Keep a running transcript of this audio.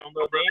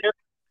on the end.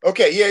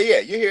 Okay, yeah,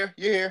 you're here.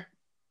 You're here.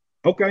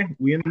 Okay,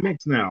 we in the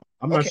mix now.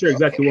 I'm not Okay, sure okay.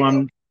 exactly why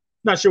I'm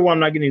not sure why I'm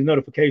not getting these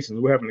notifications.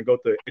 We're having to go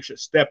through the extra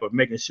step of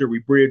making sure we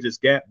bridge this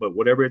gap, but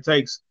whatever it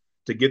takes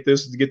to get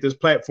this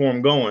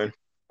platform going.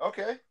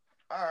 Okay.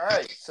 All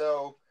right.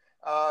 So,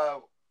 uh,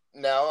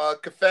 now,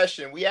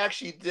 confession. We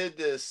actually did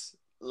this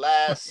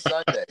last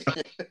Sunday.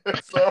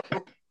 So,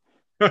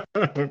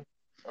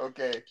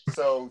 okay.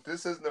 So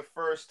this isn't the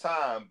first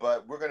time,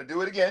 but we're gonna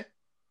do it again.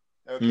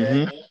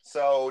 Okay. hmm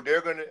So there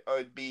are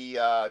gonna be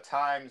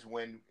times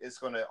when it's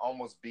gonna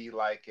almost be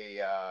like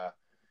a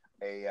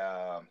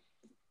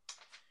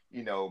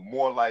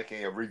more like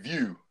a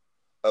review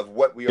of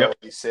what we Yep.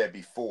 already said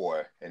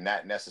before, and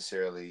not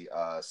necessarily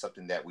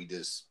something that we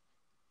just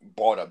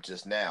brought up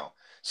just now.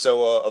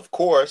 So, of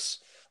course,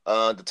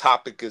 the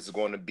topic is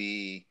going to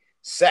be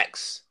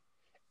sex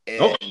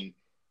Oh, and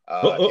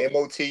oh, oh. You,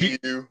 MOTU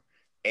you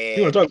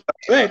want and to talk about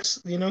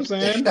sex? You know what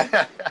I'm saying?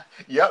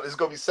 yep, it's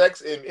going to be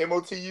sex in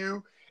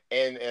MOTU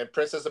and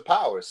Princess of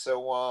Power.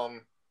 So,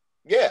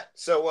 yeah.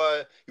 So,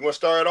 you want to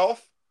start it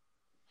off?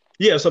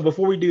 Yeah, so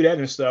before we do that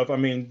and stuff, I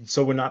mean,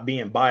 so we're not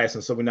being biased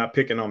and so we're not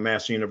picking on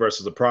Master Universe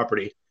as a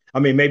property. I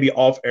mean, maybe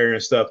off air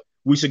and stuff,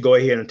 we should go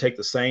ahead and take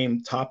the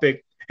same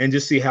topic and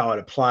just see how it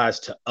applies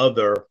to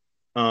other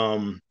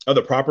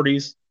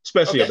properties,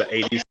 especially of Okay.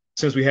 the 80s.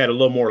 Since we had a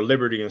little more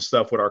liberty and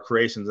stuff with our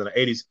creations in the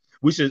 80s,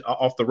 we should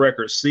off the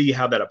record see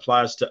how that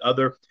applies to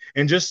other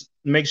and just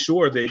make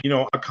sure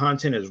that our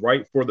content is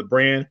right for the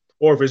brand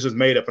or if it's just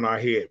made up in our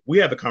head. We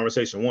had the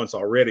conversation once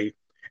already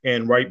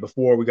and right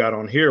before we got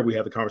on here, we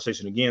had the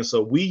conversation again.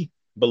 So we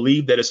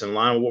believe that it's in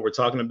line with what we're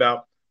talking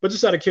about. But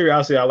just out of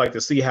curiosity, I like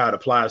to see how it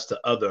applies to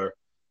other,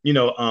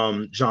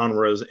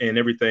 genres and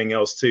everything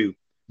else too.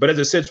 But as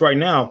it sits right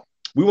now,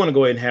 we want to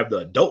go ahead and have the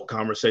adult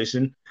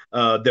conversation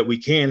that we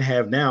can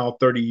have now,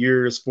 30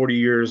 years, 40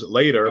 years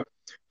later,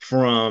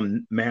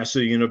 from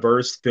Master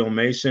Universe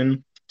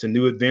Filmation to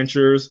New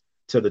Adventures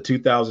to the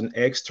 2000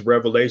 X to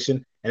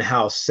Revelation, and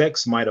how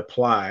sex might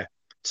apply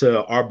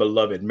to our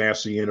beloved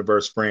Master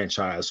Universe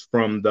franchise,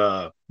 from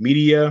the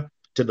media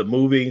to the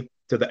movie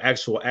to the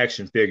actual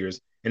action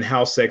figures, and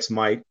how sex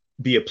might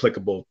be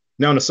applicable.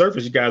 Now, on the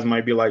surface, you guys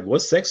might be like,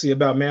 what's sexy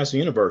about Master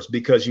Universe?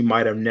 Because you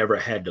might have never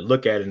had to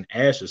look at it and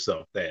ask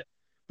yourself that.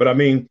 But I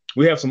mean,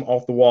 we have some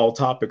off the wall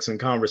topics and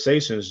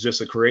conversations just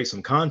to create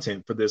some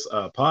content for this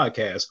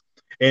podcast.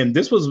 And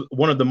this was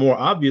one of the more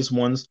obvious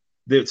ones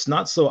that's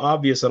not so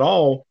obvious at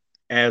all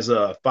as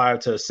a 5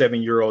 to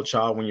 7 year old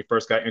child when you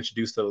first got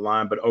introduced to the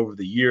line, but over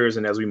the years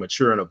and as we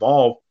mature and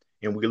evolve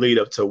and we lead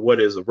up to what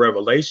is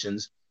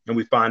Revelations, and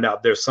we find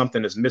out there's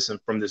something that's missing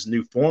from this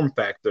new form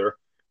factor,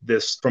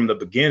 this from the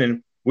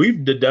beginning,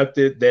 we've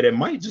deducted that it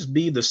might just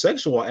be the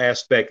sexual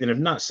aspect, and if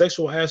not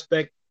sexual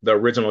aspect, the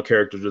original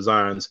character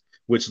designs,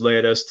 which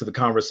led us to the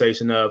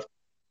conversation of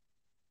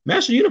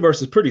Master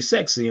Universe is pretty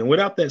sexy, and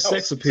without that Oh,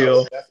 sex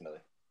appeal, definitely.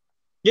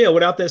 yeah,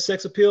 without that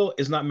sex appeal,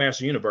 it's not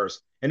Master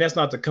Universe. And that's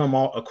not to come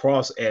all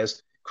across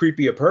as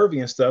creepy or pervy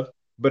and stuff.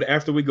 But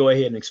after we go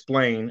ahead and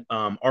explain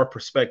our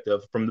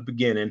perspective from the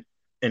beginning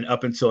and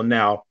up until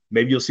now,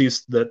 maybe you'll see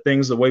the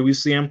things the way we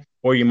see them,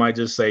 or you might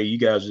just say, you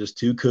guys are just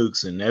two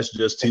kooks and that's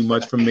just too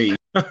much for me.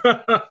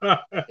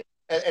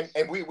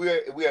 And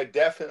we are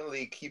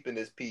definitely keeping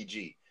this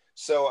PG.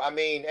 So I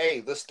mean,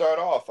 hey, let's start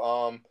off.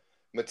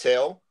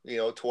 Mattel,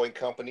 toy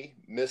company,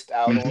 missed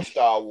out on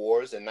Star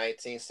Wars in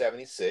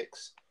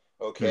 1976.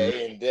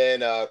 Okay, and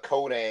then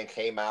Conan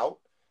came out,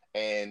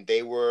 and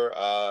they were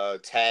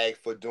tagged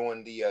for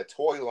doing the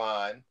toy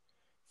line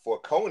for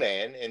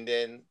Conan, and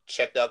then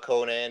checked out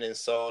Conan and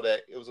saw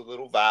that it was a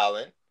little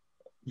violent,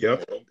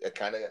 Yep.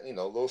 kind of a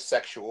little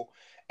sexual,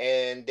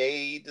 and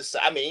they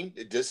decide. I mean,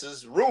 this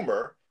is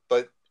rumor,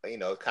 but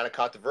kind of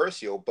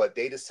controversial. But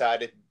they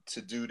decided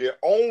to do their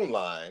own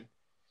line,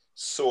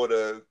 sort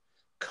of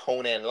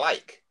Conan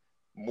like,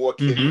 more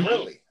kid hmm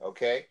friendly.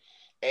 Okay,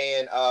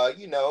 and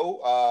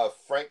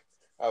Frank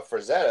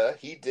Frazetta,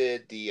 he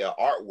did the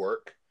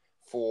artwork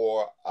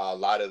for a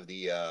lot of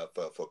the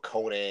for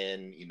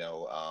Conan,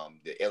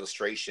 the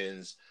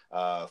illustrations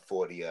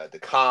for the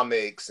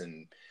comics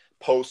and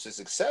posters,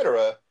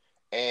 etc.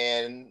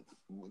 And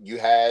you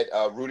had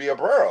Rudy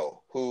Abreu,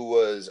 who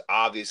was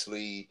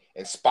obviously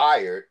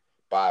inspired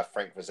by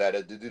Frank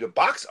Frazetta to do the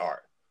box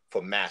art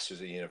for Masters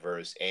of the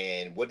Universe.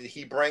 And what did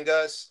he bring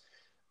us?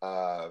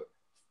 Uh,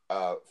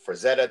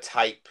 Frazetta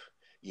type,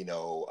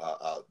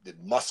 the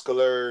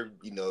muscular,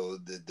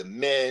 the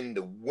men,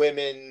 the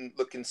women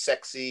looking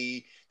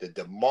sexy,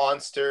 the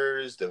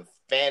monsters, the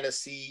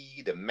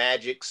fantasy, the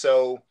magic.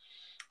 So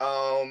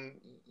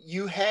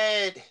you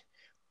had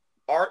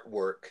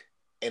artwork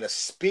and a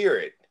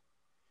spirit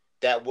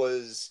that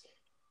was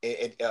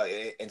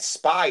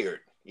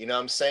inspired. You know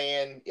what I'm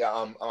saying?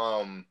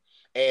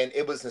 And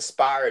it was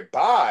inspired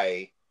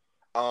by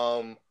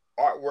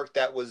artwork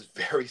that was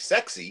very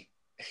sexy,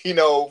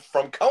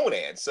 from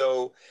Conan.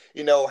 So,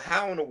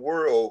 how in the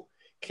world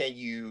can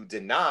you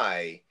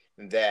deny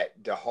that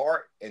the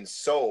heart and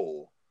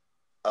soul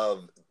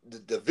of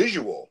the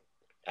visual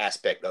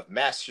aspect of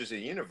Masters of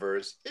the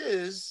Universe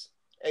is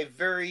a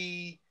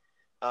very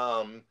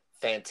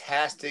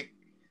fantastic,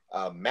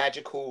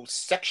 magical,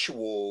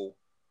 sexual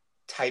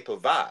type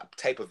of vibe,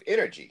 type of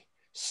energy.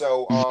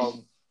 So,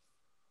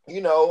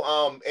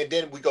 and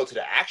then we go to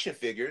the action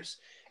figures,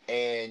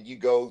 and you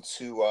go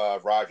to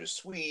Roger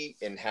Sweet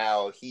and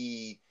how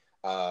he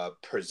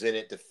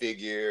presented the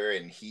figure,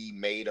 and he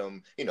made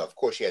them. Of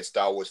course, he had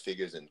Star Wars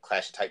figures and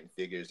Clash of Titan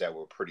figures that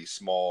were pretty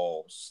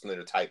small,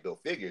 slender type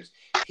built figures.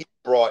 He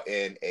brought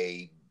in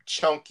a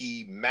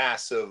chunky,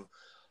 massive,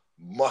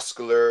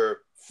 muscular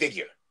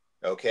figure.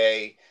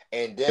 Okay,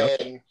 and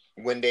then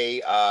when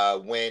they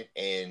went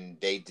and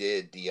they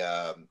did the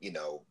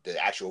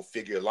the actual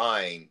figure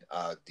line,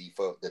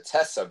 for the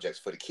test subjects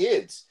for the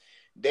kids,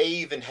 they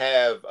even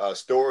have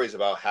stories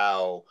about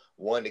how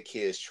one of the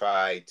kids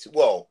tried to.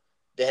 Well,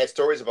 they had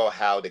stories about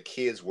how the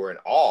kids were in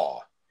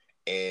awe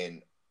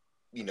and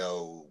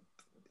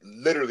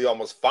literally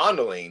almost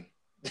fondling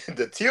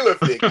the Teela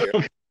figure,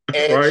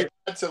 and Right.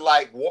 tried to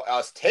like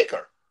us take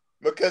her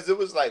because it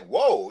was like,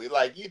 whoa, we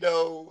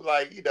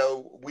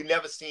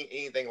never seen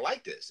anything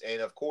like this.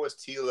 And of course,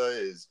 Teela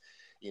is,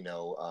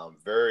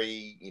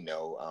 very,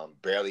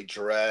 barely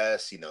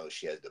dressed. She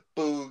has the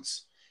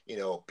boots,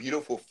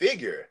 beautiful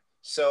figure.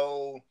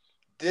 So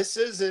this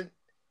isn't,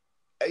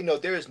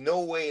 there is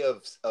no way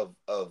of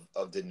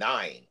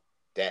denying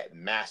that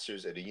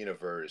Masters of the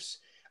Universe,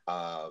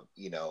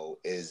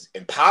 is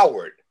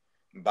empowered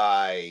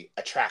by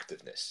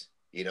attractiveness,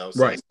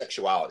 Right.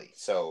 sexuality.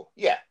 So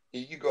yeah,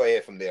 you go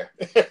ahead from there.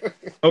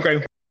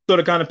 Okay. So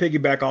to kind of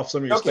piggyback off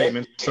some of your Okay.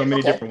 statements, so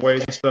many Okay. different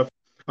ways and stuff.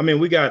 I mean,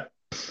 we got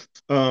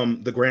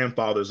the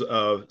grandfathers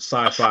of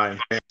sci-fi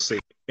and fantasy,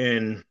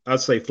 and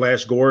I'd say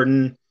Flash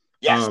Gordon,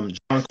 Yes.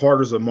 John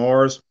Carter's of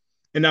Mars.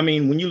 And I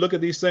mean, when you look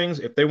at these things,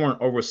 if they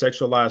weren't over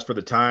sexualized for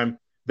the time,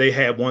 they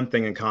had one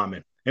thing in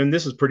common. And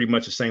this is pretty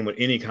much the same with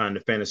any kind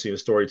of fantasy and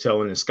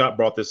storytelling. And Scott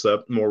brought this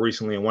up more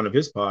recently in one of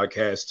his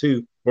podcasts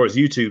too, or his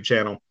YouTube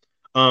channel.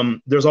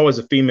 There's always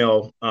a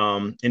female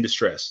in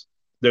distress.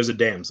 There's a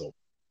damsel.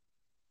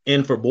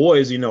 And for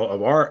boys,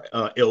 of our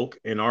ilk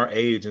and our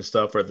age and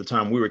stuff, or at the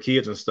time we were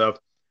kids and stuff,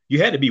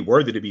 you had to be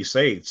worthy to be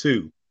saved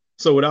too.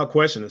 So without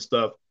question and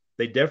stuff,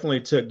 they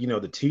definitely took, the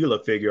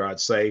Teela figure,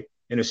 I'd say.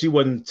 And if she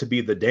wasn't to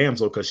be the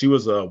damsel, because she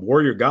was a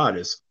warrior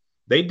goddess,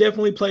 they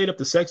definitely played up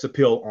the sex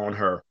appeal on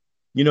her.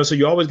 So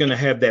you're always going to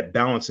have that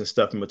balance and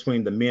stuff in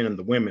between the men and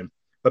the women.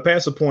 But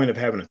past the point of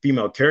having a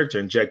female character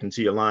inject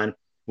into your line,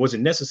 was it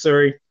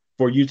necessary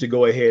for you to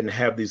go ahead and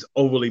have these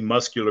overly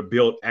muscular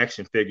built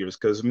action figures?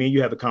 Because me and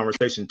you had the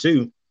conversation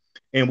too,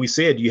 and we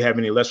said, do you have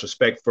any less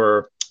respect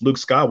for Luke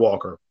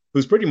Skywalker,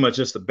 who's pretty much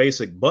just a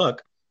basic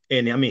buck?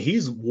 And I mean,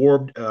 he's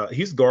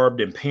garbed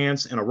in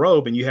pants and a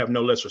robe, and you have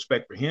no less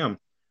respect for him.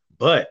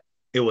 But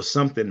it was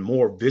something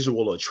more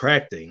visual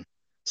attracting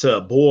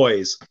to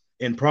boys,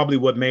 and probably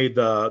what made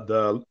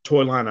the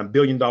toy line a $1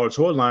 billion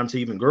toy line to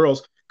even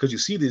girls, because you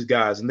see these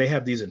guys and they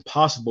have these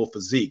impossible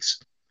physiques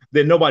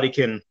that nobody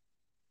can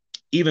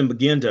even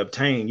begin to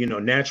obtain,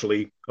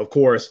 naturally, of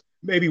course,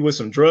 maybe with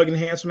some drug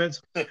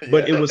enhancements.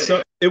 But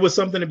Yeah. it was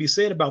something to be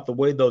said about the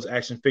way those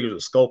action figures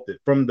are sculpted,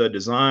 from the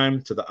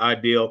design to the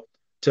ideal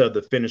to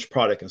the finished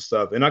product and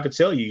stuff. And I could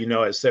tell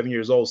you, at 7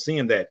 years old,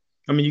 seeing that,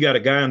 I mean, you got a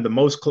guy, and the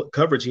most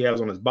coverage he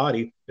has on his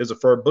body is the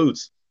fur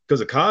boots, because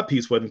the cod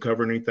piece wasn't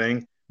covering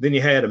anything. Then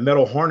you had a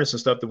metal harness and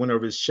stuff that went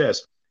over his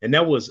chest. And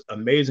that was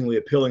amazingly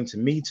appealing to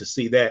me to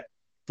see that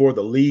for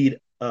the lead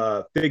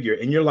figure.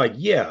 And you're like,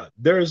 yeah,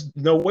 there's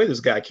no way this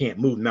guy can't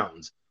move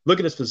mountains. Look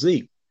at his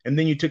physique. And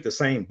then you took the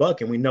same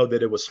buck, and we know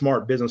that it was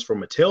smart business for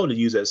Mattel to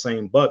use that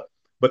same buck.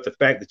 But the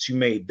fact that you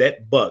made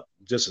that buck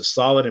just as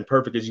solid and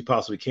perfect as you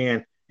possibly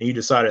can, and you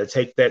decided to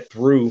take that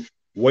through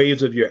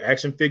waves of your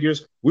action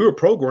figures, we were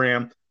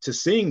programmed to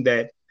seeing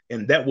that.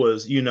 And that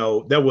was,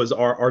 that was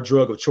our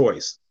drug of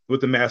choice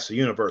with the Master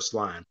Universe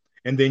line.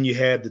 And then you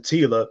had the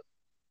Teela,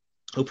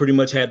 who pretty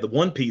much had the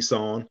one piece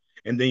on.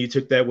 And then you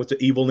took that with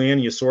the Evil-Lyn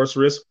and your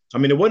sorceress. I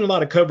mean, there wasn't a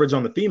lot of coverage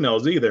on the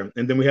females either.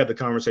 And then we had the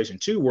conversation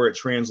too, where it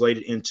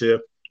translated into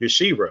your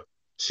She-Ra.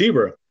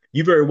 She-Ra,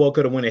 you very well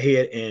could have went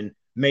ahead and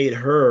made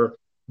her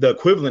the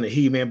equivalent of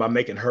He-Man by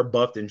making her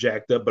buffed and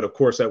jacked up. But of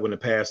course, that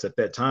wouldn't have passed at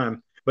that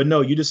time. But no,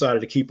 you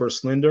decided to keep her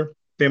slender,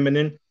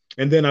 feminine.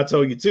 And then I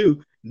told you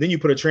too, then you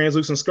put a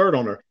translucent skirt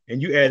on her,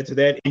 and you added to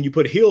that, and you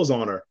put heels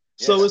on her.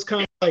 So Yes. it's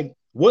kind of like,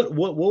 what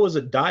was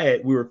a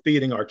diet we were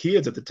feeding our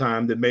kids at the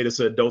time that made us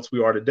the adults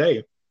we are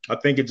today? I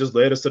think it just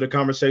led us to the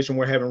conversation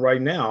we're having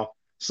right now.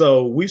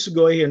 So we should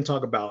go ahead and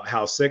talk about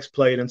how sex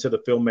played into the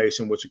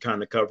filmation, which we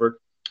kind of covered,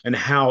 and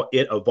how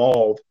it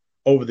evolved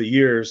over the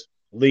years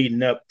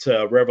leading up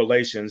to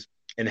Revelations,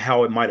 and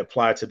how it might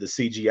apply to the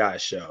CGI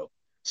show.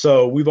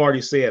 So we've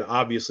already said,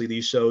 obviously,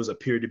 these shows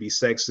appear to be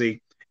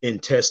sexy in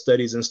test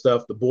studies and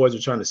stuff. The boys are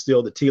trying to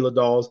steal the Teela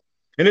dolls.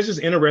 And it's just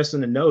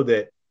interesting to know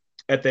that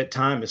at that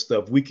time and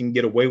stuff, we can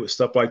get away with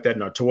stuff like that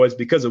in our toys,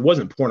 because it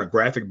wasn't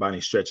pornographic by any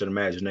stretch of the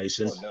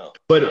imagination. Oh no.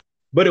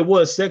 But it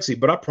was sexy.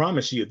 But I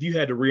promise you, if you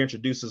had to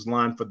reintroduce this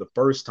line for the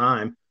first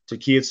time to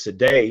kids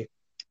today,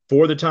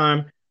 for the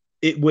time,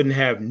 it wouldn't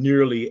have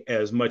nearly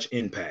as much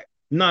impact.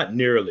 Not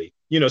nearly.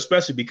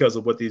 especially because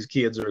of what these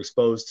kids are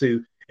exposed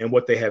to and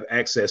what they have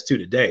access to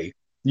today.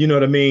 You know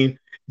what I mean?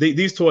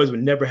 These toys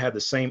would never have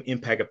the same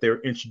impact if they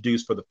were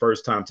introduced for the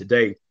first time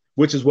today,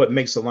 which is what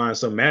makes the line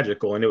so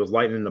magical. And it was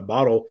lightning in the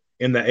bottle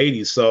in the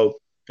 80s. So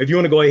if you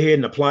want to go ahead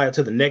and apply it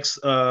to the next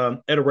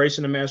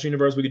iteration of Master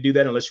Universe, we could do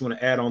that unless you want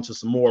to add on to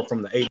some more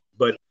from the 80s.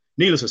 But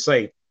needless to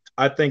say,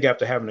 I think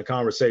after having a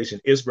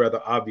conversation, it's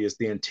rather obvious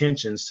the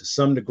intentions to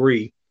some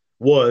degree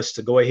was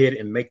to go ahead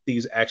and make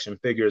these action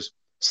figures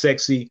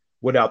sexy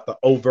without the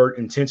overt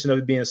intention of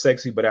it being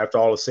sexy. But after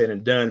all is said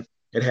and done,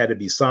 it had to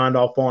be signed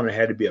off on, it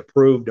had to be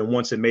approved. And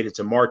once it made it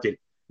to market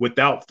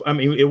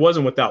it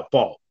wasn't without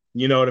fault.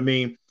 You know what I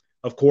mean?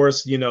 Of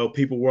course,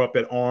 people were up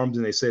at arms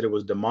and they said it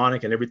was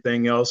demonic and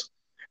everything else.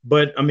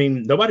 But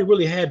nobody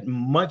really had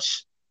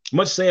much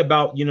say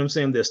about, what I'm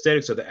saying, the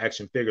aesthetics of the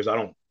action figures, I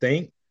don't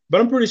think. But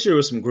I'm pretty sure there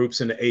was some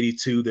groups in the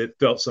 82 that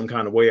felt some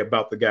kind of way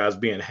about the guys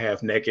being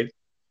half naked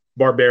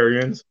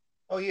barbarians.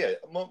 Oh yeah,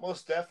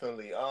 most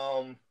definitely.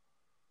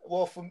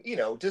 Well, from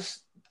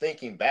just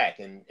thinking back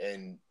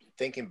and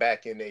thinking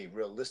back in a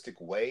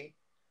realistic way,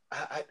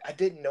 I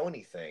didn't know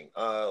anything.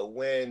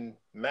 When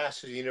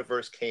Masters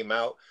Universe came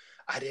out,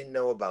 I didn't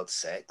know about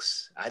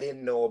sex. I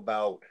didn't know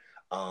about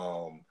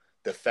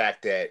the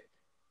fact that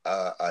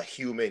a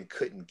human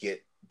couldn't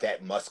get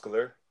that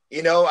muscular.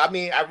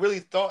 I really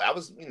thought I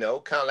was,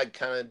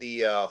 kind of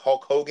the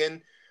Hulk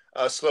Hogan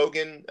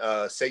slogan,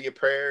 say your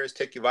prayers,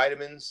 take your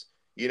vitamins,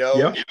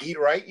 Yeah. eat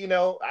right.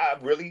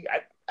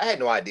 I had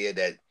no idea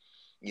that,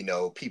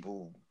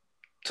 people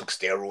took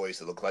steroids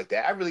to look like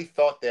that. I really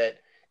thought that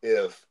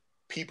if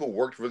people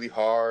worked really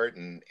hard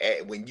and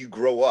when you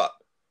grow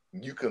up,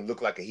 you can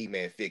look like a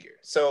He-Man figure.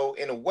 So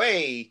in a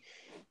way,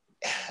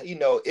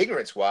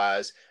 ignorance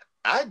wise,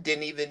 I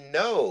didn't even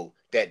know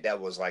that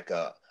that was like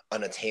a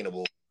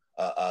unattainable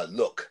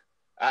look.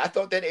 I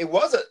thought that it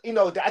was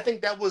I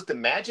think that was the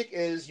magic,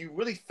 is you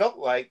really felt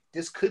like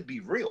this could be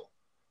real,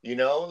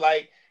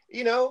 like,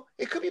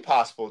 it could be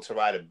possible to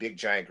ride a big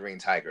giant green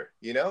tiger,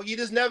 you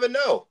just never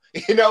know,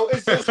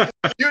 it's just,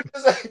 you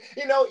just,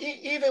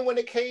 even when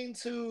it came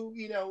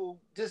to,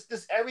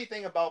 just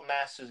everything about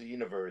Masters of the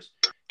Universe,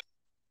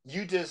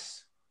 you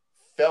just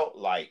felt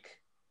like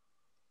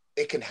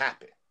it can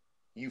happen.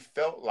 You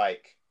felt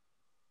like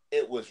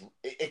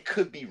it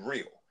could be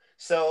real.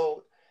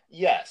 So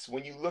yes,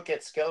 when you look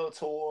at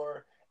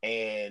Skeletor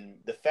and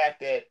the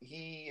fact that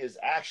he is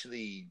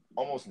actually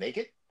almost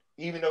naked,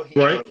 even though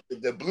Right.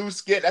 the blue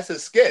skin, that's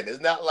his skin. It's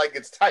not like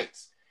it's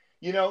tights.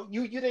 You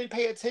didn't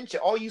pay attention.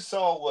 All you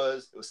saw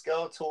was it was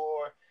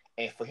Skeletor,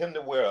 and for him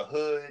to wear a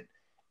hood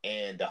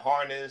and the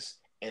harness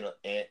and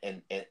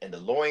the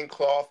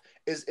loincloth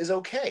is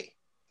okay.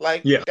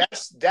 Like Yeah.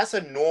 that's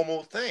a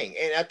normal thing,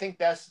 and I think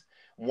that's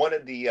one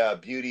of the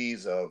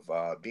beauties of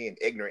being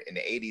ignorant in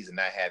the 80s and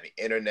not having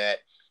internet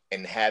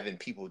and having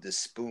people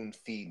just spoon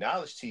feed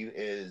knowledge to you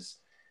is,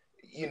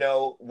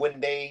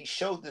 when they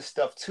showed this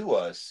stuff to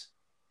us,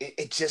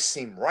 it just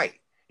seemed right,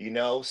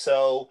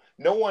 So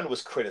no one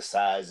was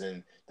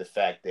criticizing the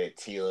fact that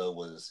Tila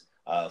was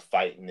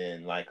fighting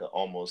in like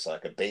almost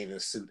like a bathing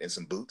suit and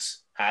some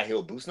boots, high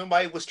heel boots.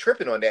 Nobody was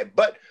tripping on that.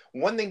 But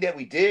one thing that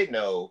we did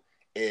know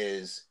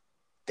is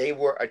they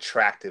were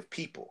attractive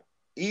people,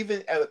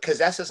 even because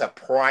that's just a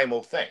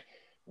primal thing.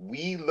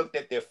 We looked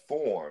at their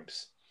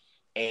forms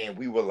and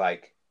we were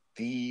like,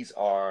 these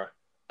are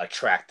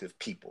attractive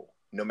people,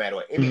 no matter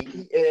what. I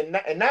mean,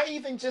 and not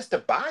even just the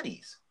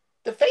bodies,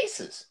 the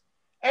faces.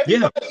 Yeah.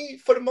 Everybody,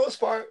 for the most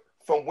part,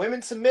 from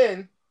women to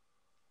men,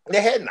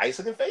 they had nice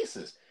looking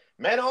faces.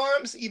 Man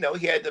Arms, he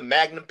had the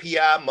Magnum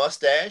PI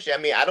mustache. I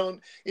mean, I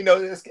don't,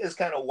 it's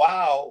kind of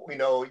wild.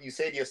 You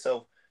say to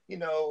yourself,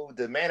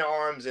 the Man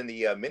Arms and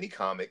the mini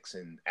comics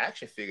and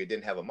action figure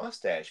didn't have a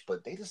mustache,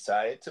 but they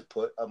decided to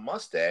put a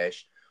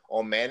mustache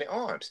on Man at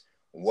Arms.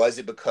 Was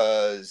it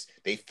because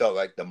they felt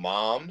like the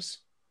moms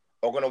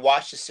are going to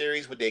watch the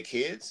series with their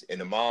kids and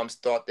the moms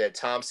thought that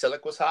Tom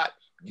Selleck was hot?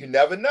 You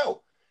never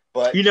know.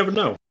 But You never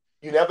know.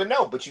 you never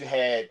know. But you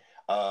had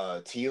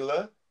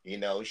Tila,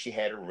 she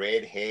had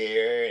red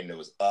hair and it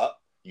was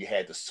up. You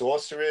had the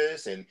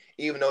sorceress, and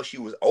even though she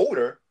was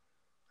older,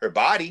 her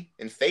body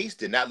and face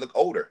did not look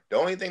older. The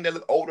only thing that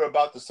looked older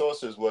about the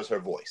sorceress was her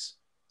voice.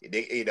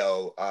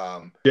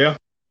 Yeah.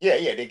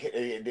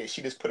 Yeah.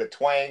 She just put a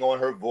twang on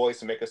her voice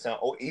to make her sound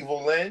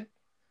Evil Lynn.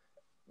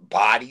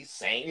 Body,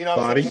 same. You know what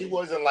I'm saying? Body. She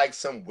wasn't like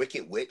some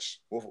wicked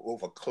witch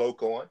with a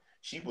cloak on.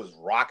 She was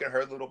rocking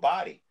her little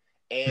body.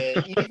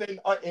 And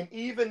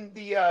even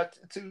the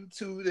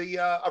to the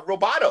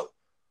Roboto.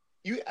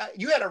 You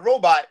had a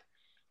robot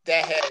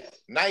that had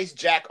nice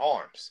jack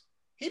arms.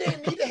 He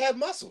didn't need to have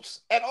muscles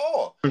at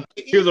all.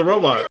 He was a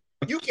robot.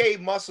 You gave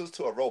muscles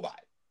to a robot.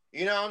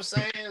 You know what I'm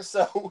saying?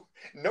 So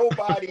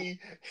nobody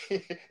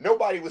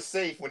was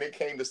safe when it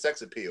came to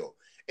sex appeal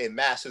in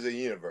Masters of the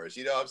Universe.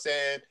 You know what I'm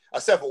saying?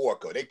 Except for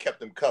Orko, they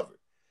kept him covered.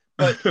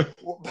 But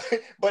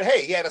but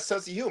hey, he had a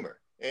sense of humor,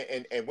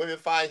 and women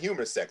find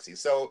humor sexy.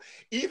 So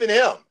even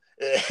him,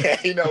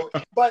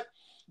 But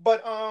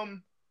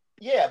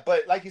yeah,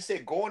 but like you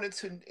said, going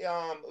into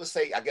let's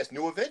say, I guess,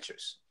 New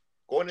Adventures.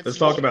 Going into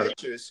Let's New talk about it.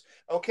 Adventures.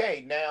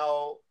 Okay,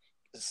 now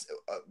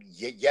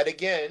yet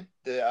again,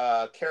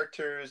 the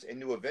characters in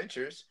New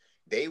Adventures,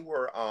 they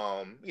were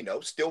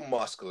still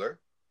muscular,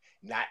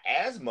 not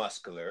as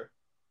muscular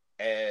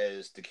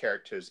as the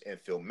characters in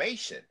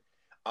Filmation.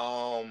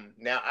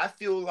 Now I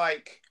feel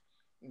like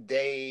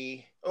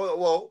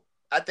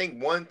I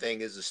think one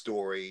thing is the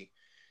story,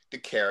 the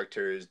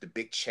characters, the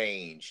big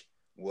change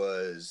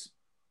was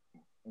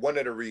one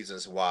of the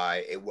reasons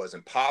why it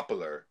wasn't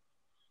popular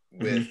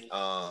with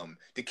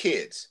the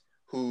kids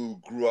who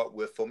grew up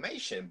with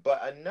Filmation.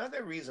 But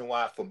another reason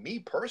why, for me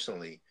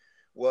personally,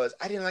 was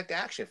I didn't like the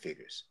action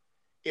figures.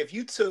 If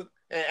you took,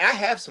 and I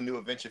have some New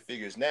Adventure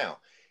figures now,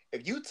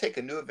 if you take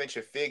a New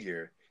Adventure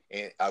figure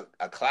and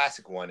a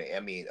classic one, I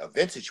mean a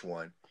vintage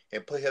one,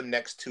 and put him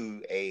next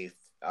to a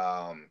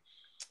I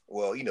don't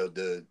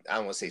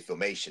want to say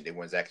Filmation, they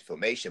weren't exactly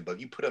Filmation, but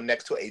if you put them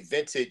next to a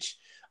vintage,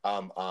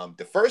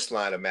 the first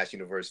line of Master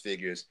Universe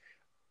figures,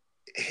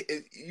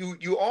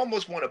 you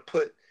almost want to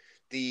put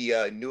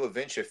the New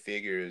Adventure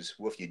figures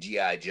with your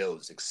GI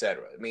Joes,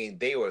 etc. I mean,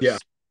 they were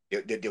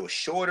they were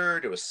shorter,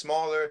 they were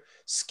smaller,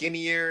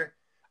 skinnier.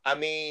 I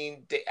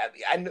mean,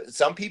 I know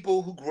some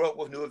people who grew up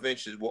with New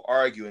Adventures will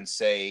argue and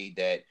say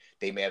that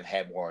they may have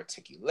had more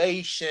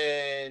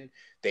articulation,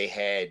 they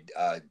had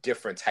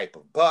different type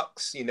of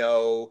bucks, and,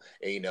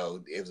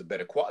 it was a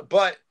better quality.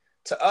 But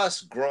to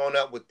us, growing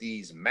up with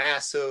these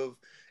massive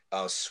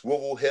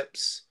swivel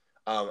hips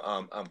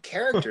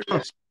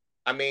characters,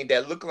 I mean,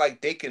 that look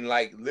like they can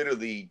like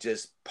literally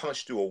just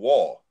punch through a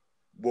wall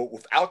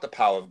without the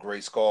power of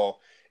Grayskull,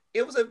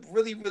 it was a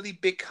really, really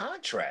big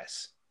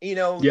contrast. And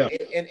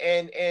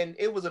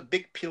it was a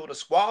big pill to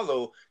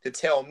swallow to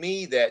tell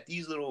me that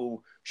these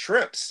little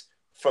shrimps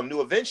from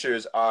New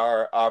Adventures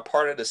are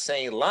part of the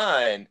same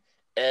line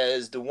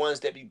as the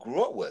ones that we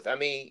grew up with. I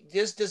mean,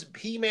 just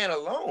He-Man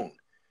alone.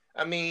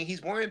 I mean,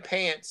 he's wearing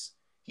pants.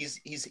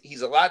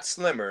 He's a lot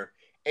slimmer,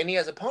 and he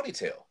has a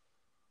ponytail,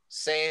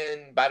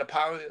 saying by the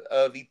power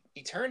of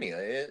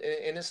Eternia,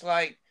 and it's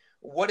like,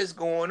 what is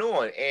going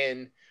on?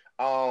 And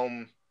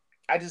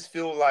I just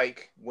feel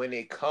like when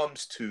it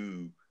comes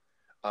to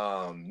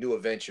New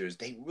Adventures,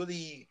 they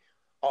really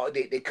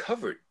they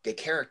covered their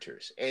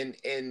characters, and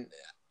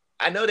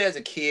I know that as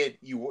a kid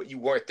you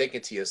weren't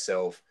thinking to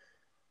yourself,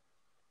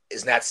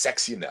 it's not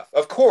sexy enough.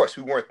 Of course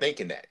we weren't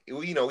thinking that.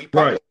 We probably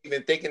weren't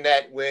even thinking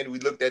that when we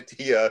looked at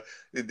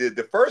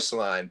the first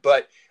line,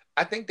 but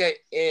I think that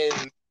in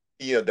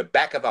the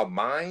back of our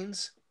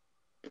minds,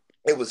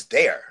 it was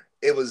there.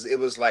 It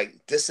was like,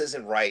 this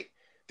isn't right,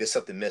 there's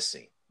something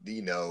missing.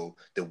 The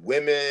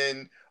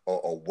women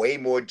are way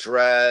more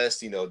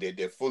dressed,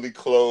 they're fully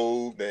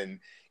clothed, and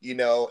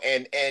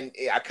and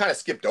I kind of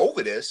skipped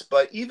over this,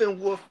 but even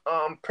with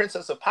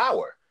Princess of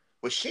Power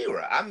with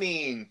She-Ra, I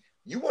mean,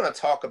 you want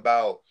to talk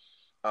about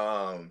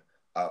a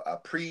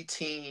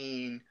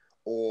preteen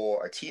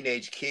or a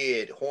teenage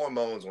kid,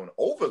 hormones on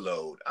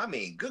overload. I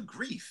mean, good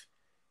grief.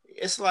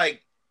 It's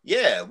like,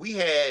 yeah, we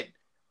had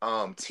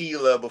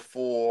Teela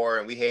before,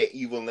 and we had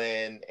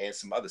Evelyn and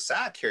some other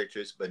side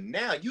characters, but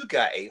now you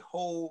got a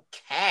whole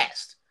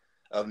cast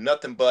of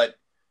nothing but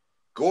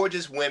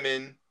gorgeous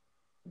women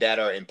that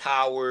are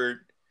empowered,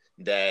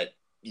 that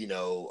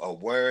are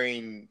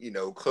wearing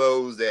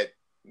clothes that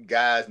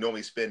guys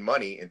normally spend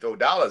money and throw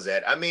dollars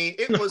at. I mean,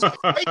 it was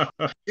great.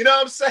 You know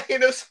what I'm saying?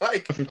 It's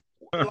like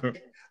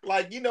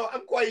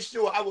I'm quite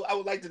sure I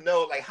would like to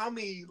know, like, how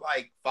many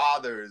like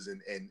fathers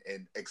and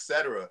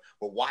etc.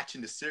 were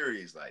watching the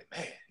series, like,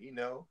 man,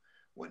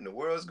 what in the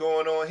world's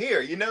going on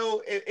here?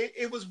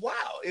 It was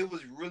wild. It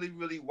was really,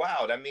 really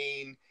wild. I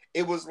mean,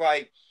 it was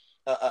like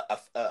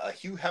a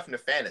Hugh Hefner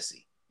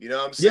fantasy. You know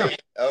what I'm saying?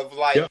 Of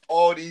like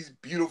all these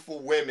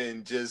beautiful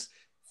women just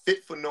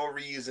fit for no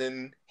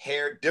reason,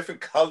 hair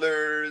different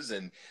colors,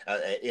 and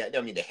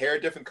the hair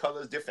different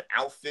colors, different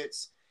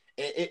outfits.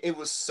 It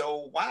was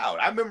so wild.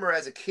 I remember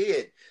as a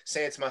kid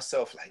saying to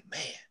myself, like,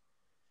 man,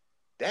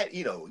 that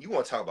you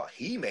want to talk about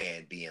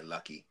He-Man being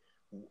lucky.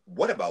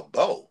 What about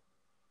Bo?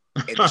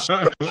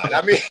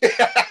 I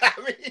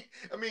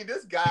mean,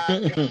 this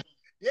guy.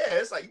 Yeah,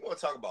 it's like, you want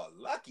to talk about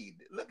lucky.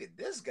 Look at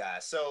this guy.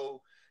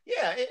 So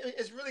yeah,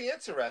 it's really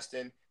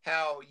interesting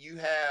how you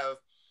have,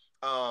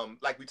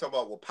 like we talk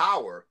about with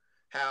Power,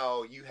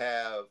 how you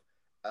have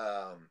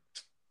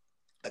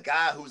a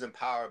guy who's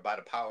empowered by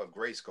the power of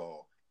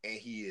Grayskull, and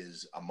he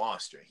is a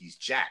monster. He's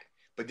jacked.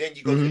 But then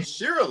you go to the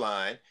She-Ra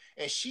line,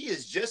 and she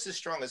is just as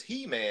strong as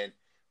He-Man,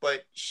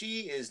 but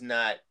she is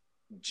not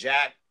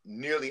jacked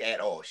nearly at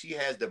all. She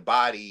has the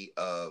body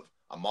of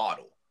a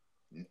model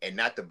and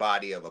not the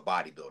body of a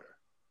bodybuilder.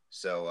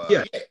 So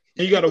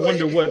you got to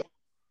wonder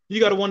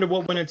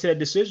what went into that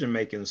decision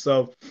making.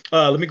 So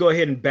let me go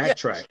ahead and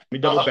backtrack. Let me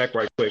double back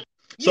right quick.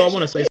 So I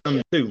want to say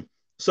something too.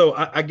 So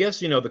I guess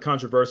the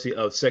controversy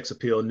of sex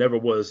appeal never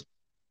was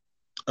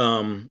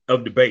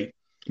of debate,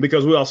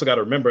 because we also got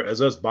to remember,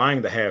 as us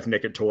buying the half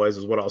naked toys,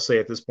 is what I'll say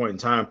at this point in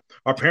time,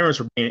 our parents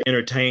were being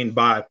entertained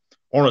by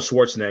Arnold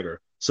Schwarzenegger,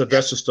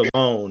 Sylvester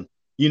Stallone,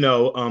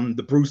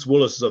 the Bruce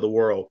Willises of the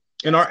world.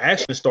 and our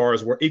action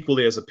stars were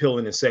equally as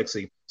appealing and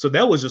sexy. So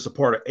that was just a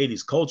part of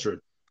 80s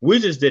culture. We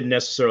just didn't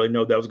necessarily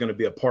know that was going to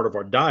be a part of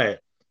our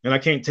diet. And I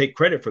can't take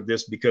credit for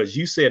this because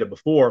you said it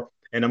before,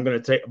 and I'm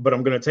going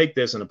to take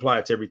this and apply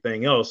it to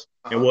everything else,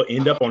 and we'll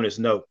end up on this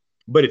note.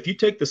 But if you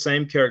take the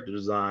same character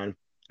design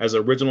as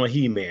original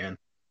He-Man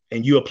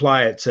and you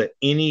apply it to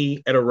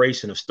any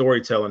iteration of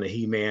storytelling of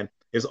He-Man,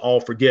 is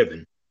all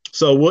forgiven.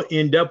 So we'll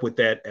end up with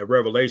that at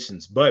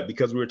Revelations. But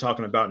because we were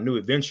talking about New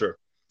Adventure,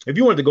 if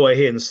you wanted to go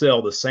ahead and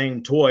sell the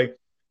same toy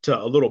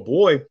to a little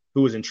boy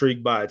who was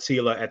intrigued by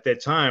Attila at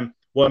that time,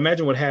 well,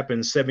 imagine what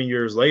happens 7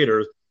 years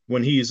later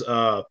when he's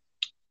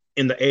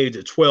in the age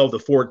of 12 to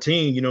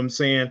 14, you know what I'm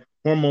saying?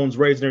 Hormones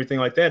raised and everything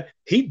like that.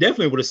 He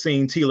definitely would have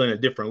seen Tila in a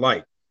different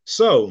light.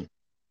 So,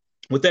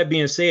 with that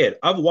being said,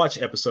 I've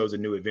watched episodes of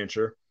New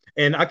Adventure,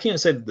 and I can't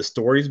say that the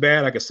story's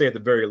bad. I can say at the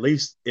very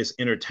least it's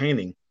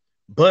entertaining.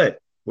 But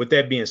with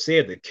that being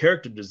said, the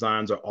character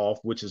designs are off,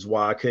 which is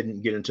why I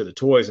couldn't get into the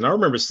toys. And I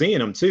remember seeing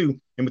them too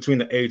in between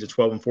the age of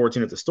 12 and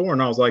 14 at the store,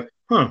 and I was like,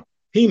 huh,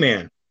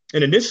 He-Man.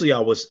 And initially I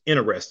was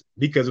interested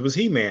because it was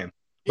He-Man.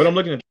 But I'm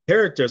looking at the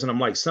characters and I'm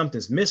like,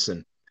 something's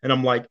missing. And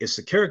I'm like, it's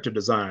the character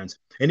designs.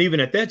 And even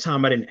at that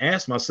time, I didn't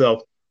ask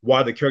myself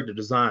why the character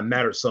design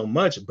mattered so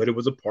much, but it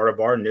was a part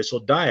of our initial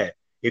diet.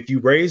 If you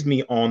raised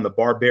me on the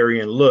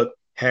barbarian look,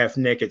 half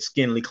naked,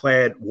 skinly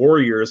clad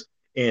warriors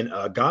and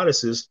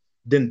goddesses,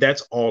 then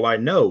that's all I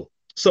know.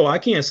 So I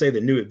can't say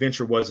that New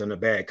Adventure wasn't a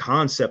bad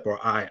concept or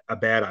a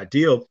bad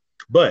ideal.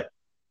 But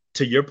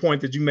to your point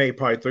that you made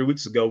probably 3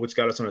 weeks ago, which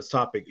got us on this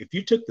topic, if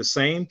you took the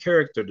same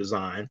character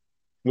design,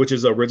 which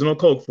is the original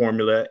Coke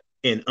formula,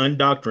 and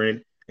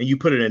undoctrinated, and you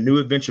put it in a New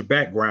Adventure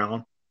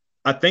background,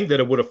 I think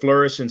that it would have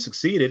flourished and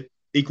succeeded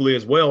equally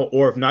as well,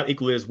 or if not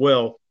equally as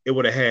well, it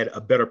would have had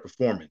a better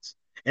performance.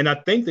 And I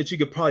think that you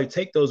could probably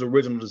take those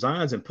original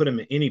designs and put them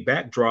in any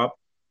backdrop,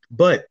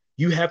 but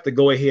you have to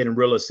go ahead and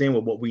reel us in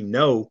with what we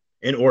know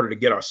in order to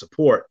get our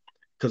support.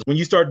 Because when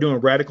you start doing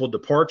radical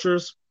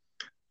departures,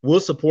 we'll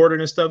support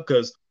it and stuff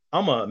because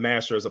I'm a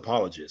master as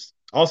apologist.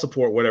 I'll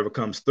support whatever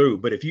comes through.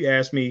 But if you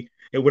ask me,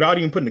 and without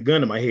even putting a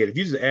gun in my head, if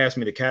you just ask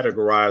me to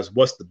categorize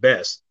what's the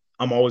best,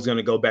 I'm always going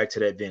to go back to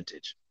that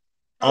vintage.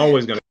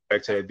 Always going to go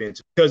back to that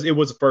vintage because it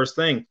was the first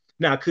thing.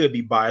 Now I could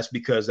be biased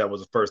because that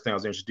was the first thing I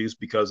was introduced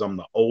because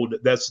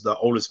that's the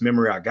oldest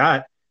memory I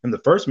got and the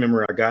first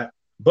memory I got.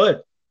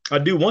 But I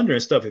do wonder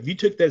and stuff. If you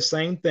took that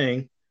same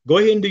thing, go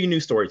ahead and do your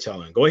new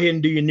storytelling, go ahead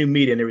and do your new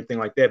media and everything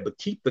like that, but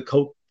keep the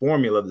Coke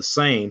formula the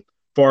same as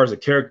far as the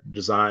character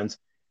designs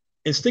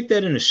and stick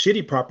that in a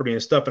shitty property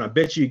and stuff. And I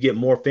bet you get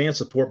more fan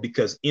support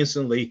because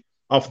instantly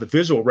off the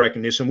visual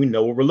recognition, we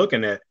know what we're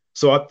looking at.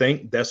 So I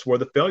think that's where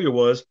the failure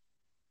was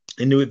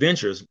in New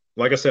Adventures.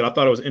 Like I said, I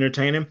thought it was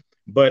entertaining,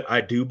 but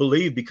I do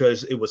believe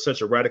because it was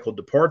such a radical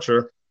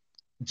departure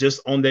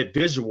just on that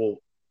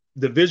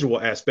the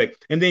visual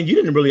aspect. And then you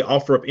didn't really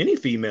offer up any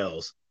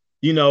females,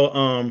 in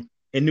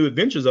New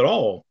Adventures at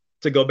all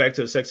to go back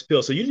to the sex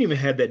appeal. So you didn't even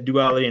have that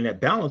duality and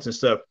that balance and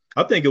stuff.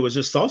 I think it was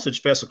just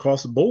sausage fest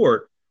across the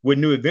board with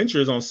New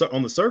Adventures on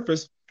the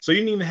surface. So you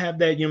didn't even have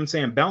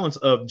that, balance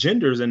of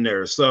genders in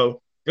there.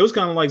 So it was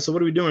kind of like, so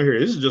what are we doing here?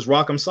 This is just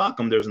rock'em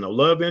sock'em. There's no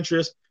love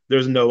interest.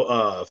 There's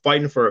no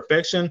fighting for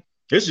affection.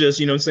 It's just,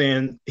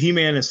 He-Man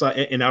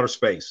in outer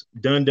space.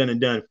 Done, done,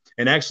 and done.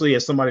 And actually,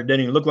 as somebody that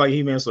doesn't even look like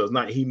He-Man, so it's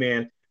not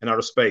He-Man in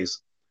outer space.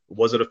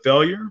 Was it a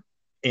failure?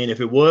 And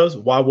if it was,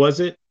 why was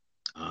it?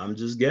 I'm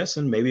just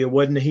guessing. Maybe it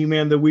wasn't the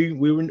He-Man that we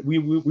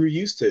were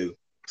used to.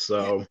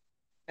 So. Yeah.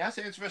 That's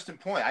an interesting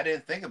point. I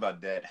didn't think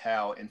about that.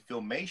 How in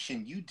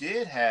Filmation you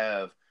did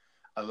have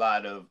a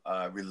lot of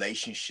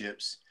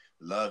relationships,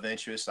 love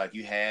interests. Like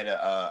you had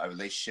a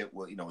relationship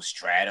with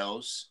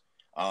Stratos.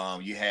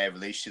 You had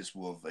relationships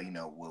with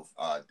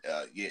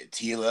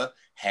Tila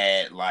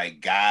had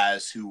like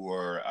guys who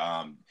were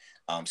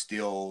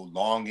still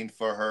longing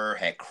for her,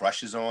 had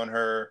crushes on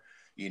her.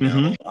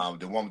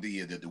 The one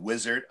with the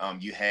wizard.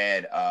 You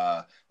had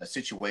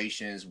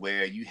situations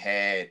where you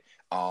had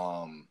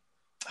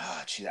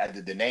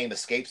the name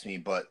escapes me,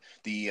 but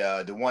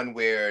the one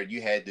where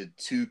you had the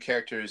two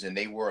characters and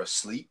they were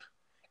asleep,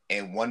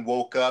 and one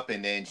woke up,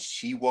 and then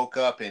she woke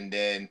up, and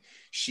then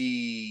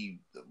she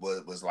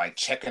was like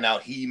checking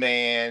out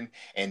He-Man,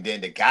 and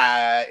then the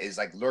guy is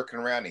like lurking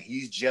around, and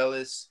he's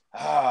jealous.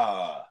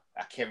 I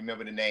can't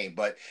remember the name,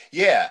 but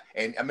yeah,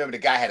 and I remember the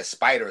guy had a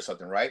spider or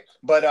something, right?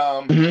 But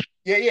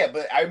yeah,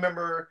 but I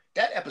remember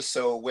that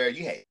episode where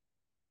you had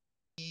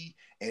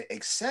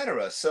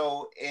etc.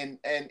 So and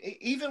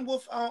even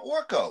with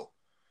Orko,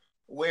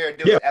 where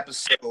there was an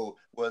episode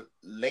with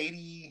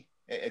Lady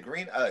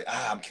Green.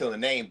 I'm killing the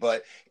name,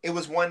 but it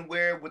was one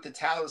where with the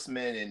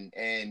talisman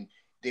and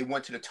they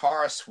went to the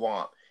tar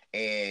swamp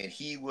and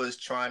he was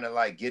trying to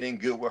like get in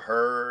good with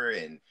her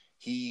and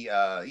he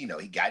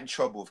he got in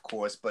trouble, of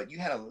course. But you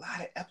had a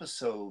lot of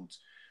episodes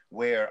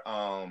where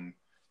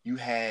you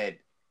had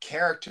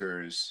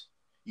characters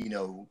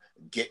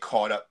get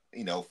caught up,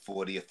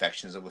 for the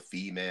affections of a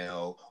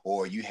female,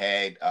 or you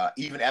had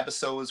even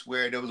episodes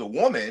where there was a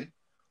woman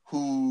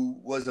who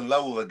was in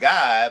love with a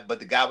guy, but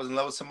the guy was in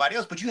love with somebody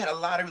else. But you had a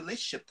lot of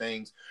relationship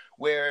things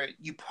where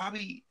you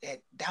probably, I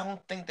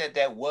don't think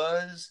that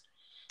was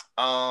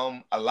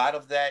a lot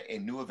of that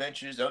in New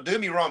Adventures. Don't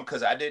get me wrong,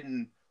 because I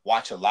didn't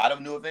watch a lot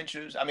of New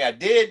Adventures. I mean, I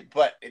did,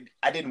 but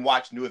I didn't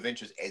watch New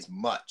Adventures as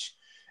much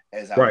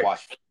as I Right.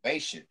 watched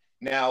Filmation.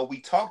 Now, we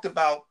talked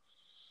about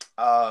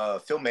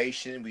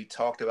Filmation. We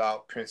talked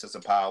about Princess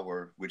of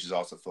Power, which is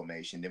also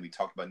Filmation. Then we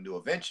talked about New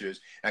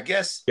Adventures. I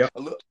guess Yep. a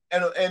little,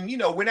 and you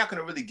know, we're not going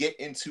to really get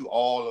into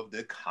all of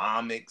the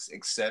comics,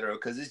 etc.,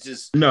 because it's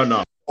just No.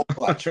 so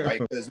much, right?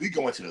 Because we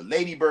go into the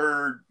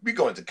Ladybird, we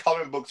go into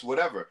coloring books,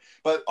 whatever.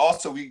 But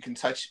also we can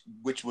touch,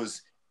 which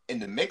was in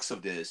the mix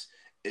of this,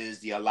 is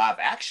the live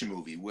action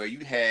movie where you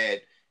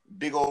had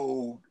big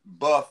old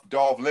buff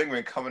Dolph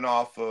Lundgren coming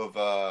off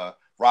of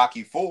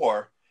Rocky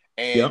IV,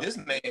 and Yep. this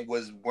man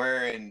was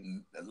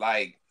wearing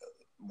like,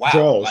 wow,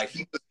 Draws. like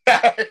he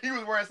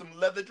was wearing some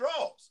leather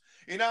drawers.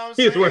 You know what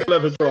I'm He's wearing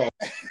saying? leather draws.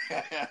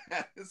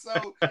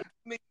 So I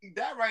mean,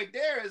 that right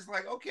there is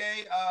like,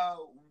 okay,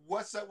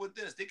 what's up with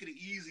this? They could have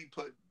easily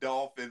put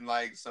Dolph in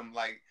like some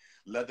like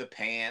leather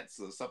pants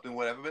or something,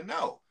 whatever. But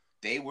no,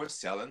 they were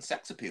selling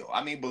sex appeal.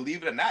 I mean,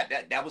 believe it or not,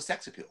 that was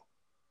sex appeal.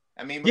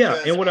 I mean, Yeah,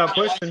 because and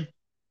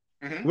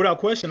Mhm. without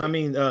question, I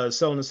mean,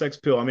 selling the sex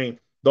pill. I mean,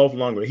 Dolph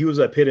Lundgren, he was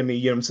the epitome,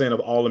 you know what I'm saying, of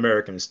all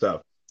American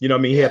stuff. You know what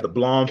I mean? He Yeah, had the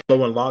blonde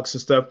flowing locks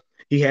and stuff.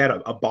 He had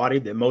a body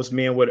that most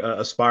men would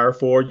aspire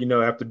for, you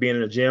know, after being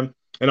in the gym.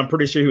 And I'm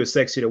pretty sure he was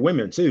sexy to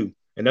women too.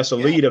 And that's the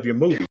yeah. lead of your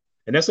movie.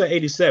 And that's at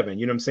 87,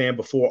 you know what I'm saying,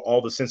 before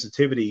all the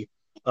sensitivity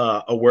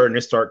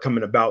awareness started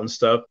coming about and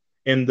stuff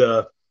in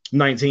the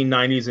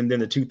 1990s and then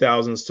the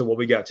 2000s to what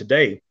we got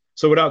today.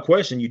 So without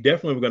question, you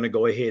definitely were going to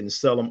go ahead and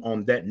sell him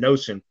on that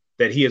notion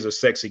that he is a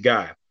sexy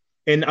guy.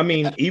 And I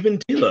mean, even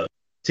Tila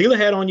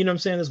had on, you know what I'm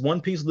saying, this one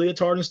piece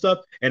leotard and stuff.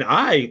 And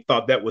I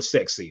thought that was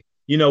sexy,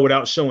 you know,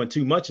 without showing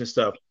too much and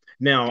stuff.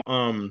 Now,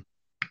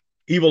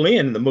 Evil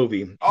Lynn in the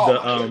movie, Oh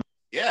my goodness.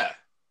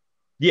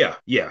 Yeah.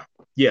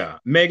 yeah.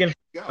 Megan,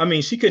 I Go.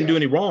 mean, she couldn't do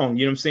any wrong,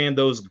 you know what I'm saying?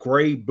 Those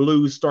gray,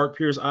 blue, stark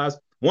pierced eyes.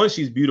 One,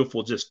 she's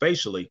beautiful just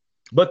facially,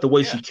 but the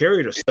way Yeah. she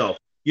carried herself,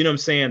 you know what I'm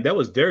saying? That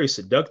was very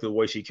seductive the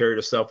way she carried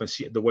herself and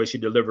the way she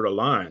delivered her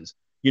lines.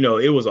 You know,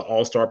 it was an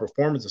all-star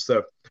performance and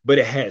stuff, but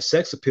it had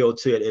sex appeal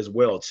to it as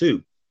well,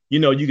 too. You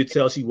know, you could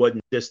tell she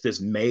wasn't just this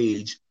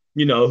mage,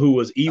 you know, who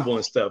was evil No.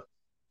 and stuff.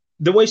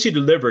 The way she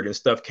delivered and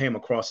stuff came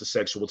across as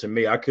sexual to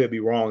me. I could be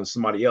wrong to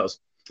somebody else.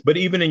 But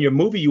even in your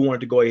movie, you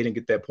wanted to go ahead and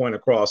get that point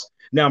across.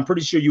 Now, I'm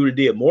pretty sure you would have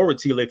did more with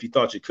Tila if you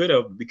thought you could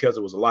have, because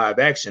it was a live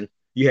action.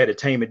 You had to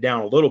tame it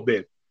down a little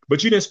bit.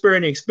 But you didn't spare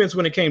any expense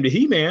when it came to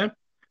He-Man.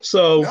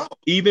 So No.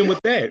 even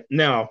with that,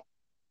 now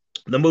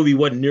the movie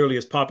wasn't nearly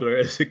as popular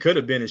as it could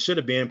have been and should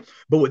have been.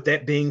 But with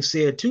that being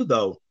said, too,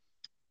 though,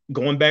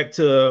 going back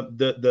to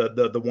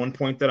the one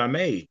point that I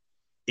made,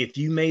 if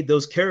you made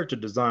those character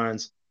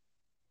designs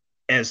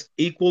as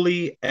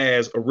equally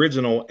as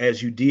original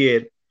as you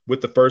did with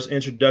the first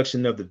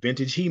introduction of the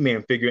vintage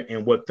He-Man figure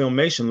and what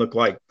Filmation looked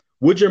like,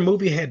 would your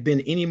movie have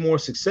been any more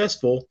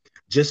successful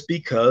just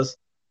because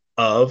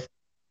of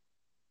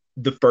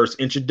the first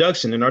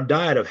introduction in our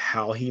diet of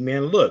how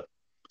He-Man looked?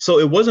 So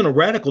it wasn't a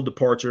radical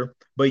departure,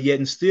 but yet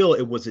and still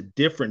it was a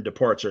different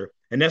departure.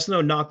 And that's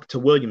no knock to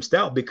William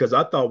Stout, because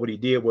I thought what he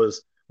did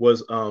was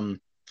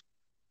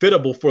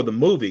fittable for the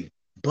movie,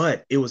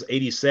 but it was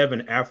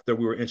 87 after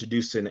we were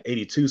introduced in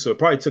 82. So it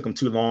probably took them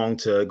too long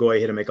to go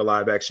ahead and make a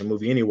live action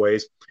movie,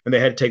 anyways. And they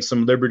had to take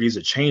some liberties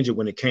to change it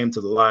when it came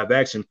to the live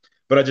action.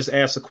 But I just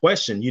asked a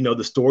question. You know,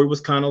 the story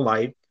was kind of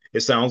light. It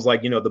sounds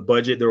like, you know,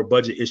 there were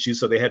budget issues,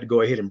 so they had to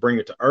go ahead and bring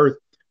it to Earth.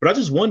 But I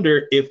just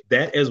wonder if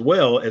that, as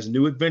well as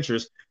New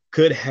Adventures,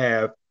 could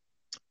have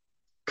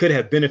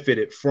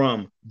benefited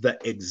from the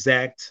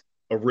exact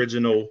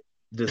original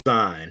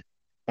design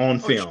on Oh,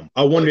 film.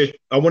 I wonder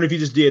if you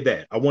just did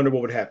that. I wonder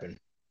what would happen.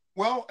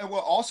 well, and we're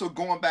also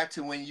going back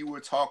to when you were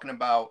talking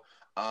about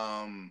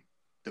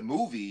the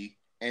movie,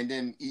 and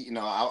then you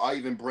know I'll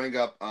even bring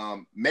up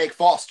Meg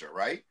Foster,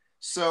 right?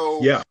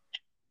 So Yeah.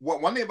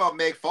 one thing about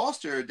Meg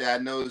Foster that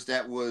I noticed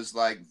that was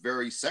like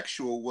very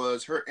sexual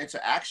was her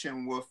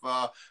interaction with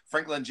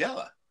Frank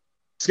Langella.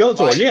 Skeletor.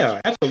 Like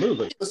Yeah,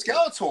 absolutely.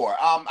 Skeletor.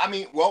 I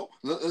mean, well,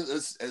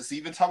 let's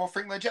even talk about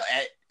Frank Langella.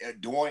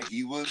 During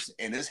he was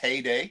in his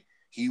heyday,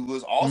 he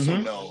was also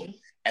Hmm. known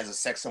as a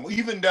sex symbol,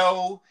 even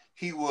though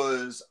he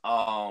was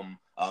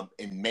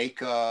in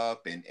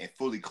makeup and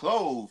fully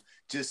clothed.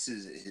 Just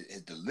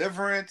his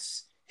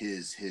deliverance,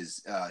 his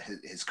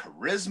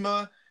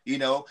charisma. You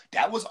know,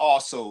 that was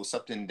also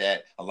something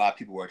that a lot of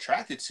people were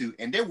attracted to.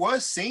 And there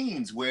was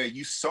scenes where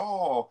you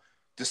saw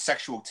the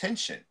sexual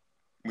tension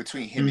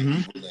between him and Hmm.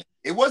 Evil.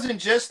 It wasn't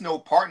just no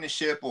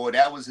partnership or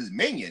that was his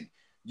minion.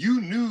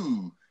 You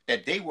knew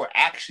that they were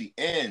actually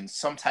in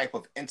some type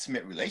of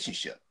intimate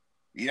relationship.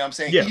 You know what I'm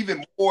saying? Yeah.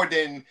 Even more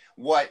than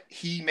what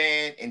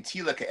He-Man and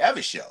Tila could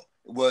ever show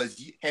was,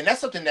 and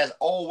that's something that's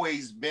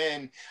always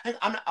been.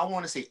 I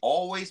want to say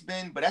always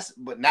been, but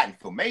not in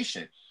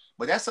Filmation.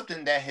 But that's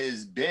something that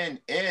has been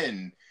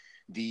in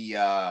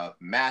the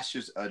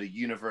Masters of the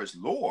Universe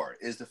lore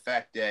is the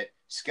fact that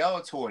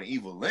Skeletor and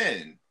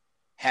Evil-Lyn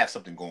have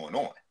something going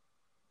on.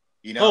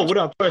 You know? Oh,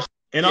 without question.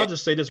 And Yeah. I'll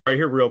just say this right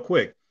here, real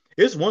quick.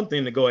 It's one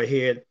thing to go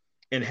ahead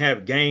and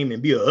have game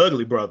and be an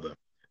ugly brother.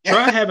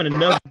 Try having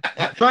enough.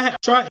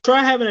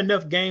 Try having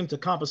enough game to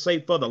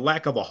compensate for the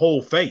lack of a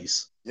whole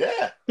face.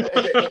 Yeah,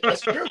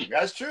 that's true.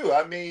 That's true.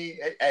 I mean,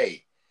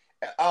 hey,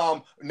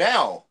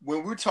 now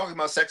when we're talking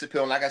about sex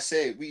appeal, and like I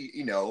said, we,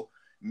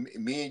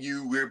 me and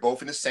you, we're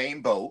both in the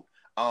same boat.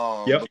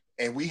 Yep.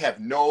 And we have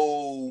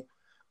no,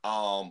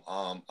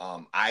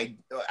 I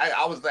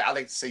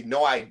like to say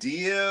no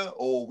idea,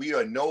 or we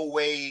are no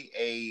way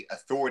a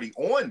authority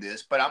on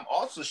this. But I'm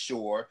also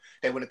sure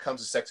that when it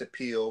comes to sex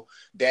appeal,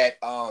 that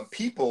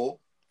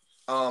people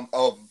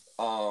of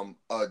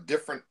a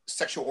different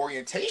sexual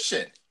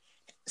orientation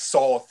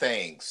saw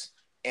things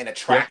and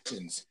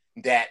attractions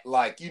that,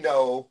 like,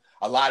 a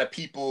lot of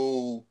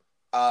people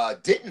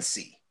didn't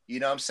see. You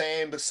know what I'm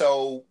saying? But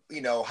so,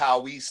 how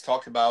we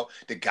talked about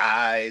the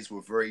guys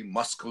were very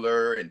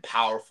muscular and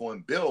powerful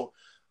and built,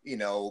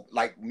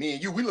 like me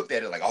and you, we looked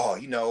at it like, oh,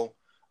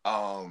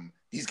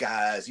 these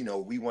guys,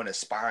 we want to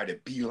aspire to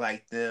be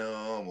like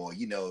them, or,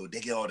 they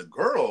get all the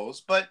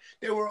girls. But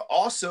there were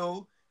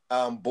also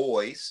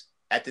boys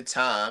at the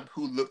time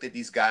who looked at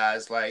these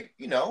guys like,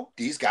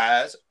 these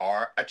guys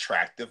are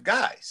attractive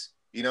guys.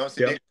 So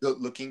they're good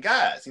looking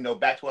guys.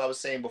 Back to what I was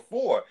saying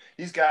before,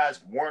 these guys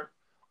weren't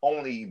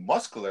only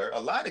muscular. A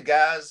lot of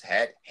guys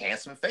had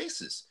handsome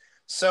faces.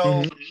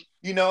 So,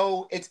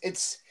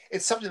 it's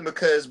something,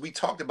 because we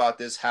talked about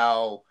this,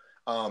 how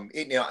I'm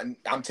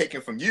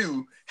taking from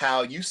you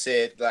how you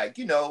said, like,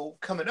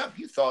 coming up,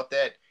 you thought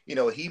that,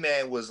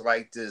 He-Man was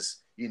like this,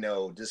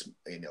 this,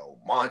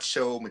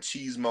 macho,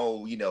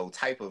 machismo,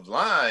 type of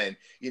line.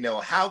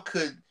 How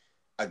could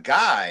a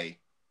guy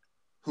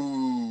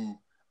who,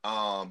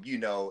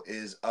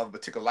 is of a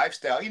particular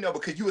lifestyle,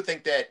 because you would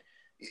think that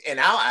in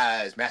our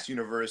eyes, Master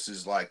Universe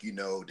is like,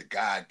 the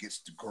guy gets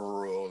the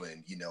girl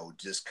and,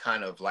 just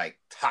kind of like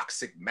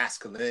toxic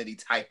masculinity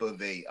type of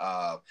a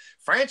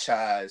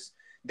franchise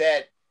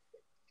that,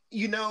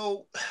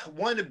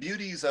 one of the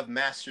beauties of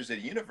Masters of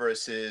the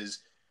Universe is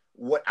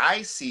what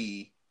I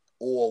see,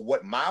 or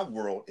what my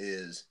world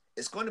is,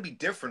 it's going to be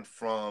different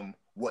from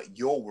what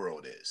your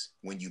world is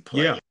when you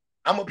play. Yeah.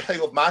 I'm going to play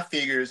with my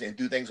figures and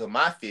do things with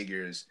my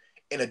figures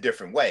in a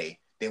different way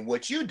than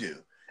what you do.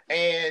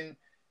 And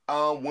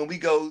when we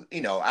go,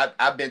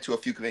 I've been to a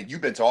few conventions,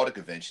 you've been to all the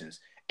conventions.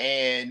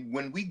 And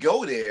when we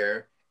go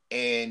there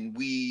and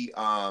we,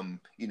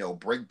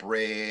 break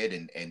bread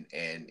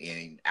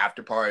and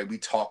after party, we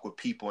talk with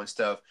people and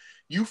stuff,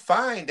 you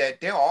find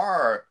that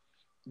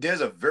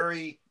there's a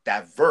very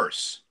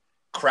diverse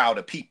crowd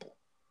of people,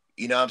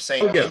 what I'm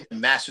saying? Oh, yeah. In the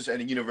Masters and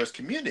the Universe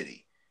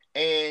community.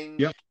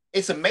 And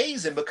it's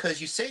amazing,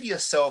 because you say to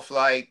yourself,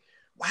 like,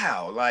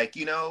 wow, like,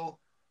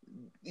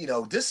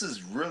 this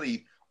is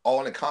really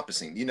all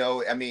encompassing,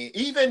 I mean,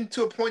 even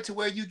to a point to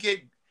where you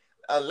get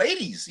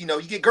ladies,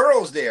 you get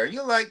girls there, and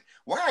you're like,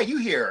 why are you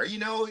here?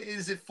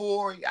 Is it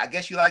for, I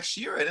guess you like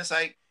She-Ra? And it's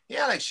like,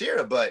 yeah, I like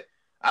She-Ra, but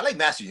I like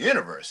Master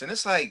Universe. And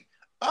it's like,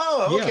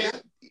 oh, okay.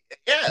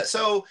 Yeah.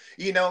 So,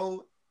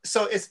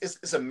 so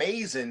it's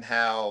amazing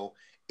how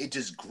it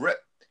just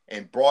gripped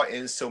and brought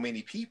in so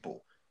many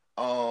people.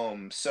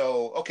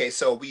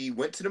 So we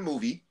went to the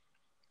movie,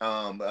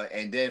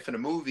 and then for the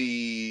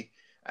movie,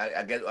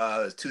 I guess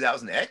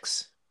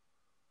 2000X.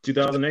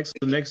 2000X,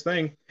 the next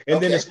thing.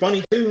 And then it's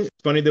funny too.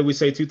 It's funny that we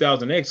say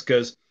 2000X,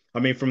 because I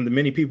mean, from the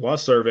many people I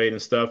surveyed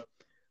and stuff,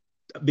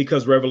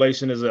 because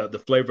Revelation is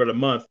the flavor of the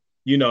month,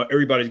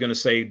 everybody's going to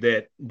say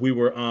that we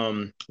were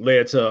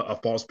led to a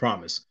false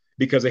promise,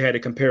 because they had to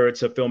compare it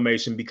to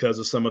Filmation because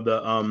of some of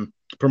the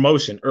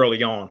promotion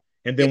early on.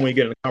 And then when you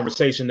get in a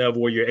conversation of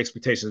where your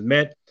expectations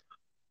met,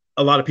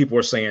 a lot of people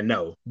were saying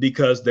no,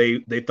 because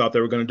they thought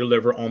they were going to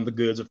deliver on the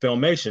goods of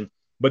Filmation.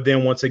 But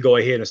then once they go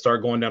ahead and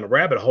start going down the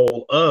rabbit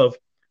hole of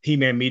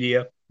He-Man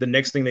Media, the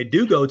next thing they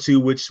do go to,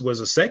 which was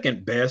a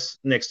second best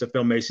next to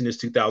Filmation, is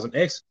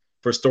 2000X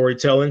for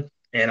storytelling.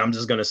 And I'm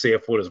just going to say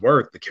it for what it's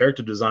worth. The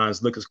character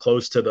designs look as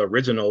close to the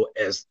original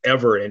as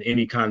ever in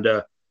any kind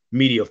of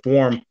media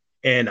form.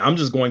 And I'm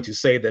just going to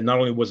say that not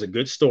only was it a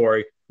good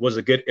story, was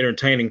it good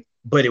entertaining,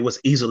 but it was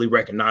easily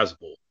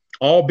recognizable.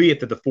 Albeit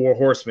that the Four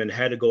Horsemen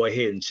had to go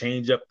ahead and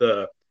change up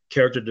the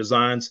character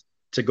designs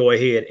to go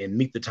ahead and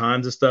meet the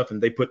times and stuff.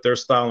 And they put their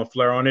style and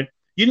flair on it.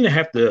 You didn't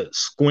have to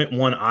squint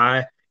one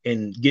eye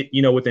and get,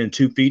 within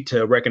 2 feet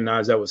to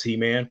recognize that was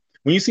He-Man.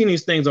 When you see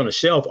these things on the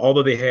shelf,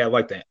 although they had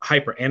like the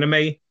hyper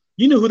anime,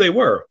 you knew who they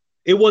were.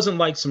 It wasn't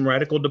like some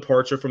radical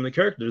departure from the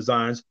character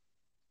designs,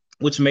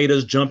 which made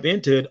us jump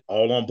into it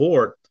all on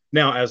board.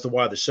 Now, as to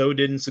why the show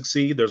didn't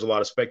succeed, there's a lot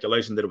of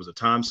speculation that it was a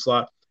time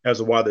slot. As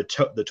to why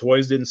the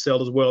toys didn't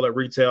sell as well at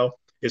retail,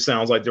 it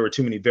sounds like there were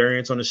too many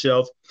variants on the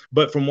shelf.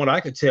 But from what I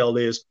could tell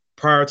is,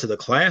 prior to the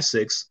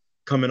classics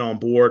coming on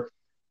board,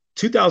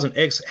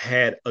 2000X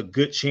had a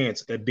good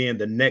chance at being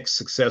the next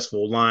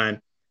successful line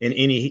in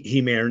any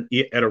He-Man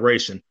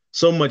iteration.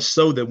 So much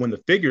so that when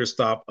the figures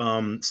stopped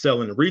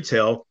selling in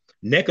retail,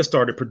 NECA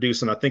started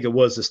producing, I think it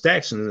was the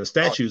statues and the Oh,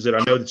 statues that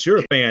I know that you're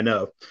a fan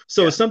of.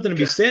 So yeah. it's something to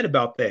be said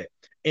about that.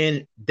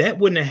 And that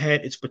wouldn't have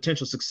had its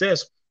potential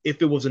success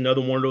if it was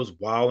another one of those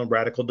wild and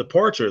radical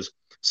departures.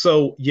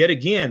 So yet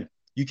again,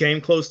 you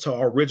came close to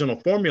our original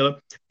formula,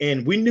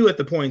 and we knew at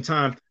the point in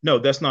time, no,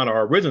 that's not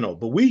our original,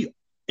 but we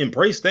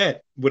embraced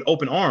that with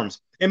open arms.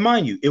 And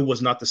mind you, it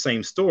was not the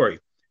same story.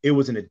 It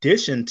was an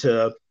addition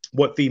to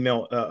what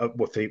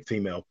what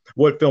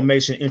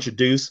Filmation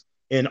introduced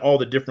in all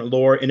the different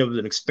lore, and it was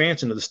an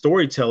expansion of the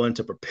storytelling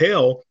to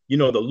propel, the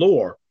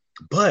lore.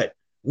 But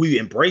we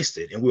embraced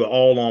it, and we were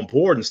all on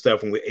board and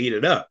stuff, and we ate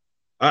it up.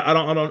 I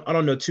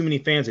don't know too many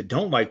fans that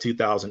don't like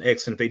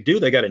 2000X, and if they do,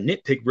 they got to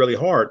nitpick really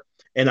hard.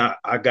 And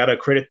I gotta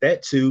credit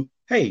that to,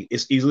 hey,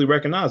 it's easily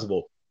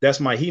recognizable.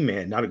 That's my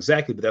He-Man, not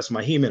exactly, but that's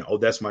my He-Man. Oh,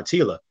 that's my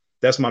Teela.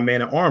 That's my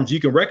Man at Arms.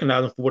 You can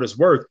recognize him for what it's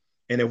worth.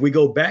 And if we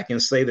go back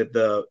and say that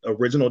the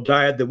original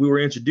diet that we were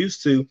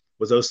introduced to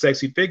was those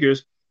sexy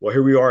figures, well,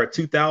 here we are at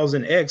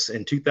 2000X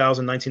and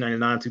 2000,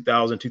 1999,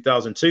 2000,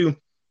 2002,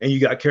 and you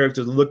got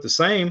characters that look the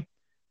same.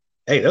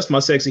 Hey, that's my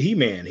sexy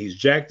He-Man. He's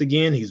jacked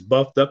again. He's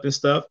buffed up and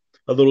stuff.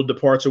 A little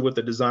departure with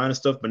the design and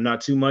stuff, but not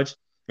too much.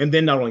 And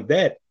then not only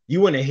that, you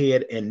went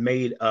ahead and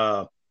made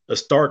a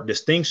stark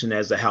distinction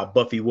as to how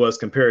Buffy was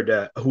compared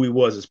to who he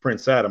was as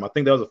Prince Adam. I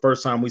think that was the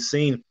first time we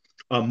seen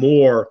a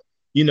more,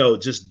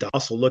 just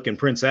docile looking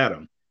Prince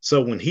Adam.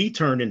 So when he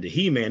turned into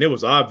He-Man, it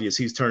was obvious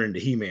he's turning into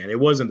He-Man. It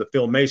wasn't the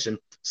Filmation,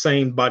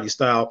 same body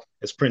style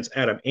as Prince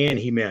Adam and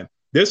He-Man.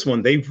 This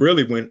one, they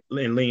really went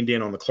and leaned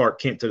in on the Clark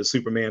Kent to the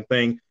Superman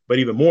thing, but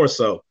even more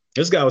so,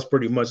 this guy was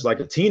pretty much like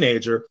a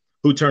teenager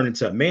who turned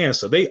into a man.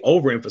 So they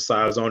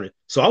overemphasized on it.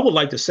 So I would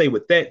like to say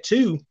with that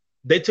too,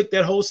 they took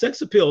that whole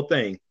sex appeal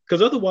thing,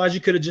 because otherwise you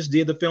could have just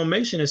did the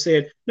Filmation and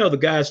said, no, the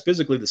guy's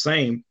physically the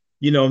same,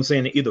 what I'm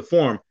saying, in either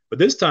form. But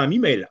this time you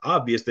made it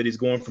obvious that he's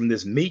going from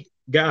this meek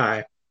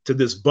guy to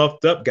this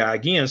buffed up guy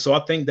again. So I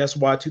think that's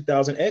why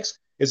 2000X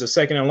is a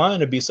second in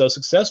line to be so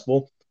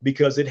successful,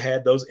 because it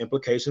had those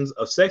implications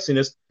of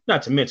sexiness.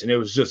 Not to mention it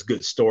was just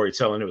good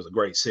storytelling. It was a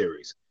great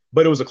series,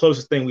 but it was the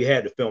closest thing we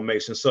had to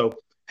Filmation. So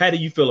how do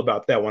you feel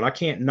about that one? I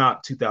can't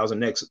knock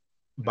 2000X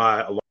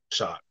by a long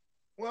shot.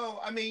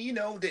 Well, I mean,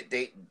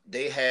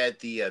 they had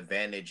the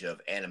advantage of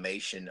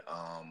animation,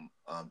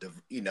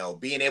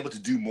 being able to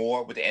do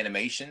more with the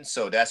animation.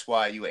 So that's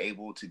why you were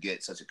able to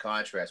get such a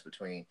contrast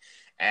between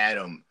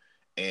Adam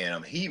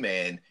and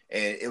He-Man,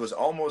 and it was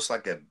almost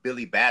like a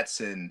Billy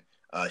Batson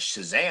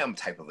Shazam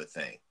type of a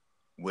thing,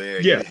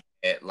 where Yeah. you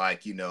had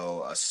like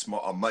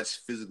a much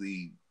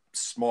physically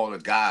smaller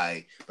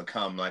guy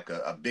become like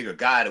a bigger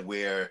guy, to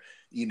where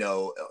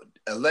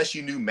unless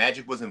you knew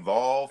magic was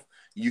involved,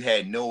 you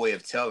had no way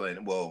of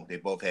telling. Well, they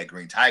both had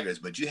green tigers,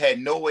 but you had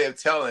no way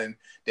of telling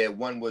that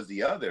one was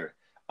the other.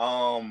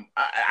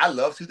 I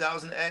love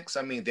 2000X.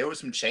 I mean, there were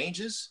some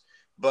changes,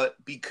 but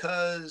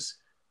because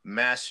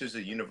Masters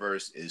of the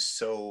Universe is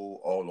so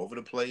all over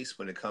the place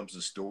when it comes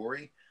to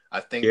story,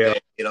 I think Yeah.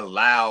 that it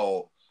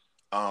allowed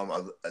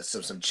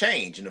some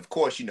change. And of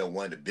course,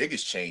 one of the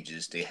biggest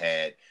changes they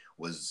had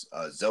was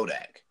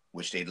Zodak,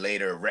 which they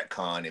later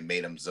retconned and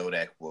made him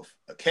Zodak with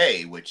a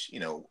K, which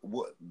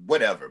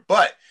whatever.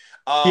 But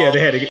Yeah,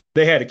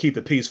 they had to keep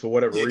the peace for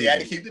whatever yeah, they had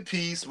to reason. keep the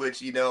peace,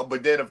 which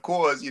but then of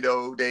course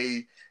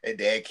they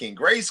had King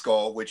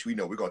Grayskull, which we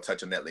know we're gonna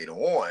touch on that later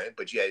on.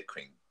 But you had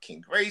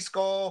King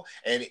Grayskull,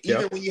 and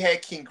even Yep. when you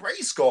had King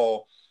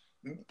Grayskull,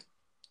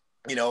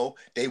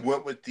 they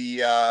went with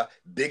the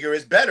bigger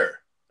is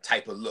better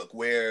type of look,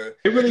 where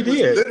It really he was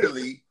did.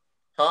 literally,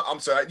 I'm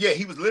sorry, yeah,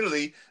 he was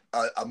literally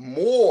a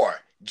more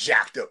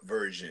jacked up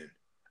version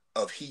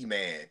of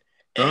He-Man,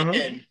 Uh-huh.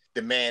 and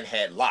the man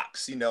had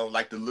locks,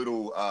 like the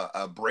little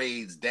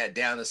braids that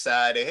down the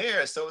side of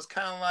hair. So it's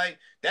kind of like,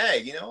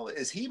 dang,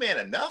 is He-Man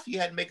enough? You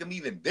had to make him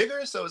even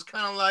bigger. So it's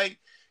kind of like,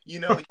 you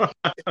know,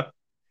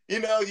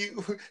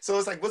 you. So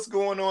it's like, what's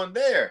going on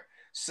there?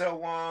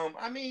 So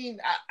I mean,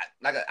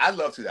 I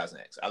love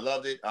 2000X. I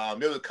loved it.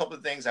 There was a couple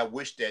of things I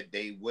wish that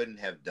they wouldn't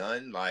have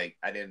done. Like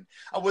I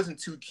wasn't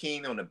too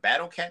keen on the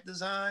Battle Cat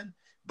design,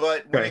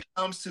 but when Okay. it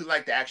comes to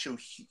like the actual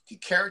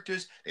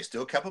characters, they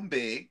still kept them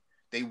big.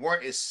 They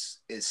weren't as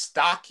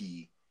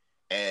stocky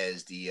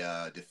as the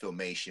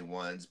Filmation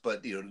ones,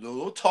 but a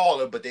little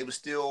taller, but they were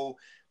still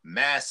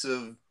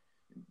massive,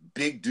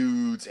 big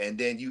dudes. And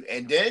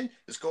then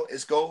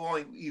let's go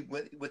on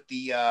with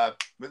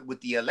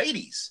the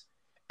ladies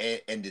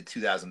and the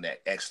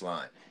 2000X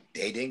line.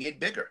 They didn't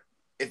get bigger.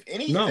 If No.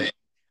 anything,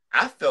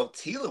 I felt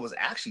Teela was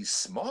actually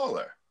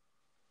smaller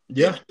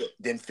than Yeah.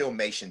 than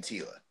Filmation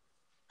Teela.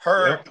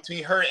 Her Yep.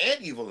 between her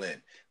and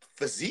Evelyn,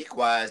 physique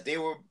wise, they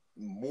were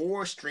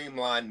more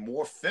streamlined,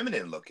 more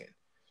feminine looking.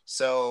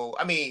 So,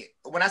 I mean,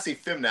 when I say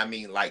feminine, I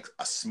mean like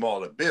a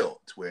smaller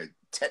build, where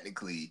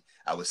technically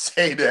I would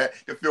say that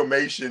the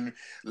Filmation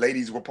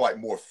ladies were probably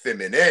more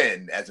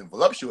feminine, as in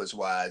voluptuous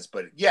wise.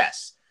 But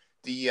yes,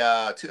 the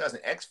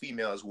 2000X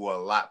females were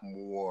a lot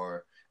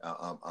more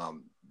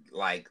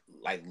like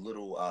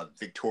little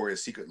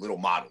Victoria's Secret little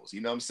models.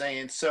 You know what I'm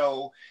saying?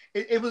 So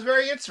it was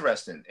very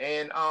interesting,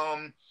 and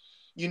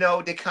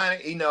they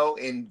kind of,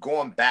 and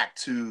going back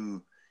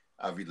to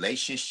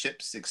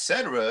relationships,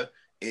 etc.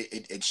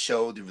 It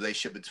showed the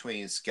relationship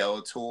between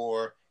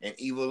Skeletor and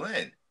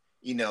Evelyn.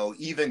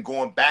 Even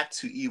going back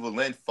to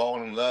Evelyn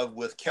falling in love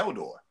with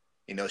Keldor.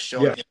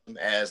 Showing Yeah. him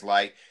as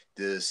like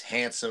this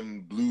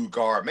handsome blue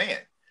guard man.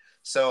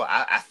 So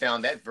I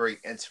found that very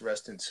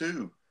interesting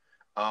too.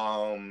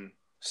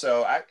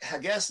 So I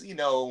guess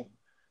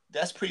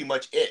that's pretty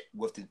much it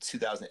with the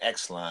 2000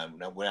 X line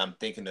when I'm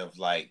thinking of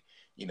like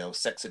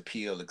sex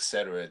appeal,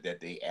 etc. that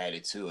they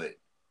added to it.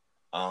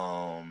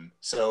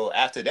 So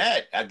after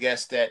that, I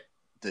guess that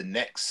the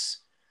next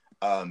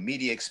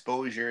media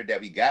exposure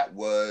that we got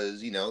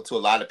was, to a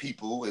lot of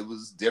people, it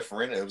was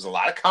different. It was a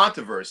lot of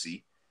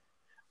controversy.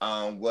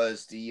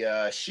 Was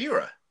the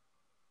She-Ra.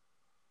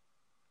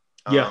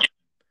 Yeah.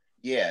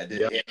 Yeah,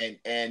 Yeah.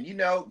 and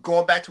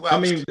going back to what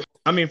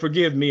I mean,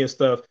 forgive me and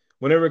stuff.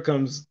 Whenever it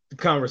comes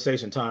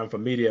conversation time for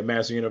Media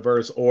Master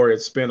Universe or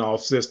its spinoff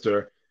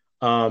sister,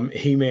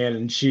 He-Man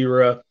and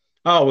She-Ra,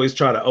 I always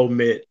try to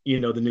omit, the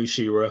new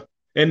She-Ra,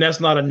 and that's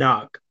not a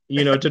knock,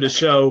 to the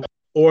show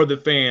or the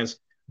fans,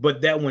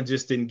 but that one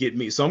just didn't get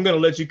me. So I'm gonna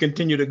let you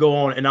continue to go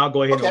on, and I'll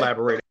go ahead and okay.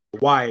 elaborate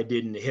why it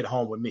didn't hit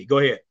home with me. Go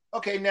ahead.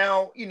 Okay,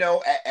 now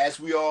as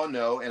we all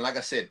know, and like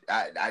I said,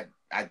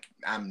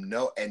 I'm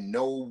no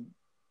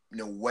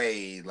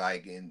way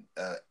like an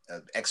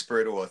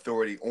expert or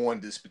authority on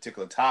this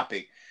particular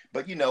topic,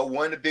 but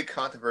one of the big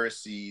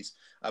controversies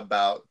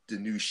about the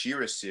new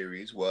She-Ra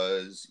series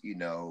was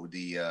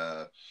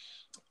the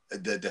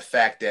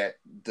fact that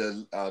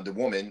the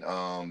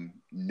woman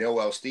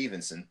Noelle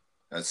Stevens,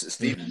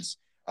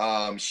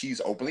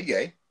 she's openly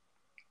gay,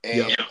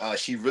 and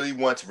she really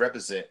wants to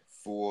represent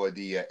for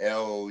the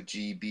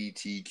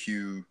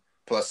LGBTQ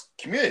plus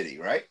community,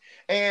 right?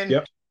 And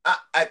Yep.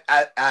 I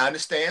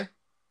understand,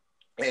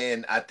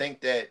 and I think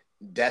that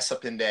that's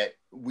something that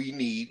we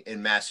need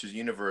in Masters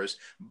Universe,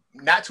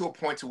 not to a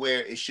point to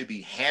where it should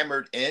be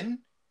hammered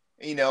in.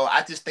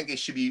 I just think it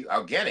should be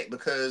organic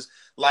because,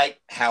 like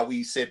how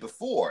we said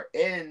before,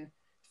 in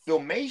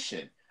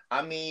Filmation,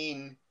 I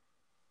mean,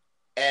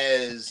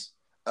 as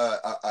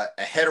a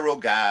hetero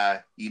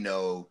guy,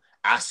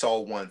 I saw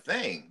one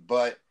thing,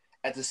 but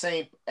at the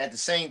same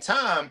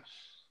time,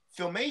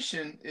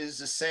 Filmation is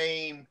the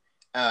same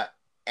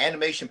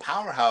animation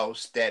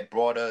powerhouse that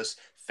brought us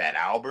Fat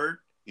Albert.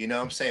 You know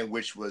what I'm saying?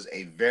 Which was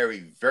a very,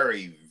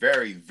 very,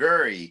 very,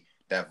 very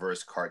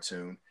diverse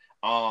cartoon.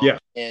 Yeah.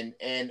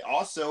 And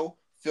also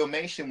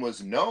Filmation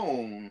was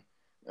known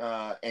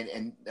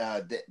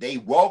they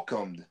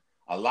welcomed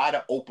a lot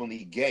of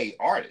openly gay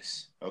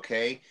artists.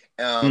 Okay,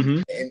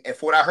 and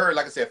for what I heard,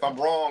 like I said, if I'm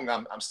wrong,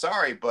 I'm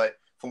sorry, but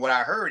from what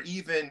I heard,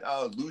 even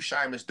Lou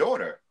Scheimer's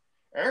daughter,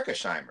 Erica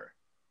Scheimer,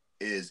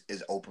 is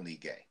openly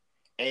gay.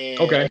 And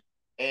Okay.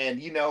 and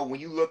when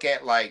you look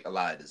at like a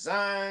lot of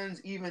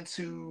designs, even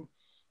to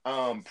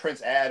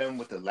Prince Adam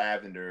with the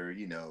lavender,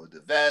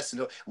 the vest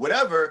and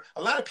whatever,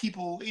 a lot of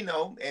people,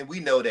 and we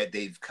know that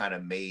they've kind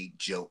of made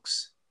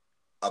jokes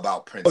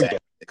about Prince Oh Adam,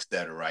 yeah.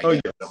 etc. Right? Oh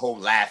yeah. The whole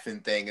laughing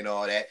thing and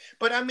all that.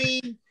 But I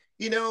mean,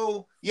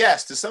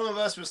 yes, to some of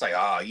us, it's like,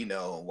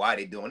 oh, why are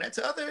they doing that?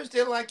 To others,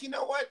 they're like, you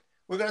know what?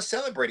 We're gonna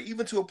celebrate it,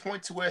 even to a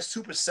point to where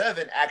Super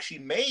 7 actually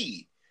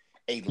made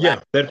a Yeah.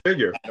 Latin That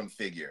figure. Adam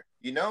figure.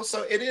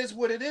 So it is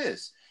what it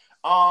is.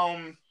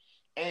 Um,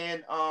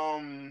 and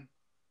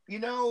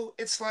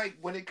it's like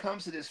when it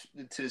comes to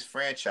this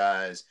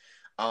franchise,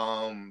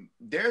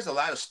 there's a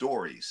lot of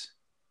stories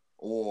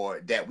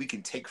or that we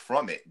can take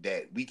from it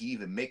that we can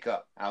even make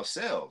up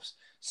ourselves.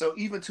 So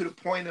even to the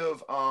point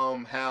of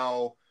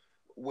how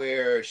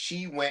where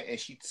she went and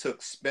she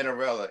took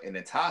Spinnerella and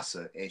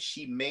Natasha and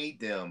she made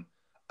them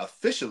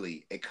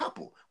officially a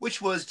couple,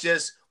 which was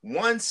just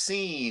one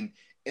scene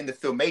in the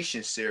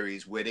Filmation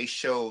series where they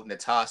showed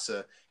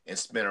Natasha and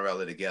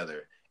Spinnerella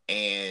together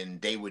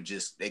and they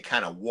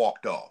kind of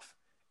walked off.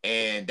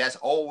 And that's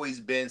always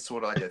been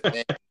sort of like a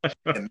thing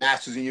in the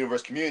Masters in the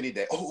Universe community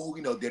that,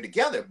 they're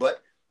together.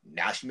 But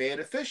now she made it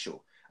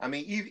official. I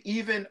mean,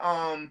 even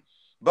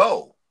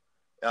Bo,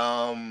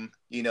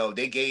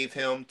 they gave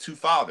him two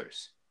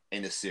fathers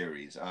in the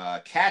series.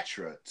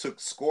 Catra took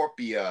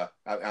Scorpia,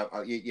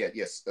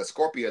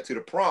 Scorpia to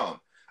the prom.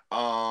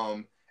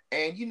 And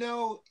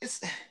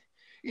it's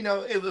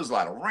it was a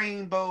lot of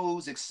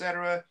rainbows,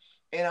 etc.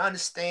 And I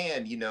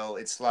understand,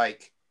 it's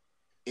like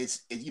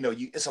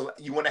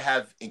you want to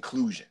have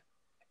inclusion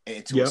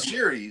into a Yep.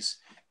 series,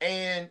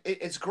 and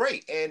it's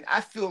great. And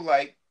I feel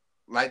like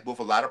with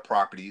a lot of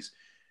properties,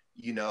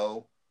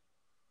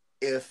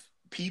 if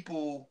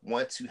people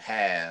want to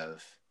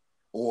have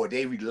or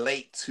they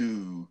relate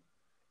to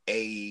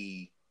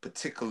a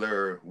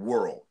particular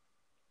world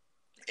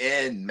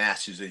and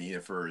Masters of the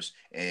Universe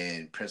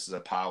and Princes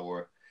of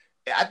Power,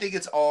 I think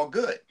it's all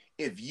good.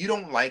 If you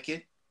don't like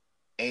it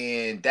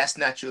and that's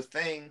not your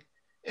thing,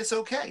 it's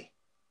okay.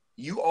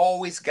 You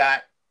always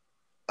got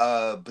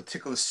a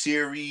particular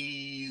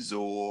series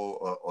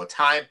or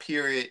time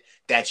period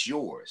that's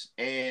yours.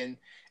 And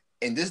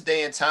in this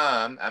day and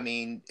time, I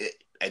mean,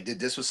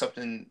 this was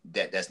something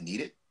that's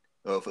needed.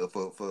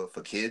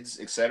 for kids,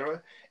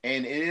 etc.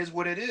 And it is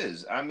what it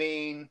is. I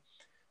mean,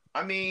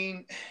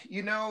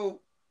 you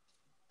know,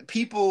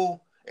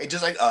 people, and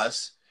just like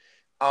us,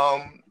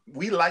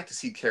 we like to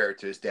see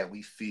characters that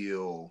we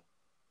feel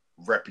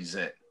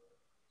represent,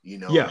 you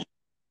know, Yeah.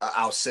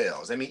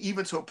 ourselves. I mean,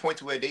 even to a point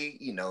to where they,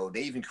 you know,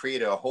 they even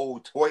created a whole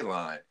toy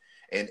line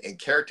and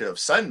character of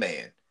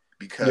Sunman Yep.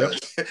 because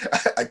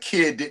a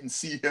kid didn't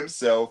see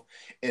himself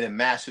in a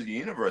Master of the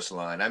Universe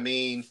line. I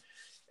mean,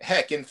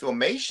 heck, in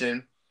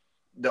Filmation,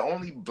 the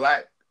only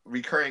black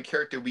recurring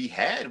character we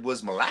had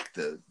was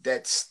Malacta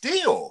that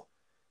still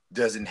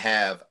doesn't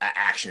have an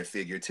action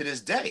figure to this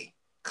day.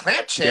 Clamp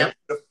Yep. Champ,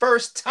 the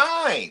first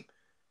time.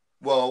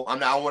 Well, I'm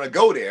not, I want to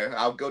go there.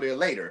 I'll go there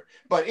later.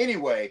 But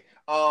anyway,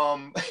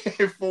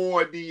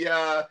 for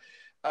the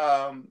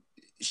um,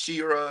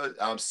 She-Ra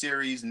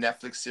series,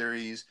 Netflix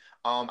series,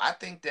 I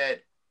think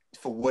that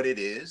for what it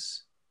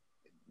is,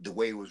 the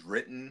way it was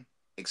written,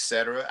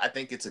 etc., I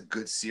think it's a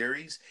good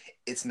series.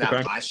 It's not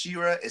Okay. my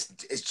She-Ra. It's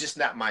just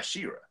not my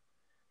She-Ra.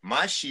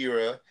 My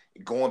She-Ra,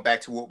 going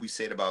back to what we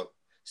said about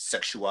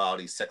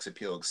sexuality, sex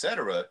appeal,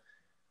 etc.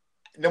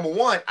 Number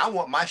one, I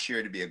want my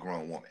She-Ra to be a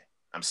grown woman.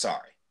 I'm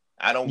sorry.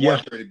 I don't Yeah.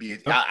 want her to be.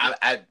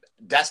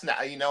 That's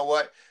not. You know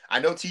what? I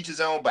know teach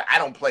his own, but I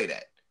don't play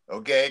that.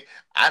 Okay,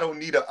 I don't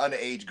need an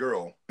underage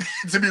girl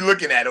to be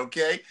looking at.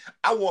 Okay,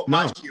 I want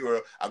my No. She-Ra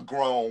a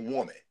grown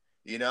woman.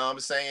 You know what I'm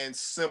saying?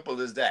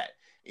 Simple as that.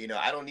 You know,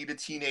 I don't need a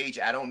teenage.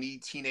 I don't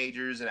need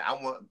teenagers, and I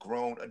want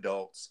grown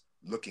adults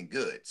looking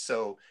good.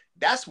 So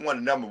that's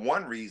number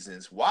one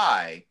reasons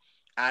why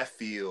I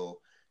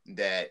feel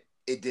that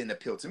it didn't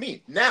appeal to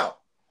me. Now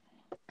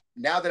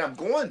that I'm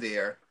going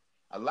there,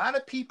 a lot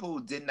of people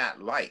did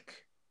not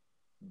like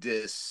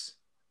this.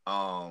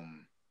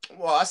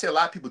 Well, I say a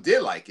lot of people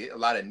did like it. A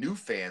lot of new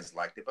fans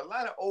liked it, but a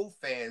lot of old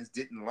fans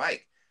didn't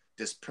like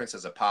this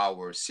Princess of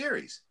Power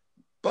series.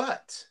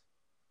 But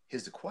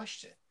here's the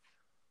question: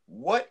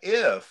 what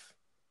if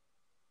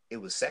it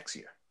was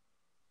sexier?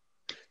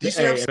 Do you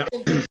see what Hey,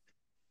 I'm saying?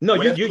 no,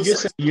 What if it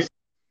was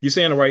you're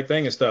saying the right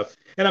thing and stuff.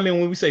 And I mean,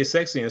 when we say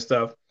sexy and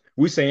stuff,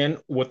 we're saying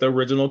what the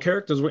original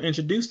characters were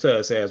introduced to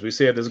us as. We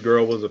said this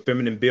girl was a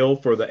feminine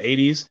build for the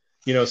 '80s.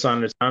 You know,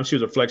 sign of the time. She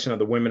was a reflection of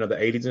the women of the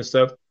 '80s and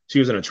stuff. She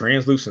was in a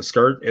translucent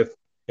skirt,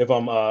 if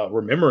I'm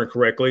remembering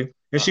correctly,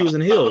 and she uh-huh. was in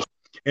heels.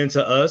 And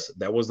to us,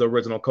 that was the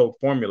original Coke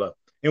formula.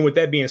 And with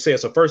that being said,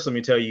 so first let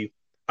me tell you,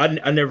 I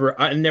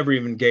never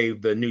even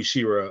gave the new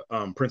She-Ra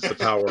Princess of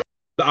Power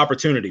the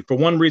opportunity for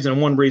one reason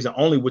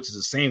only, which is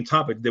the same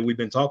topic that we've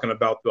been talking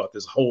about throughout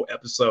this whole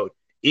episode,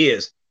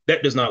 is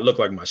that does not look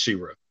like my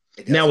She-Ra.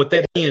 It Now, doesn't. with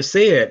that being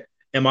said,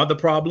 am I the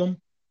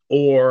problem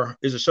or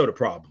is the show the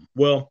problem?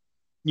 Well,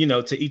 you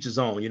know, to each his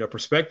own. You know,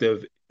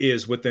 perspective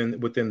is within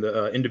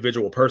the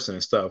individual person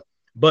and stuff.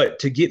 But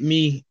to get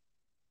me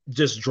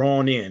just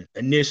drawn in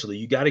initially,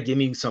 you got to give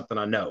me something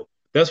I know.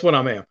 That's what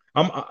I'm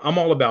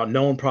all about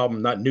known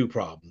problems, not new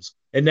problems.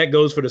 And that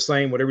goes for the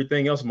same with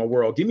everything else in my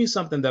world. Give me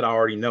something that I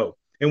already know.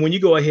 And when you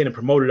go ahead and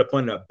promote it up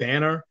under a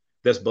banner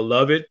that's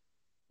beloved,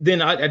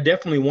 then I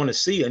definitely want to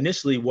see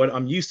initially what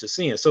I'm used to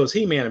seeing. So it's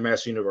He-Man and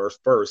Master Universe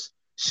first,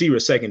 She-Ra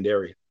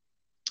secondary.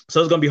 So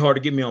it's gonna be hard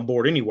to get me on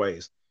board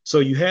anyways. So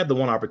you had the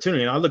one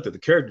opportunity, and I looked at the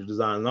character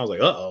design and I was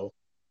like, uh-oh,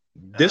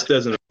 this Uh,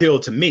 doesn't appeal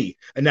to me.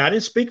 And now I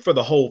didn't speak for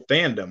the whole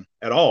fandom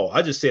at all.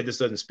 I just said this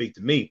doesn't speak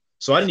to me.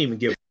 So I yeah. didn't even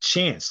give it a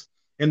chance.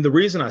 And the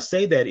reason I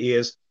say that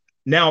is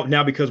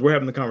now because we're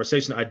having the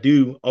conversation, I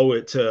do owe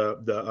it to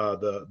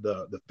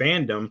the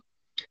fandom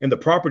and the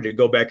property to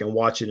go back and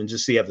watch it and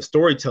just see how the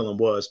storytelling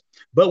was.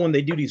 But when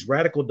they do these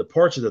radical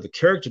departures of the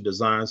character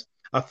designs,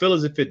 I feel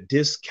as if it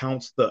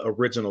discounts the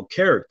original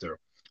character.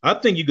 I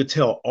think you could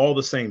tell all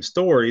the same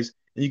stories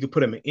and you could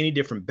put them in any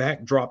different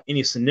backdrop,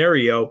 any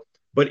scenario,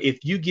 but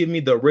if you give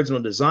me the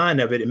original design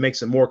of it, it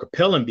makes it more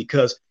compelling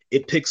because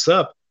it picks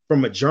up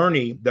from a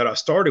journey that I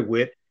started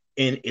with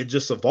and it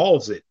just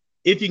evolves it.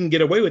 If you can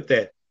get away with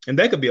that. And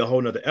that could be a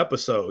whole nother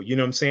episode. You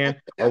know what I'm saying?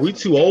 Are we Definitely.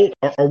 too old?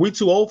 Are we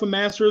too old for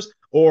Masters?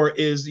 Or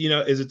is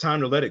it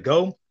time to let it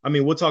go? I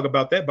mean, we'll talk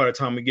about that by the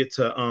time we get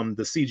to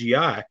the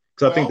CGI,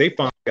 because I think Well, they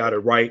finally got it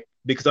right,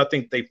 because I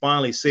think they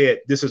finally said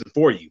this isn't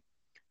for you.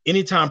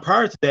 Anytime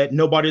prior to that,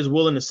 nobody is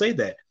willing to say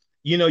that.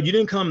 You know, you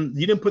didn't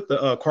put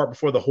the cart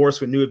before the horse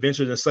with New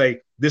Adventures and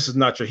say this is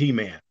not your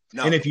He-Man.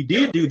 And no. if you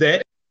did do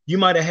that, you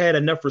might have had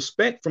enough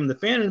respect from the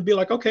fan and be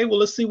like, okay, well,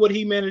 let's see what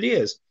He-Man it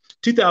is.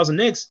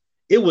 2000X,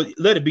 it would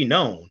let it be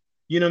known.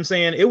 You know what I'm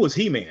saying? It was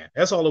He-Man.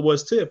 That's all it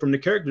was to it. From the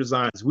character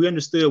designs, we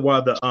understood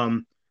why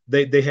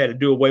they had to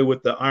do away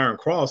with the Iron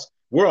Cross.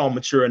 We're all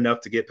mature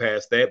enough to get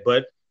past that,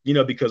 but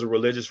because of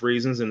religious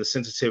reasons and the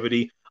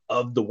sensitivity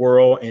of the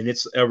world and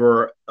its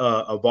ever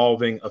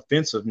evolving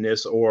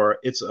offensiveness or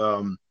its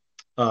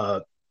uh,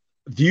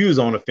 views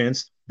on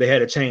offense, they had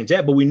to change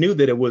that. But we knew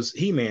that it was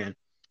He-Man.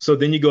 So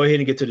then you go ahead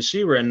and get to the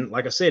She-Ra, and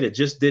like I said, it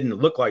just didn't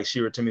look like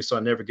She-Ra to me, so I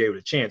never gave it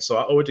a chance. So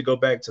I owe it to go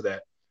back to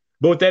that.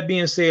 But with that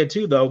being said,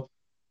 too, though,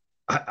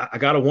 I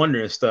gotta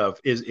wonder and stuff: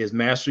 is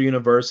Master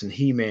Universe and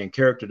He-Man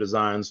character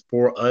designs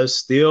for us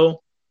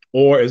still,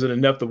 or is it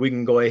enough that we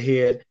can go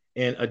ahead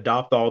and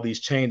adopt all these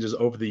changes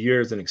over the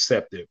years and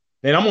accept it.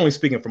 And I'm only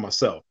speaking for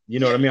myself. You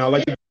know Yeah.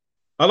 what I mean?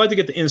 I like to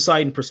get the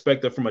insight and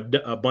perspective from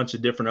a bunch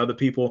of different other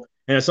people.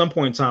 And at some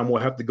point in time,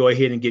 we'll have to go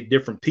ahead and get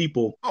different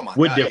people Oh my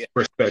with God. different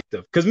Yeah.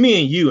 perspective. Because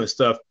me and you and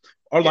stuff,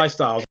 our Yeah.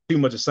 lifestyles are too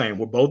much the same.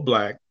 We're both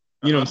black.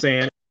 You know what I'm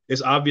saying?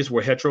 It's obvious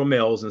we're hetero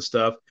males and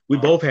stuff. We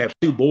both have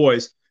two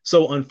boys.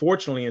 So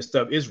unfortunately and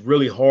stuff, it's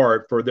really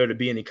hard for there to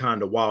be any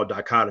kind of wild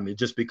dichotomy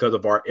just because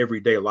of our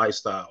everyday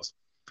lifestyles.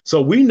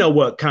 So we know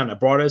what kind of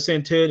brought us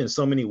into it in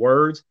so many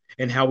words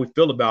and how we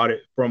feel about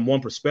it from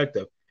one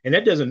perspective. And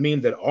that doesn't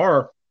mean that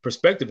our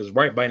perspective is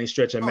right by any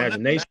stretch of Oh,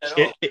 imagination. not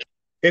at all.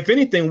 If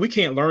anything, we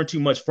can't learn too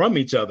much from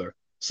each other.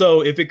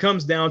 So if it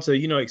comes down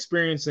to,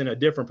 experiencing a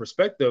different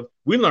perspective,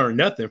 we learn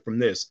nothing from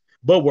this,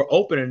 but we're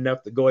open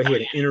enough to go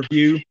ahead and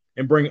interview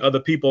and bring other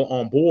people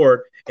on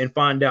board and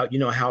find out,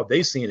 how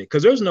they seen it.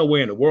 Because there's no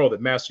way in the world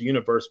that Master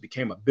Universe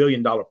became a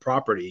billion-dollar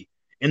property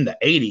in the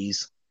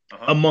 80s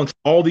amongst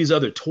all these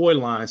other toy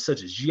lines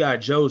such as G.I.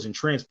 Joes and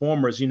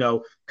Transformers,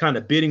 kind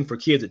of bidding for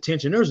kids'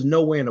 attention. There's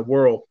no way in the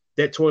world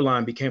that toy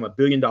line became a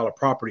billion-dollar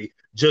property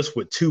just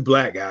with two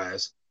black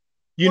guys.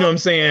 You know what I'm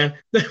saying?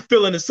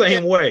 Feeling the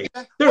same way.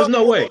 There's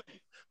no way.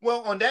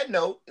 Well, on that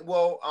note,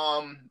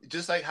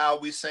 just like how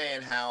we're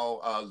saying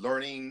how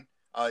learning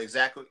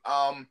exactly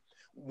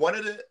one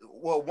of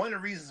the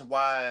reasons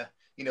why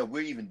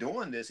we're even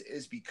doing this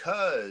is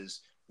because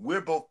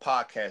we're both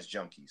podcast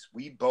junkies.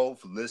 We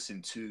both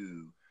listen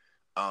to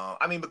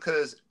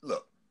because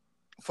look,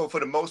 for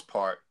the most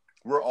part,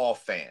 we're all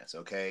fans,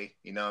 okay?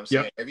 You know what I'm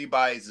saying? Yep.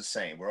 Everybody's the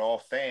same. We're all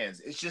fans.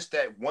 It's just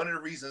that one of the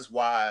reasons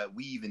why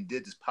we even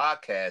did this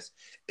podcast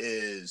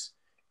is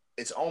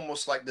it's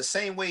almost like the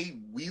same way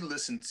we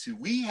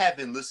have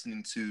been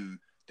listening to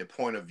the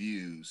point of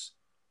views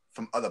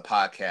from other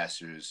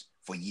podcasters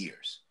for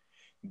years.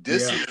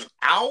 This is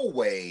our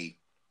way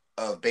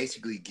of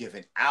basically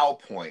giving our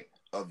point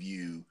of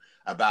view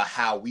about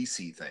how we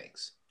see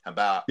things.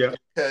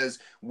 Because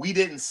we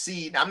didn't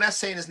see, I'm not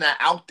saying it's not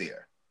out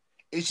there.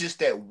 It's just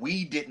that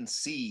we didn't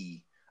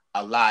see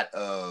a lot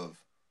of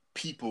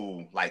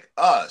people like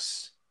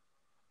us,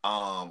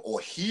 or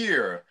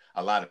hear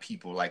a lot of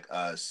people like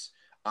us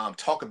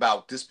talk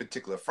about this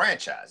particular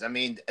franchise. I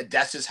mean,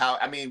 that's just how.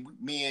 I mean,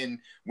 me and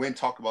Wynn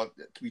talked about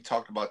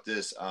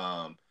this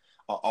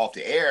off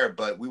the air,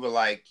 but we were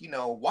like,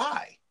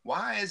 why?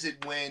 Why is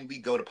it when we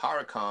go to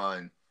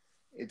PowerCon,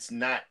 it's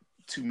not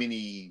too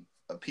many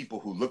people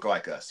who look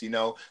like us?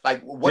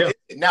 Like what?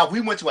 Yeah. Now, if we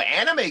went to an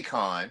anime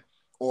con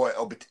or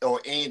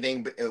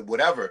anything,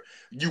 whatever,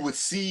 you would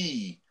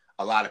see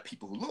a lot of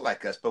people who look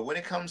like us. But when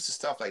it comes to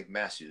stuff like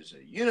Masters of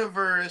the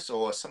Universe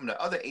or some of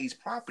the other 80s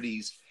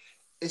properties,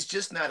 it's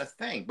just not a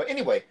thing. But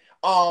anyway,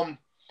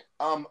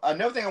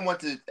 another thing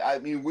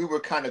we were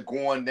kind of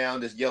going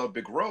down this yellow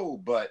brick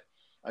road, but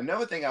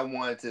another thing I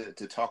wanted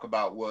to talk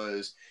about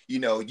was,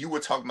 you were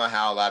talking about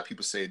how a lot of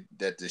people say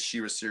that the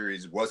She-Ra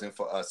series wasn't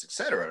for us,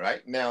 etc.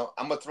 Right? Now,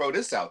 I'm going to throw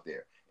this out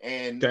there.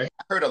 And I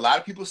heard a lot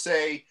of people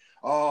say,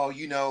 oh,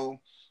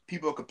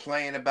 people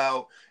complain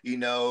about,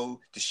 the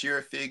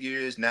She-Ra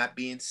figures not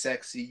being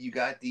sexy. You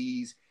got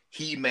these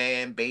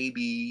He-Man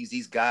babies,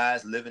 these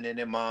guys living in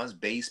their mom's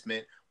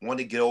basement, want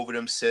to get over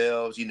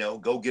themselves,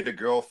 go get a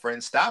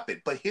girlfriend, stop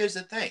it. But here's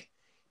the thing.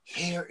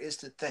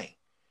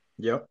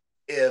 Yep.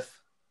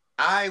 If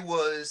I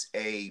was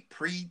a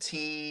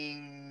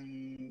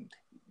preteen,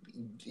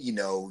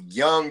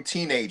 young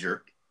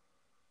teenager,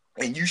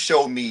 and you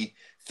showed me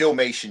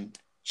Filmation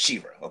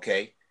She-Ra,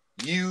 okay?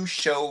 You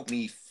showed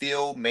me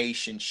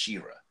Filmation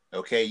She-Ra,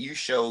 okay? You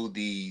showed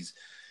these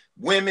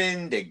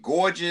women, they're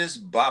gorgeous,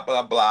 blah,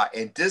 blah, blah.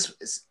 And this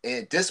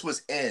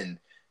was in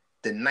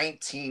the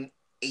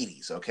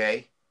 1980s,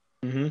 okay?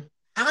 Mm-hmm.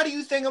 How do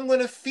you think I'm going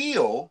to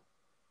feel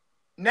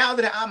now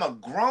that I'm a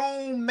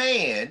grown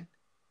man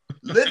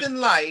living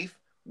life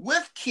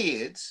with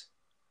kids,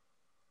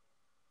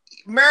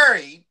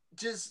 married,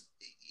 just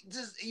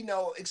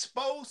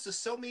exposed to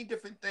so many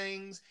different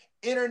things,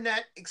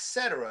 internet,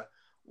 etc.?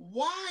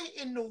 Why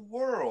in the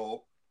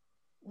world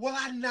will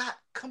I not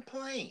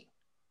complain?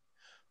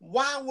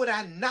 Why would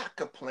I not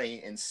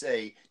complain and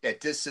say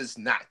that this is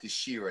not the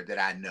She-Ra that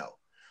I know?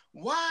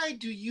 Why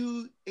do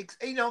you,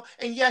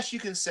 and yes, you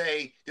can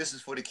say this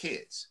is for the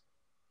kids.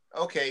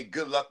 Okay,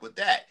 good luck with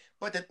that.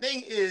 But the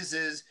thing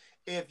is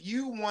if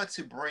you want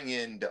to bring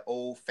in the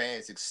old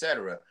fans,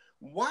 etc.,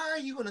 why are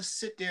you going to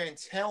sit there and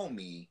tell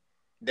me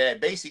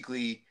that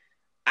basically,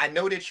 I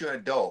know that you're an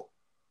adult,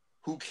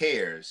 who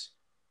cares?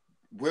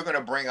 We're going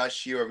to bring out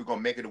She-Ra, we're going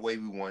to make it the way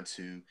we want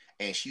to,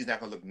 and she's not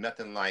going to look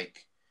nothing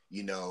like,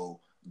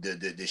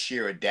 the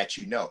She-Ra that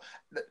you know.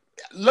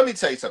 Let me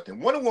tell you something.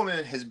 Wonder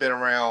Woman has been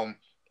around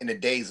in the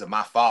days of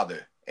my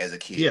father as a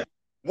kid. Yeah.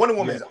 Wonder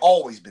Woman has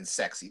always been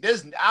sexy.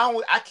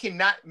 I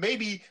cannot,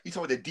 maybe you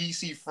talk about the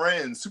DC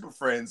Friends, Super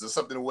Friends or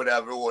something or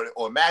whatever, or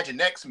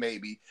Imagine X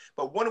maybe,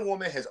 but Wonder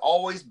Woman has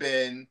always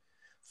been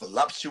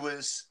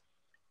voluptuous,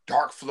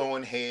 dark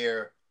flowing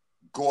hair,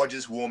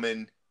 gorgeous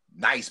woman,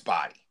 nice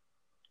body.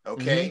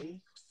 Okay? Mm-hmm.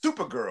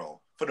 Supergirl,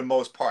 for the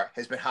most part,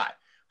 has been hot.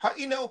 How,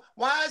 you know,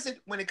 why is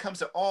it when it comes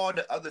to all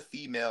the other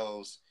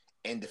females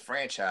in the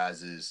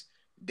franchises,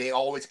 they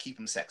always keep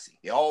them sexy.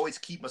 They always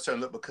keep a certain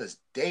look because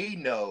they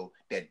know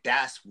that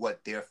that's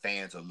what their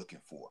fans are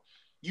looking for.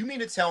 You mean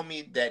to tell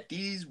me that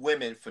these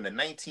women from the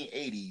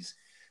 1980s,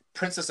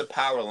 Princess of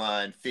Power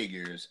line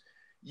figures,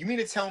 you mean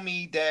to tell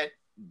me that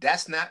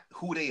that's not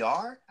who they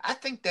are? I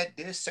think that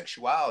their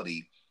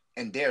sexuality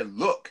and their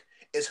look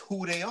is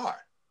who they are.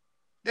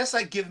 That's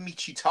like giving me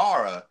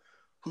Chitara,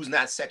 who's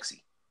not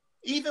sexy.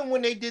 Even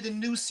when they did a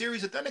new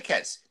series of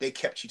Thundercats, they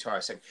kept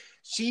Chitara sexy.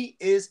 She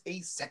is a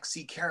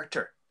sexy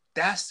character.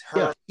 That's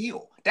her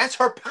appeal. That's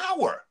her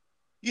power.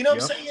 You know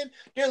what I'm saying?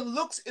 Their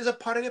looks is a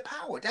part of their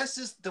power. That's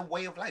just the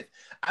way of life.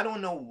 I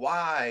don't know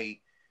why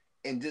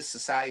in this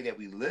society that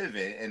we live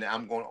in, and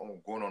I'm going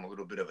on a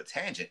little bit of a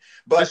tangent,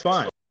 but that's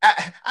fine.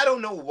 I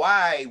don't know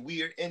why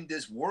we're in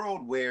this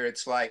world where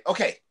it's like,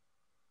 okay,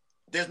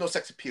 there's no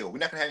sex appeal. We're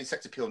not going to have any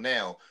sex appeal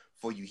now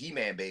for you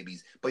He-Man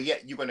babies, but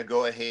yet you're going to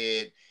go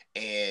ahead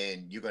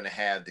and you're going to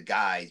have the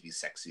guys be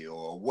sexy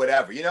or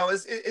whatever. You know,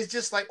 it's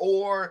just like,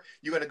 or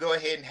you're going to go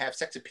ahead and have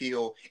sex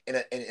appeal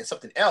in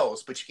something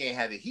else, but you can't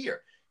have it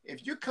here.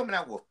 If you're coming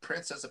out with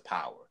Princess of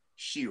Power,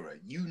 She-Ra,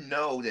 you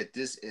know that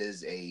this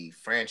is a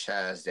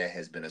franchise that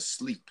has been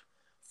asleep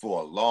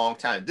for a long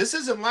time. This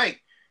isn't like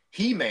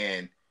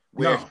He-Man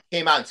where it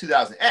came out in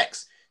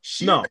 2000X.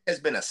 She-Ra has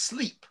been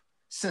asleep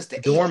since the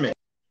dormant.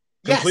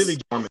 80s.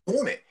 Completely dormant.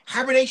 Dormant.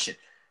 Hibernation.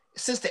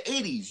 Since the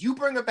 80s. You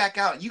bring her back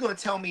out, you're going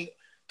to tell me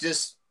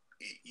just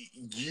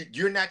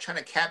you're not trying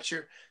to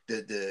capture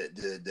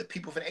the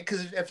people from,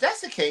 because if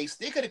that's the case,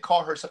 they could have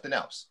called her something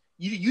else.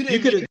 You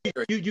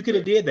could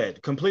have did that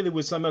completely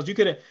with something else. You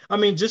could have, I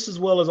mean, just as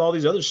well as all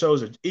these other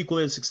shows are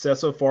equally as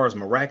successful as far as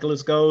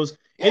Miraculous goes.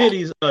 Yeah. Any of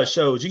these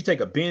shows, you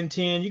take a Ben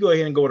 10, you go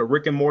ahead and go to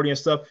Rick and Morty and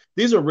stuff.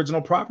 These are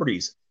original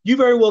properties. You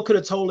very well could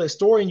have told that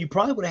story, and you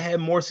probably would have had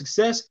more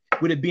success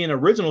with it being an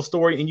original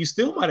story, and you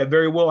still might have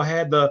very well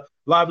had the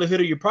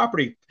livelihood of your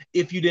property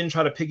if you didn't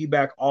try to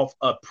piggyback off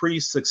a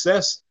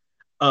pre-success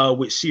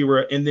with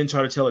She-Ra and then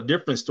try to tell a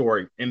different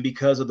story. And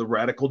because of the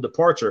radical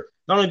departure,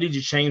 not only did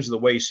you change the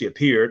way she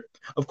appeared,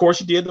 of course,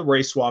 you did the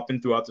race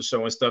swapping throughout the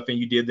show and stuff, and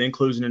you did the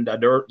inclusion and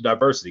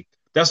diversity.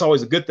 That's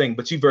always a good thing,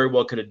 but you very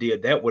well could have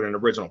did that with an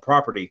original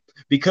property,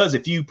 because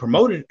if you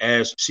promoted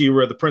as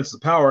She-Ra, the Princess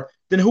of Power,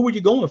 then who were you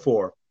going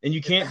for? And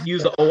you can't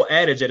use the old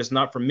adage that it's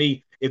not for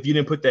me if you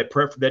didn't put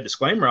that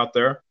disclaimer out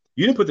there.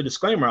 You didn't put the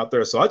disclaimer out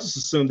there, so I just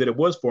assumed that it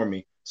was for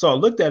me. So I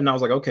looked at it and I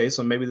was like, okay,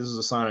 so maybe this is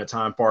a sign of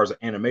time as far as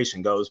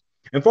animation goes.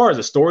 And far as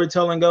the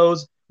storytelling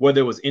goes,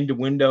 whether it was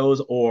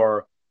innuendos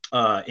or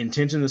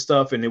intentions and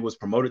stuff, and it was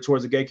promoted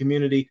towards the gay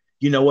community,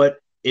 you know what?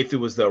 If it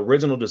was the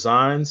original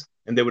designs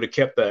and they would have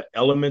kept the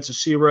elements of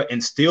She-Ra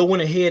and still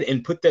went ahead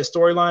and put that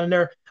storyline in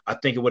there, I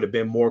think it would have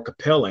been more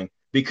compelling,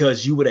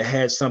 because you would have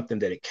had something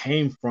that it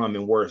came from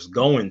and where it's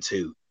going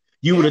to.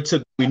 You would have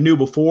took what we knew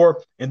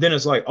before, and then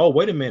it's like, oh,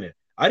 wait a minute.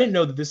 I didn't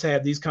know that this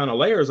had these kind of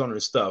layers on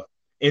this stuff.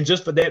 And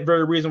just for that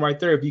very reason right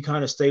there, if you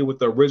kind of stay with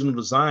the original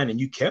design and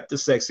you kept it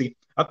sexy,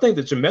 I think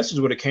that your message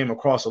would have came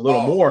across a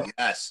little more.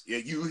 Yes. Yeah,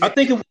 I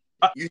think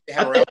that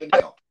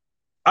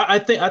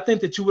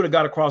you would have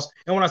got across.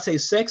 And when I say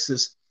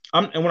sexist,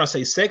 and when I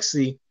say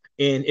sexy,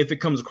 and if it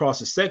comes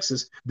across as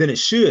sexist, then it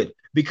should.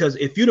 Because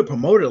if you'd have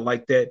promoted it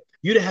like that,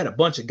 you'd have had a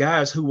bunch of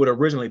guys who would have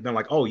originally been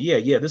like, oh,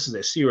 yeah, this is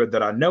a She-Ra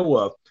that I know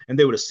of. And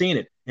they would have seen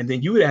it. And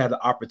then you would have had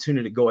the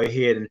opportunity to go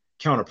ahead and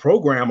counter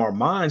program our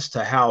minds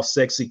to how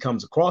sexy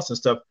comes across and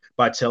stuff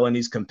by telling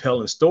these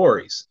compelling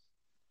stories.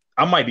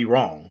 I might be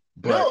wrong,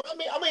 but no,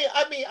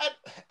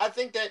 I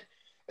think that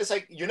it's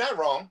like, you're not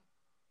wrong.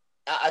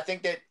 I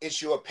think that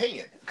it's your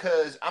opinion,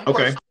 because I'm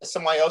quite sure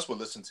somebody else will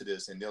listen to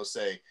this and they'll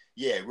say,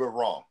 yeah, we're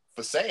wrong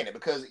for saying it,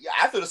 because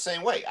I feel the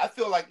same way. I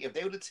feel like if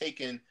they would have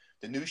taken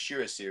the new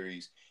She-Ra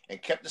series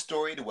and kept the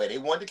story the way they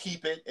wanted to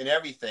keep it and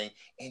everything,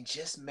 and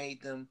just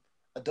made them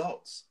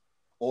adults,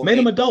 or made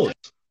them adults.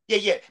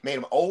 Yeah, made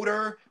them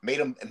older, made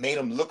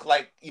them look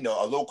like, a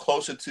little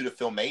closer to the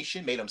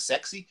filmation, made them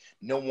sexy.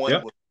 No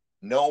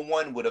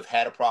one would have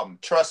had a problem.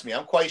 Trust me,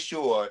 I'm quite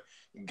sure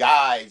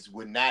guys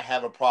would not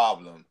have a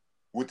problem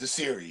with the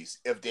series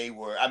if they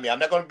were. I mean, I'm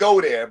not going to go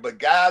there, but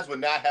guys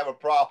would not have a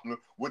problem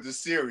with the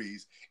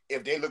series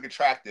if they look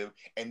attractive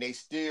and they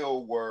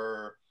still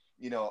were,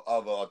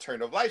 of an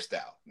alternative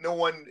lifestyle. No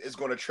one is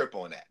going to trip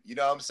on that. You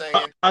know what I'm saying?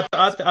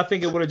 I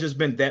think it would have just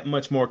been that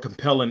much more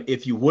compelling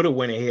if you would have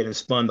went ahead and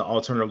spun the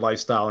alternative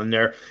lifestyle in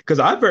there. Because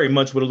I very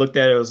much would have looked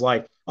at it as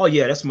like, oh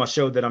yeah, that's my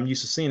show that I'm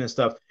used to seeing and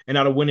stuff. And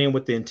I'd have went in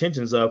with the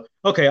intentions of,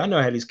 okay, I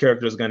know how these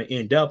characters are going to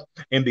end up.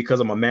 And because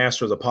I'm a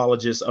master's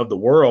apologist of the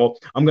world,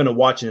 I'm going to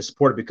watch and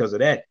support it because of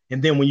that.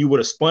 And then when you would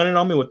have spun it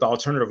on me with the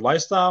alternative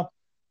lifestyle,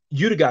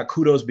 you'd have got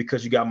kudos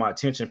because you got my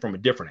attention from a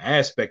different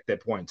aspect at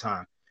that point in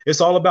time. It's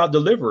all about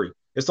delivery.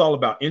 It's all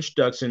about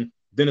introduction.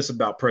 Then it's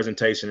about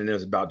presentation, and then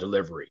it's about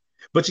delivery.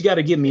 But you got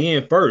to get me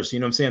in first. You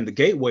know what I'm saying? The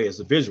gateway is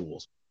the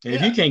visuals. And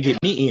if you can't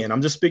get me in,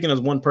 I'm just speaking as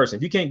one person.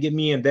 If you can't get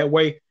me in that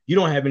way, you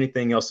don't have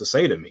anything else to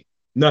say to me.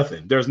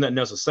 Nothing. There's nothing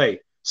else to say.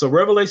 So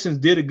Revelations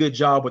did a good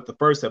job with the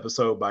first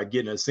episode by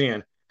getting us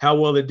in. How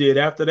well it did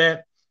after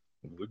that,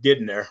 we're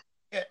getting there.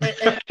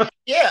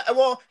 Yeah,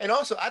 well, and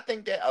also I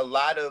think that a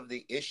lot of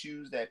the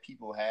issues that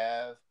people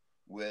have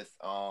with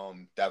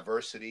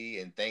diversity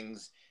and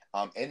things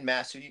in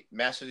Master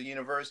of the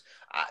Universe,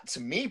 to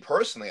me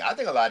personally, I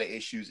think a lot of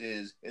issues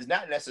is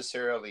not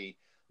necessarily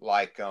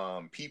like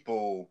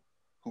people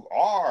who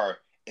are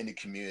in the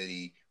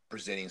community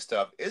presenting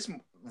stuff. It's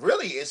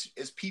really is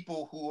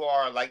people who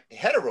are like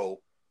hetero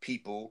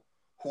people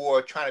who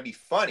are trying to be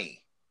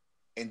funny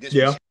and Yeah.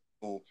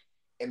 disrespectful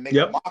and make a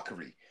Yep.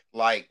 mockery.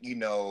 Like,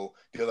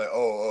 they're like,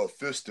 oh,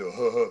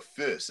 Fisto,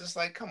 fist. It's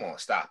like, come on,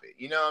 stop it.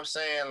 You know what I'm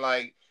saying?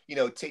 Like,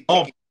 Oh,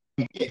 taking,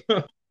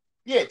 yeah,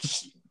 yeah,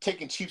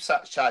 taking cheap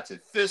shots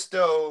at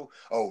Fisto,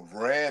 oh,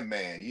 Ram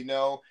Man,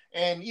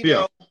 and,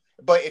 yeah.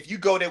 but if you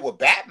go there with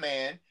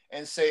Batman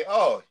and say,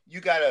 oh,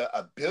 you got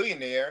a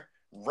billionaire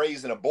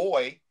raising a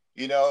boy,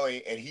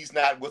 and he's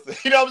not with the,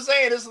 you know what I'm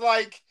saying? It's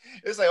like,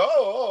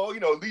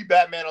 leave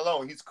Batman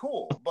alone. He's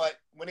cool. But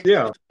when it comes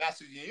Yeah. to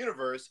Masters of the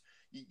Universe,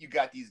 you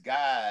got these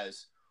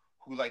guys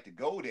who like to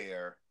go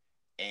there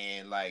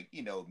and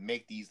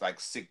make these like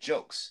sick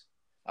jokes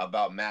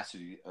about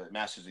Masters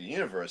of the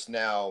Universe.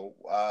 Now,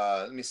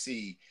 let me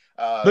see.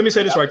 Let me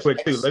say this right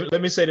quick too.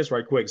 Let me say this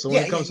right quick. So when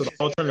Yeah, it yeah, comes to yeah.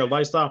 the alternative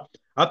lifestyle,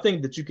 I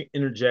think that you can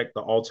interject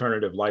the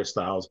alternative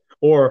lifestyles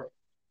or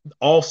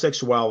all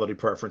sexuality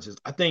preferences.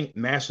 I think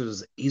Masters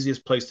is the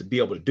easiest place to be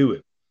able to do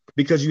it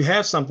because you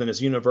have something that's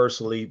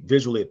universally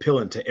visually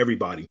appealing to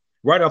everybody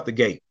right off the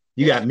gate.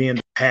 You Yeah. got men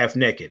half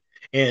naked,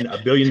 and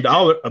 $1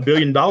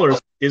 billion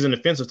isn't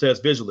offensive to us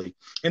visually.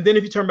 And then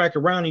if you turn back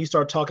around and you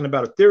start talking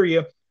about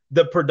Etheria,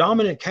 the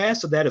predominant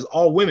cast of that is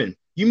all women.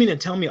 You mean to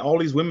tell me all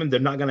these women, they're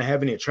not going to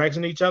have any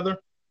attraction to each other?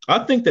 I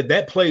think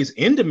that plays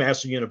into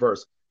Master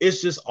Universe.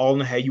 It's just all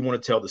in how you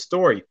want to tell the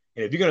story.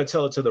 And if you're going to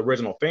tell it to the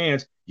original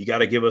fans, you got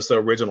to give us the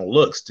original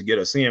looks to get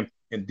us in,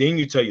 and then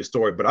you tell your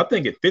story. But I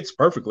think it fits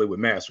perfectly with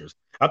Masters.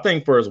 I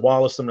think for as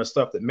well as some of the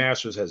stuff that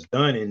Masters has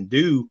done and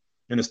do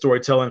in the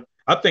storytelling,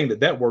 I think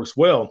that works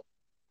well.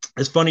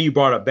 It's funny you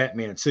brought up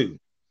Batman too.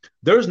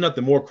 There's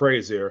nothing more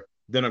crazier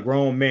than a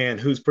grown man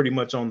who's pretty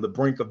much on the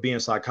brink of being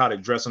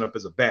psychotic dressing up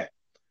as a bat.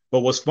 But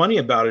what's funny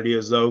about it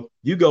is, though,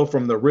 you go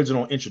from the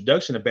original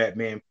introduction of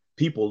Batman,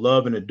 people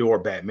love and adore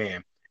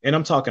Batman. And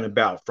I'm talking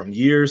about from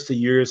years to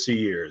years to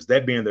years,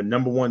 that being the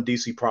number one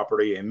DC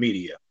property in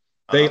media.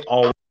 They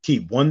all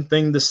keep one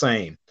thing the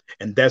same,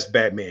 and that's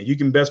Batman. You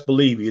can best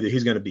believe either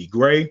he's going to be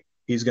gray,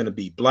 he's going to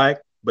be black,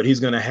 but he's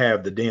going to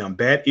have the damn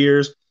bat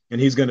ears, and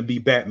he's going to be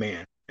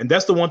Batman. And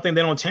that's the one thing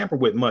they don't tamper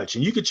with much.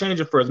 And you can change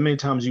it for as many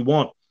times as you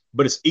want,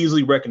 but it's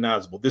easily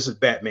recognizable. This is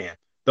Batman.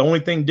 The only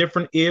thing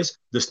different is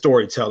the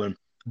storytelling.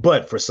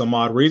 But for some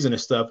odd reason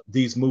and stuff,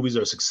 these movies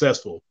are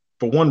successful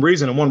for one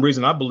reason and one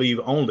reason I believe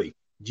only.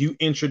 You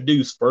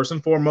introduce first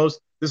and foremost,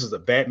 this is a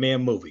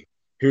Batman movie.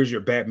 Here's your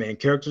Batman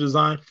character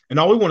design. And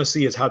all we want to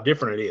see is how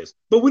different it is.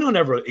 But we don't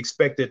ever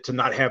expect it to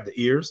not have the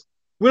ears.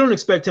 We don't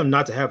expect him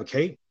not to have a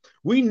cape.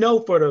 We know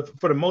for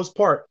the most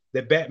part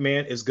that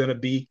Batman is going to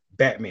be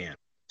Batman.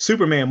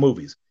 Superman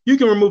movies, you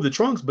can remove the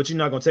trunks, but you're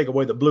not going to take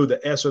away the blue,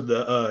 the S, or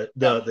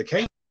the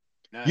cape.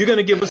 No. You're going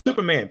to give us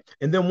Superman.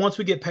 And then once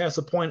we get past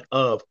the point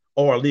of,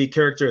 our lead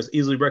character is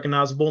easily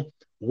recognizable,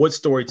 what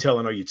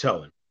storytelling are you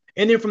telling?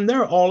 And then from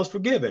there, all is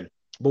forgiven.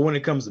 But when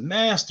it comes to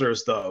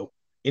Masters, though,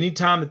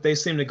 anytime that they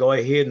seem to go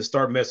ahead and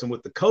start messing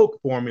with the Coke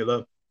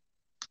formula,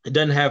 it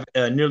doesn't have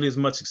nearly as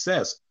much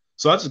success.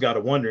 So I just got to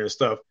wonder and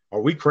stuff,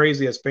 are we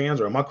crazy as fans,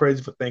 or am I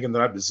crazy for thinking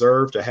that I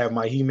deserve to have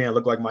my He-Man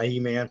look like my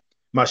He-Man,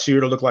 my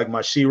She-Ra to look like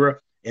my She-Ra,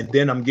 and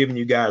then I'm giving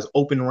you guys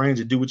open range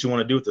to do what you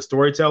want to do with the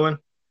storytelling?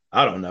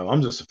 I don't know.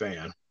 I'm just a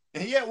fan.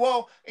 Yeah,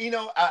 well,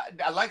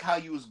 I like how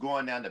you was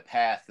going down the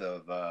path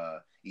of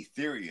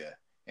Etheria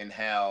and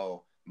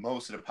how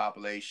most of the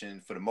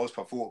population, for the most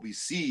part, for what we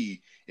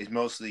see, is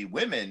mostly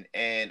women.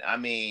 And I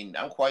mean,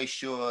 I'm quite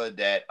sure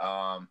that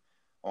on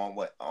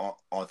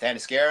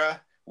Themyscira,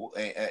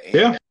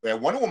 where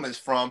Wonder Woman is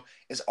from,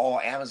 is all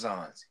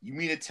Amazons. You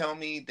mean to tell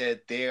me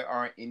that there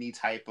aren't any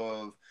type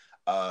of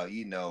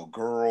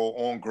girl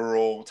on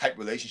girl type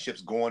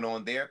relationships going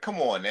on there? Come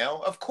on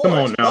now, of course. Come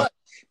on now.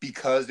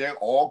 Because they're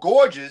all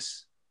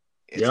gorgeous,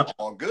 it's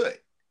all good.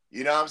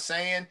 You know what I'm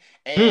saying?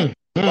 And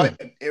but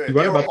if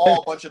they were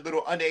all a bunch of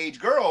little underage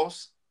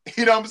girls,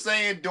 you know what I'm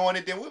saying, doing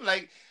it, then we'd be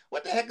like,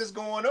 what the heck is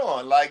going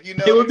on? Like,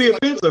 it would be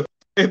offensive.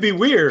 It'd be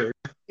weird.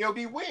 It'll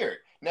be weird.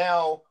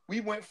 Now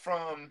we went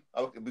from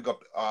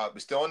we're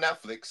still on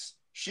Netflix,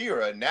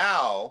 She-Ra.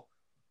 Now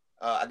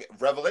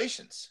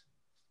Revelations.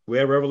 We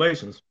have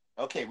Revelations.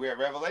 Okay, we're at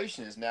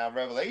Revelations now.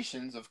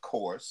 Revelations, of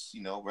course,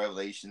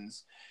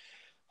 Revelations.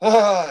 One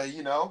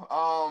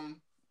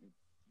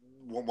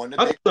of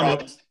the big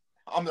problems.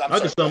 I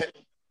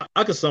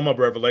could sum up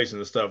Revelations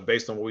and stuff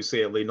based on what we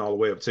said leading all the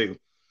way up to.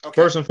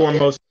 Okay. First and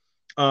foremost,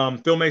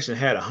 Filmation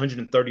had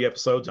 130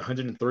 episodes,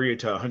 103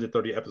 to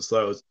 130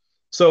 episodes.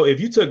 So if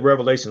you took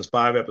Revelations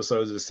 5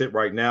 episodes to sit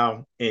right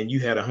now and you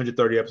had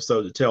 130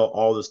 episodes to tell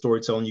all the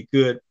storytelling you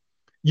could,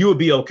 you would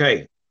be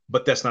okay.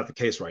 But that's not the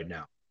case right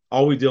now.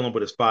 All we're dealing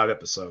with is 5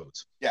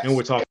 episodes. Yes. And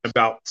we're talking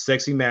about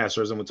sexy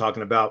masters, and we're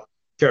talking about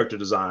character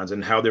designs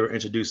and how they were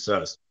introduced to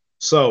us.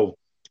 So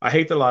I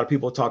hate that a lot of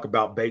people talk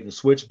about bait and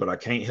switch, but I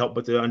can't help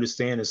but to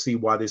understand and see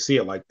why they see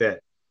it like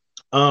that.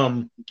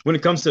 When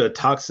it comes to the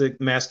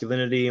toxic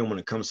masculinity, and when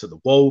it comes to the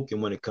woke,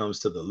 and when it comes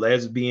to the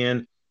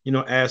lesbian,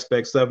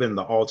 aspects of it, and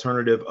the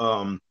alternative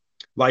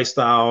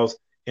lifestyles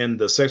and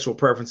the sexual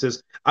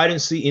preferences, I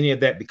didn't see any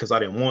of that because I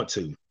didn't want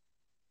to.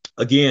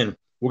 Again,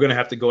 we're gonna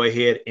have to go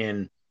ahead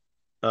and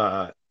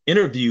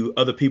interview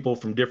other people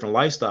from different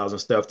lifestyles and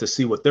stuff to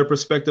see what their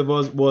perspective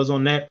was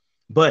on that.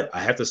 But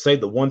I have to say,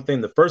 the one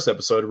thing the first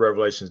episode of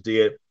Revelations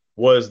did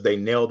was they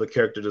nailed the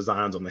character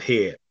designs on the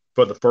head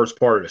for the first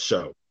part of the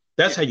show.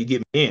 That's how you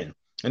get me in,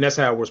 and that's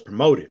how it was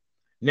promoted.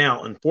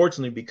 Now,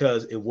 unfortunately,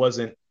 because it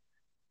wasn't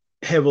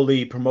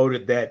heavily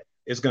promoted that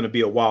it's going to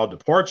be a wild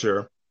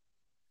departure,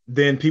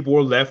 then people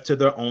were left to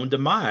their own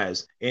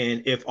demise.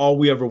 And if all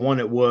we ever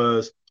wanted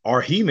was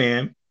our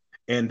He-Man,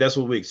 and that's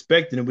what we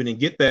expected, and we didn't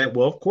get that,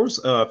 well, of course,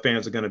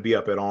 fans are going to be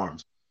up at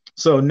arms.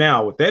 So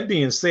now, with that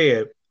being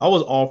said, I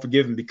was all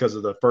forgiven because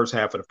of the first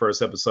half of the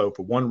first episode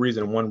for one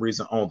reason and one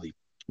reason only.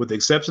 With the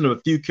exception of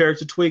a few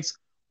character tweaks,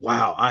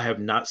 wow, I have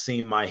not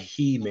seen my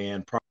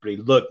He-Man property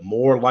look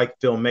more like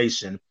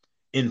Filmation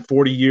in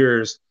 40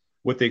 years,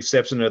 with the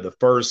exception of the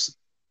first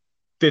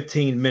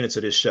 15 minutes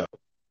of this show.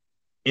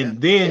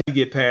 And then you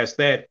get past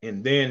that,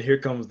 and then here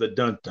comes the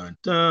dun dun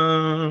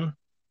dun.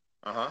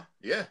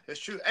 Yeah, it's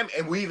true.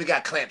 And we even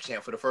got Clamp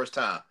Champ for the first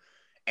time,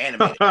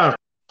 animated.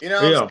 You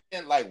know what I'm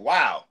saying? Like,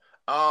 wow.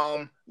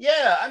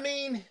 Yeah, I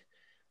mean,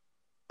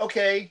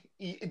 okay,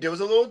 there was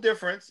a little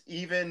difference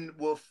even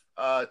with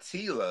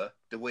Teela,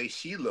 the way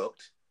she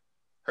looked,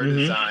 her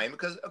design,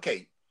 because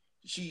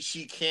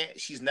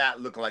she's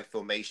not looking like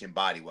Filmation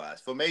body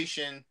wise.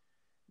 Filmation,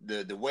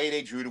 the way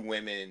they drew the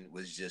women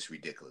was just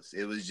ridiculous.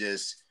 It was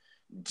just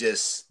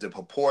the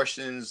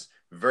proportions,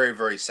 very,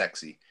 very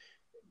sexy.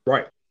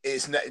 Right.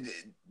 It's not,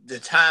 the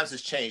times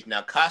has changed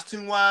now.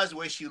 Costume wise, the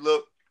way she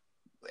looked,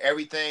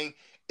 everything,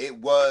 it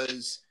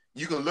was,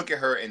 you can look at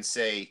her and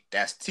say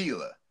that's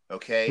Teela.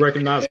 Okay,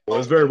 recognizable.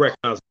 It's very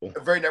recognizable.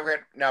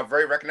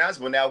 Very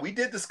recognizable. Now we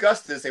did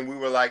discuss this, and we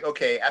were like,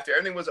 okay, after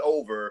everything was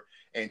over,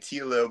 and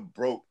Teela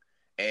broke,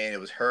 and it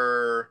was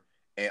her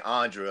and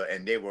Andra,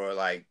 and they were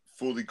like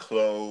fully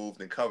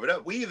clothed and covered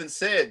up. We even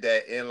said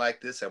that in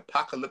like this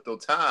apocalyptic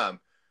time,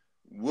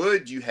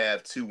 would you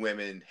have two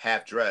women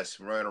half dressed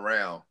running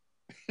around?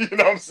 You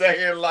know what I'm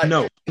saying? Like,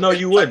 no,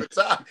 you wouldn't.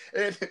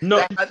 No,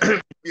 that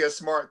would be a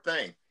smart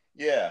thing.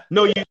 Yeah.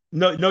 No,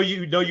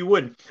 you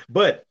wouldn't.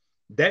 But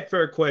that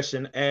fair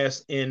question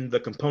asked in the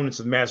components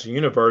of Master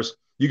Universe,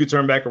 you could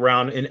turn back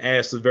around and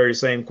ask the very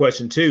same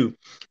question too.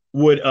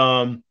 Would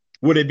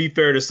it be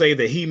fair to say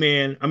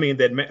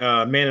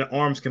that Man at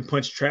Arms can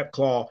punch Trap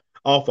Claw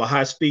off a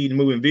high speed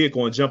moving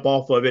vehicle and jump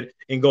off of it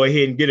and go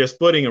ahead and get his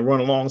footing and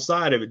run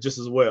alongside of it just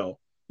as well?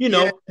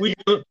 We're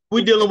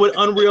dealing with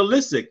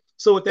unrealistic.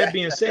 So with that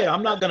being said,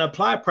 I'm not going to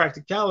apply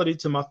practicality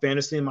to my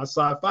fantasy and my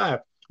sci-fi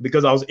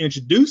because I was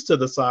introduced to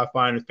the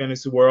sci-fi and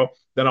fantasy world.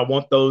 That I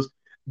want those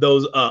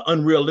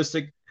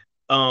unrealistic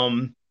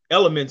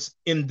elements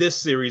in this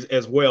series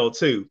as well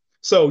too.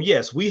 So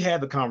yes, we had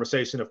the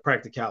conversation of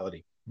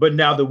practicality, but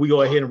now that we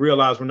go ahead and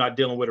realize we're not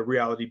dealing with a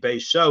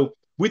reality-based show,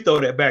 we throw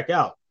that back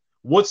out.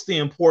 What's the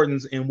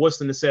importance and what's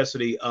the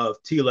necessity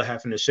of Teela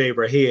having to shave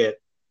her head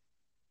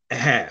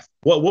half?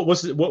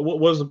 What's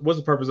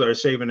the purpose of her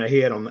shaving her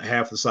head on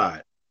half the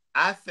side?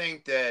 I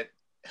think that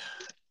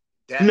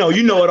no,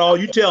 you know it all.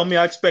 You tell me.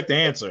 I expect the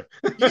answer.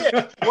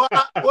 Yeah. Well,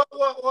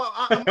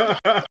 I'm gonna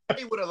tell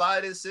you what a lot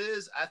of this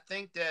is. I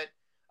think that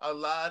a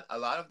lot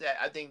of that,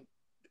 I think,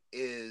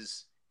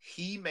 is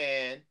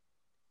He-Man,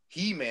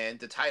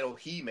 the title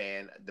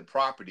He-Man, the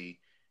property,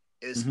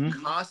 is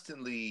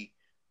constantly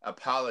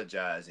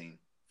apologizing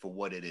for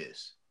what it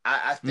is.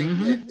 I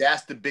think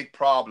that's the big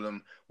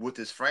problem with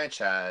this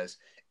franchise,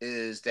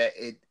 is that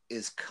it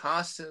is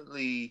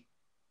constantly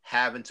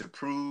having to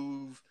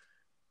prove,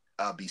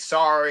 be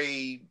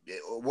sorry,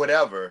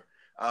 whatever,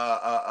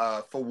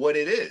 for what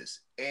it is.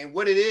 And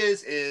what it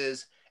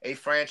is a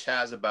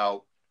franchise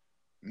about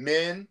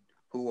men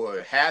who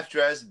are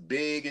half-dressed,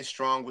 big and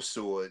strong with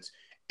swords,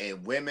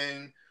 and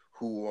women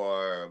who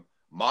are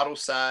model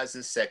size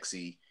and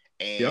sexy.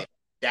 And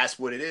that's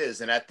what it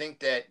is. And I think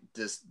that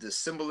the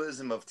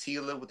symbolism of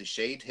Teela with the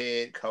shaved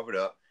head covered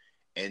up,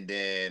 and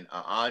then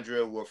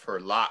Andra with her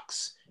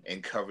locks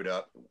and covered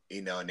up,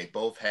 and they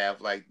both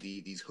have like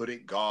these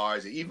hooded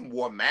guards. They even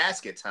wore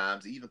masks at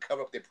times. They even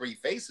cover up their pretty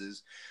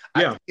faces.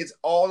 I think it's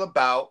all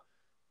about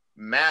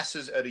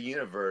Masters of the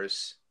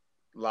Universe,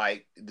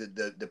 like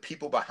the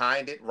people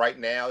behind it right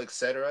now,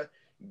 etc.,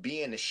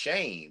 being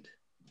ashamed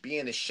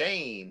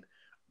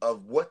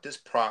of what this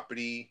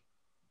property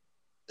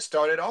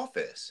started off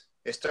as.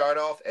 It started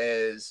off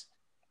as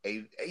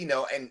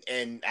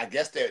and I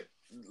guess that,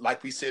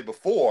 like we said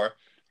before,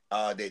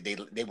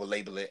 they will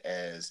label it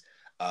as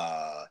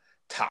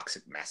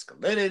toxic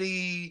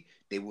masculinity.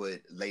 They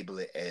would label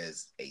it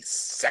as a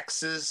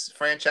sexist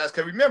franchise.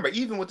 Because remember,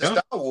 even with the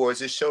Star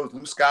Wars, it shows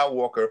Luke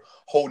Skywalker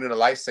holding a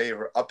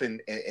lightsaber up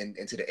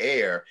into the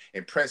air,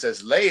 and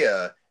Princess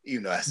Leia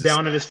That's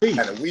down at his feet.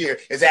 kind of weird.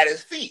 Is at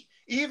his feet.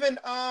 Even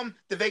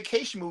the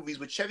vacation movies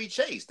with Chevy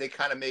Chase, they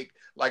kind of make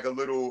like a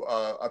little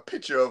a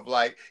picture of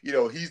like,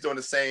 he's doing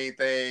the same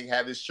thing,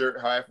 have his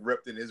shirt half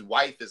ripped, and his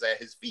wife is at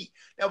his feet.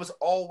 That was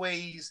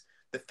always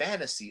the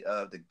fantasy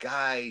of the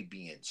guy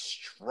being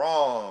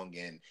strong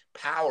and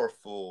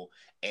powerful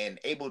and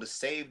able to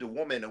save the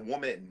woman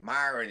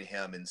admiring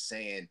him and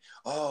saying,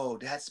 "Oh,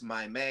 that's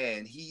my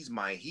man. He's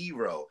my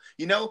hero."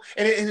 And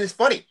it's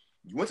funny.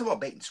 You want to talk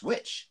about bait and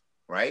switch,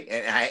 right?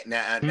 And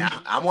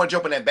now I want to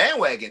jump on that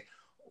bandwagon.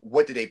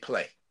 What did they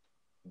play?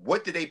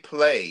 What did they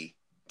play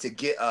to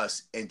get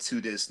us into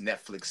this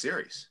Netflix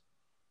series?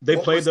 They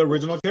played the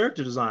original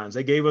character designs.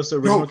 They gave us the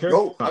original character.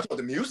 No, I thought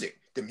the music.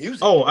 The music.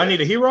 Oh, I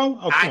Need a Hero?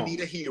 Oh, I Need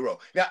a Hero.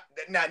 Now,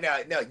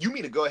 you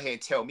mean to go ahead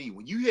and tell me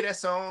when you hear that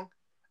song,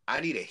 I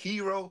Need a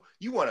Hero,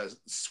 you want to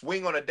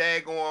swing on a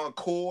daggone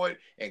cord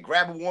and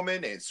grab a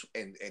woman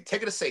and take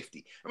her to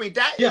safety. I mean,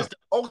 that is the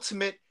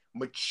ultimate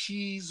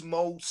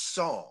machismo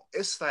song.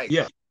 It's like,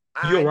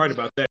 you're right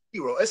about that.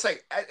 Hero. It's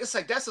like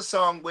that's a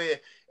song where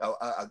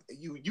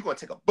you're gonna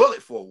take a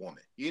bullet for a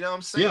woman. You know what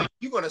I'm saying? Yeah.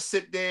 You're gonna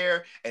sit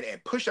there and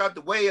push out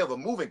the way of a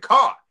moving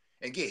car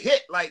and get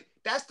hit. Like,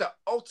 that's the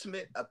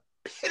ultimate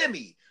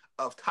epitome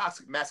of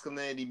toxic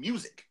masculinity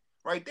music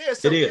right there.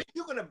 So if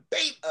you're gonna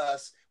bait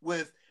us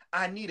with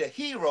I Need a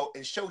Hero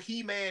and show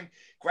He-Man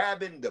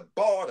grabbing the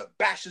ball, the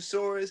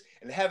Bashosaurus,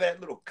 and have that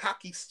little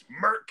cocky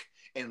smirk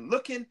and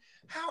looking,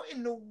 how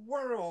in the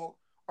world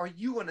are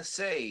you gonna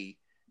say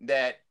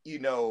that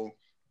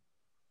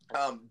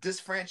this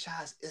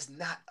franchise is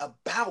not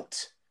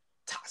about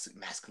toxic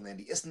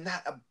masculinity? It's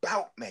not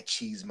about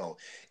machismo.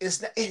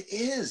 It's not. It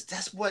is.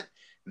 That's what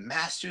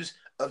Masters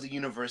of the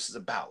Universe is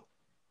about.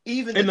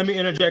 Let me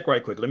interject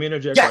right quick.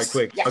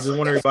 Yes. I just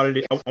want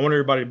everybody. I want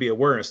everybody to be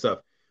aware and stuff.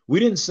 We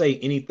didn't say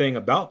anything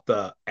about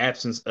the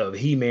absence of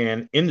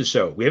He-Man in the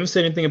show. We haven't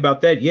said anything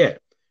about that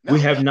yet. No,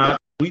 we have not.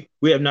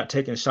 We have not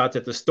taken shots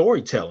at the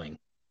storytelling.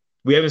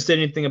 We haven't said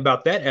anything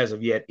about that as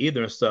of yet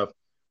either and stuff.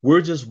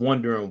 We're just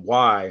wondering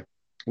why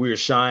we are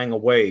shying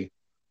away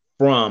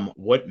from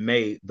what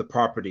made the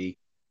property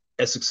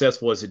as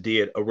successful as it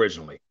did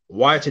originally.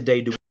 Why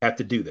today do we have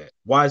to do that?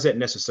 Why is that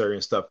necessary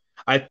and stuff?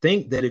 I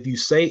think that if you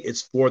say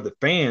it's for the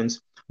fans,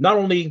 not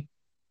only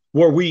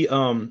were we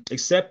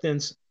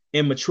acceptance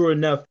and mature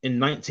enough in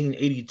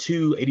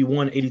 1982,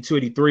 81, 82,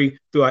 83,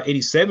 throughout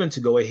 87 to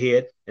go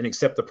ahead and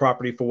accept the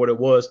property for what it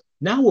was.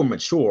 Now we're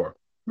mature.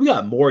 We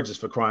got mortgages,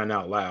 for crying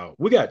out loud.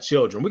 We got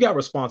children. We got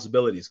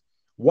responsibilities.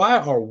 Why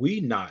are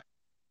we not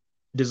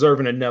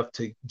deserving enough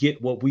to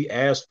get what we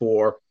asked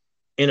for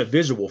in a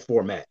visual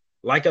format?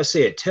 Like I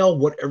said, tell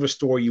whatever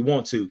story you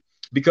want to,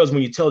 because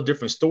when you tell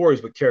different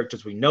stories with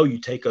characters we know, you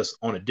take us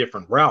on a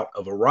different route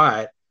of a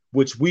ride,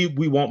 which we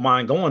won't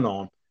mind going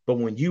on. But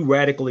when you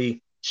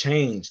radically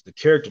change the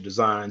character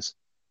designs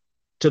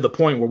to the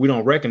point where we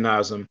don't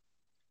recognize them,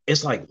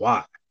 it's like,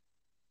 why?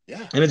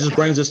 Yeah. And it just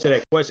brings us to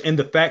that question. And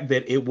the fact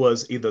that it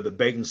was either the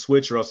bait and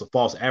switch or else a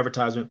false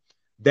advertisement,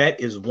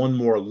 that is one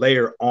more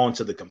layer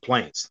onto the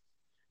complaints.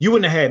 You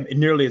wouldn't have had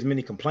nearly as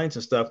many complaints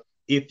and stuff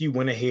if you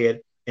went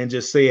ahead and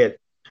just said,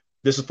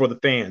 this is for the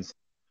fans,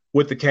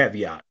 with the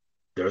caveat.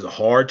 There's a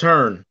hard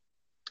turn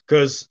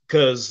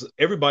because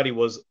everybody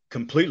was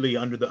completely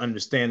under the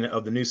understanding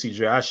of the new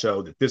CGI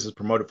show that this is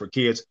promoted for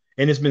kids.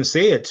 And it's been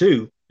said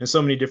too in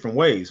so many different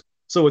ways.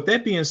 So with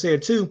that being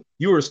said too,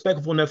 you were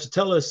respectful enough to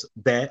tell us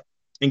that.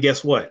 And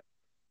guess what?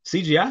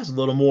 CGI is a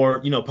little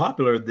more,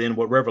 popular than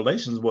what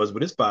Revelations was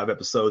with its 5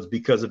 episodes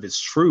because of its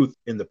truth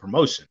in the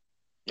promotion.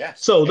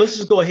 Yes. So let's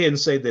just go ahead and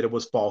say that it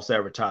was false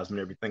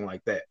advertisement, everything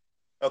like that.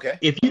 Okay.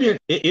 If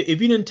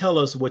you didn't tell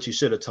us what you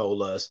should have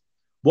told us,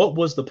 what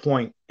was the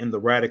point in the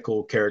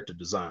radical character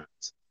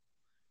designs?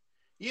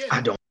 Yeah.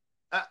 I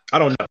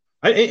don't know.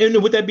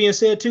 And with that being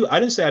said too, I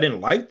didn't say I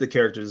didn't like the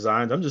character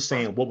designs. I'm just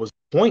saying what was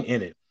the point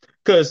in it?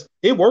 Because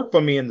it worked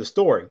for me in the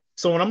story.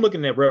 So when I'm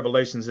looking at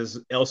Revelations as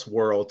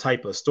Elseworld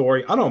type of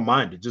story, I don't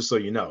mind it, just so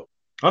you know.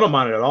 I don't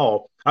mind it at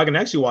all. I can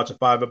actually watch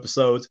 5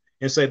 episodes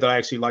and say that I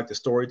actually like the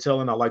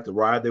storytelling. I like the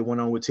ride they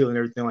went on with Teal and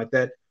everything like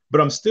that.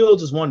 But I'm still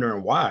just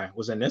wondering why.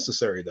 Was that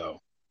necessary,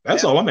 though?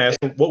 That's all I'm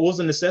asking. What was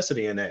the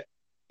necessity in that?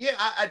 Yeah,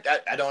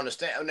 I don't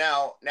understand.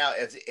 Now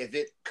if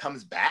it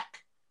comes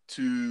back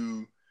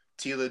to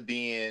Teela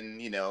being,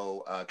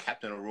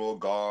 Captain of the Royal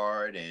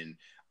Guard and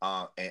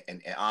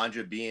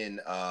Andra being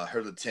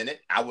her lieutenant,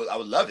 I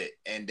would love it.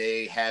 And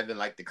they having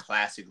like the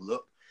classic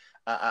look,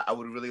 I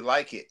would really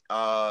like it.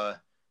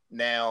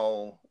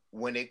 Now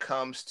when it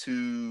comes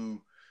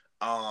to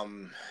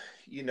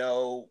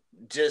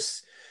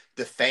just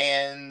the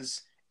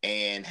fans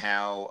and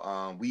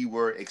how we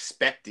were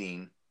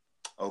expecting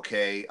a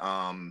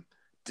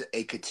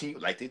continue,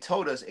 like they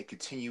told us, a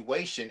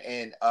continuation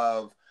and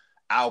of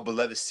our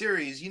beloved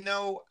series,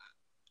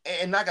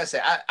 and like I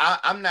said,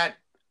 I'm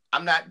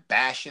not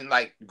bashing,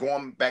 like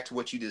going back to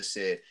what you just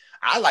said.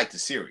 I like the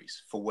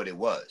series for what it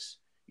was.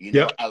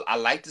 Yep. I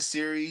like the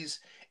series.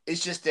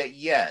 It's just that,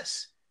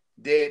 yes,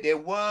 there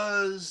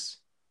was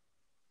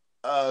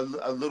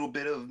a little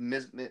bit of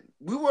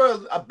we were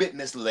a bit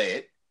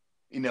misled,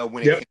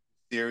 when it came Yep. to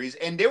the series.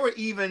 And there were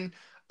even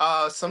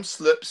some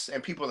slips,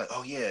 and people were like,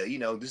 oh yeah,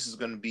 this is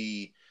going to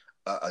be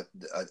a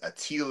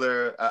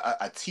Teela,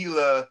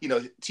 Teela,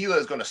 Teela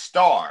is going to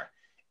star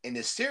in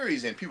this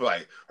series, and people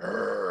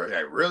are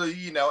like really,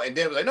 and then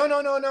it was like, no,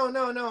 no, no, no,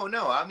 no, no,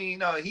 no. I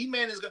mean,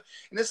 He-Man is going,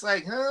 and it's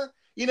like, huh?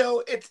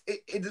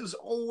 It was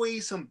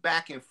always some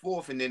back and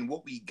forth, and then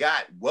what we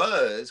got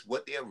was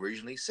what they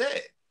originally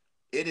said.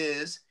 It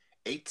is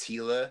a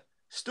Teela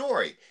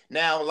story.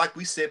 Now, like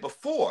we said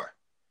before,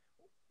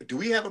 do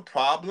we have a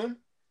problem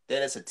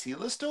that it's a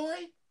Teela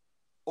story,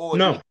 or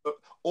No.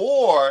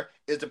 or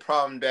is the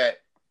problem that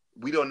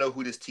we don't know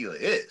who this Teela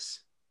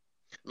is?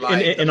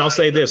 And I'll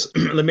say this.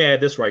 Let me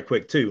add this right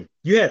quick too.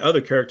 You had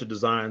other character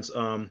designs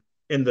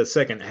in the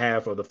second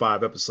half of the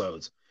 5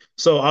 episodes.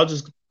 So I'll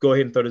just go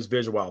ahead and throw this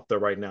visual out there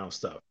right now.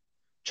 Stuff.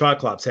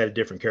 Triclops had a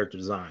different character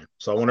design.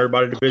 So I want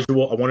everybody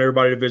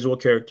to visual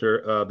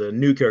character, the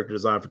new character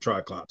design for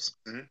Triclops.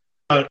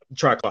 Mm-hmm.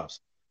 Triclops.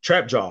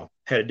 Trapjaw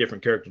had a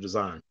different character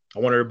design. I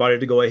want everybody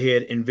to go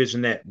ahead and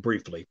envision that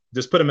briefly.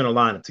 Just put them in a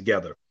lineup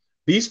together.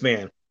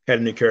 Beastman had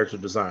a new character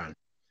design.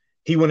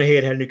 He went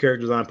ahead, had a new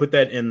character design, put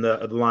that in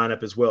the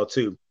lineup as well,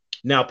 too.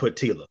 Now put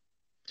Teela.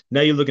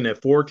 Now you're looking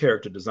at 4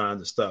 character designs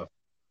and stuff.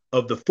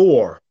 Of the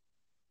 4,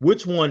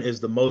 which one is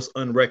the most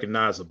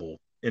unrecognizable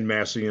in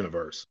Master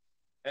Universe?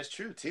 That's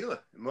true. Teela,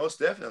 most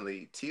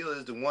definitely. Teela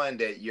is the one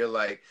that you're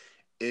like,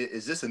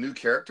 is this a new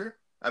character?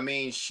 I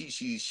mean,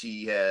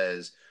 she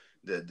has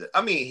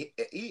I mean,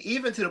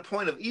 even to the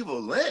point of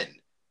Evil-Lyn.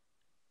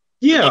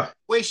 Yeah. The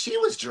way she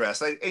was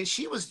dressed, like, and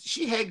she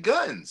had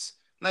guns.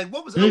 Like,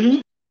 what was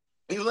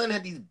Evil-Lyn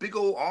had these big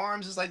old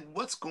arms. It's like,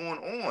 what's going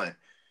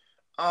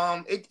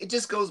on? It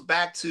just goes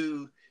back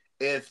to,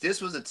 if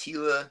this was a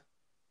Teela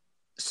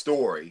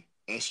story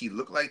and she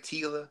looked like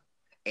Teela,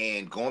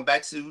 and going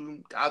back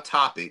to our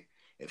topic,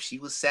 if she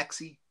was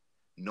sexy,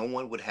 no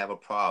one would have a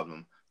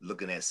problem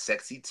looking at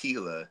sexy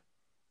Teela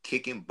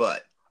kicking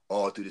butt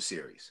all through the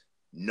series.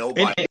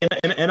 Nobody.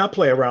 And I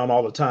play around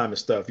all the time and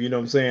stuff. You know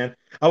what I'm saying?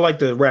 I like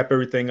to wrap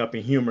everything up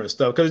in humor and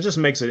stuff because it just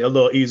makes it a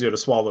little easier to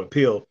swallow the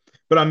pill.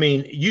 But I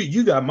mean,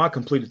 you got my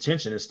complete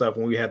attention and stuff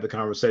when we had the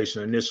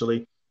conversation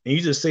initially. And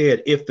you just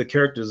said if the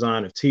character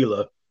design of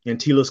Teela and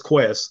Teela's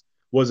quest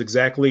was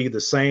exactly the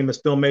same as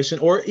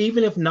Filmation, or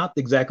even if not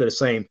exactly the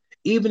same,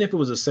 even if it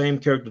was the same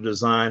character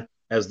design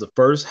as the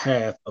first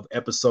half of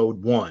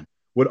episode 1,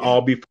 would all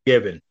be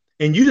forgiven.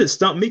 And you just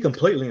stumped me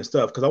completely and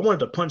stuff because I wanted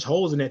to punch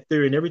holes in that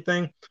theory and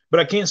everything. But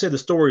I can't say the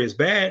story is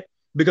bad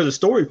because the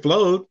story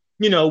flowed,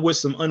 with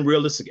some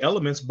unrealistic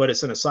elements, but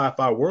it's in a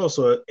sci-fi world,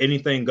 so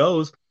anything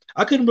goes.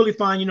 I couldn't really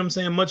find,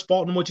 much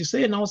fault in what you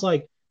said. And I was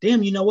like,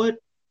 damn, you know what?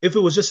 If it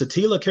was just a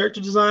Teela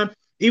character design,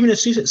 even if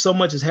she so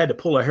much as had to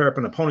pull her hair up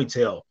in a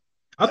ponytail,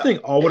 I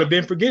think all would have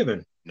been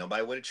forgiven.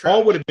 Nobody would have tripped.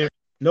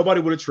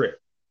 Nobody would have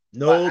tripped.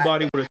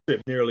 Nobody would have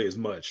tripped nearly as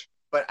much.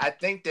 But I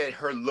think that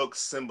her look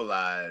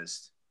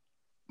symbolized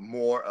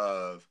more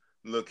of,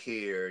 look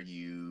here,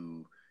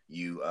 you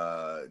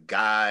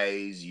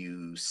guys,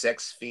 you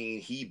sex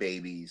fiend he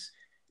babies.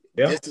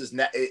 Yeah.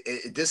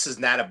 This is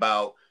not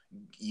about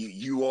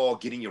you all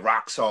getting your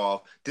rocks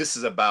off. This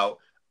is about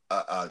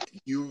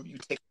you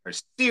take her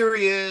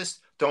serious.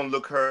 Don't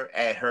look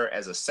at her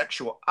as a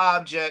sexual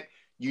object.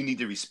 You need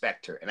to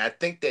respect her. And I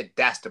think that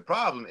that's the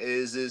problem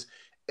is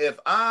if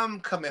I'm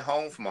coming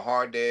home from a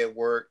hard day at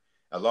work,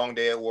 a long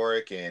day at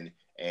work, and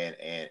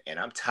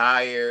I'm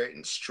tired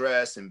and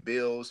stressed and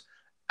bills,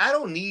 I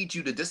don't need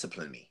you to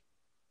discipline me.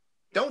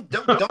 Don't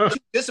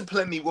you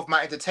discipline me with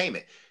my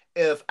entertainment.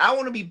 If I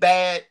want to be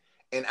bad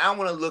and I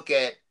want to look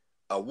at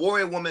a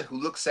warrior woman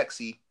who looks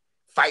sexy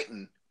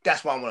fighting,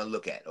 that's what I want to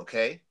look at.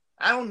 Okay,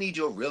 I don't need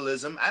your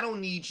realism. I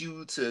don't need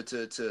you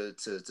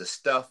to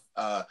stuff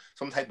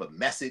some type of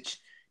message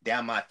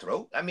down my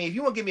throat. I mean, if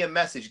you want to give me a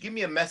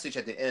message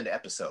at the end of the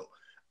episode.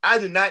 I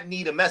do not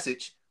need a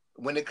message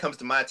when it comes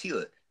to my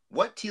Teela.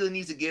 What Teela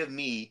needs to give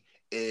me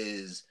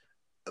is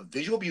a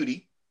visual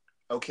beauty,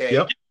 okay,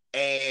 yep,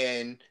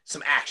 and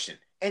some action,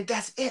 and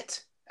that's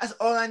it. That's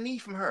all I need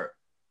from her.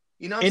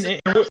 You know,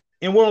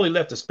 and we're only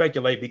left to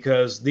speculate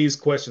because these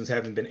questions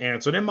haven't been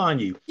answered. And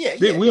mind you,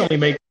 we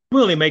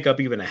only make up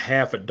even a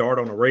half a dart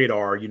on the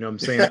radar. You know what I'm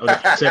saying? Of the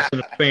perception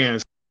of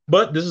fans.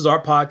 But this is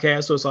our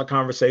podcast, so it's our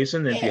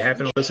conversation. And if you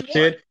happen to listen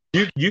to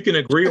it, you can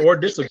agree or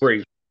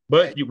disagree.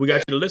 But we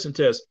got you to listen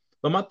to us.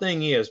 But my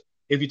thing is,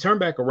 if you turn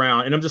back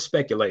around, and I'm just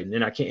speculating,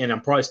 and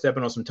I'm probably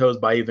stepping on some toes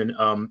by even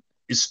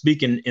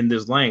speaking in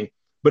this lane.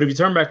 But if you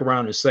turn back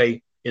around and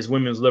say it's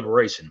women's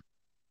liberation,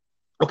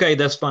 okay,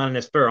 that's fine and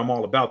that's fair. I'm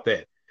all about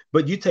that.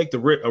 But you take the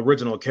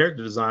original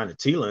character design of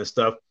Teela and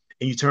stuff,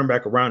 and you turn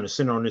back around and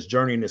send her on this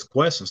journey and this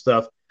quest and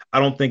stuff. I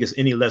don't think it's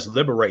any less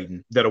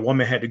liberating that a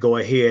woman had to go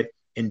ahead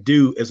and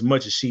do as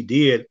much as she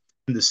did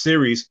in the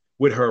series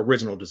with her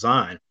original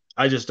design.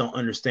 I just don't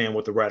understand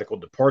what the radical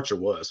departure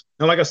was.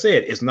 And like I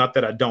said, it's not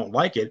that I don't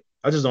like it.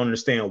 I just don't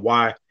understand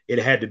why it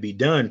had to be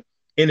done.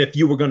 And if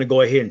you were going to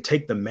go ahead and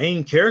take the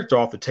main character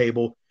off the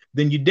table,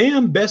 then you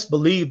damn best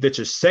believe that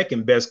your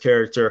second best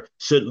character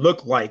should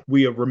look like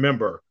we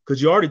remember,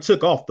 because you already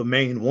took off the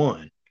main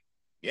one.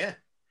 Yeah.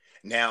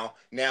 Now,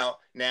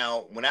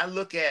 when I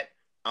look at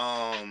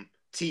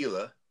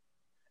Tila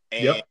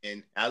Yep.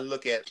 and I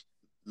look at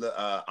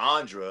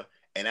Andra,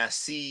 and I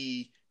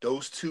see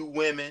those two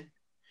women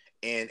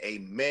in a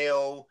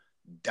male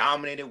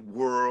dominated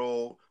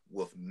world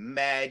with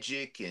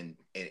magic and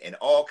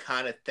all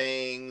kind of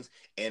things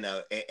and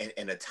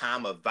a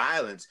time of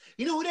violence.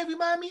 You know who they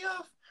remind me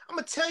of? I'm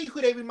gonna tell you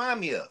who they remind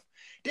me of.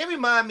 They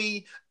remind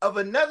me of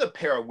another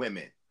pair of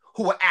women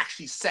who are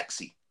actually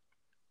sexy,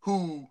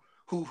 who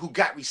who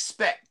got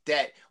respect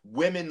that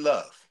women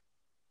love.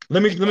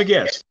 Let me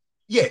guess.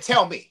 Yeah,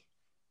 tell me.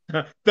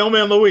 Thelma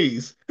and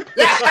Louise.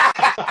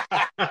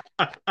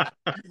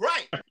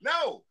 Right.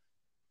 No.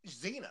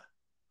 Xena.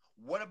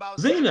 What about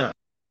Xena? Xena.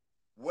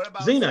 What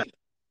about Xena. Xena?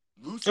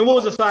 Lucy And what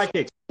was the Lawless.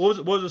 sidekick?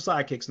 What was the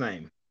sidekick's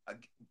name?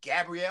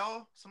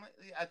 Gabrielle,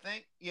 I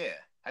think. Yeah,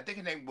 I think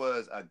her name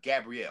was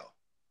Gabrielle.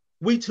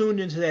 We tuned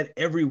into that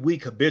every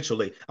week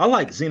habitually. I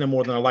like Xena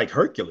more than I like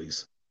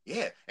Hercules.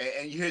 Yeah,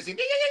 and you hear Xena,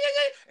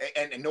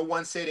 yeah, and no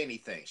one said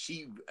anything.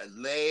 She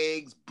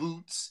legs,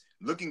 boots,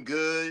 looking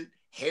good,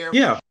 hair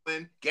Yeah.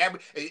 flowing.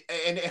 Gabrielle,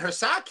 and her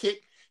sidekick,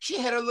 she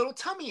had her little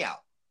tummy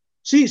out.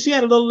 She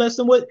had a little less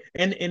than what,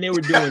 and they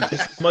were doing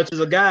just as much as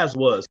a guy's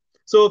was.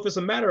 So if it's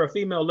a matter of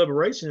female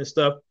liberation and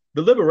stuff,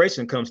 the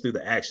liberation comes through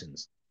the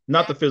actions,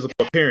 not the physical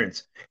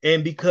appearance.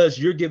 And because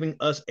you're giving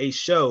us a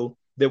show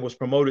that was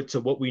promoted to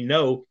what we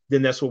know,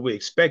 then that's what we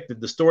expected.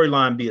 The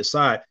storyline be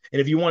aside.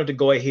 And if you wanted to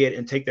go ahead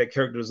and take that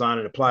character design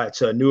and apply it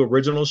to a new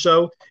original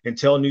show and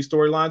tell new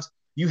storylines,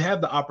 you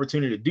have the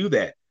opportunity to do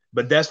that.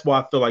 But that's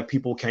why I feel like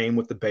people came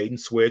with the bait and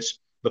switch,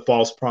 the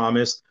false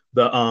promise,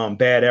 the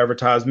bad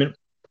advertisement.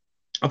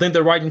 I think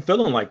they're right in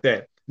feeling like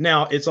that.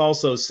 Now, it's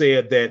also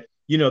said that,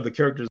 the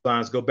character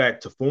designs go back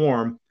to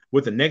form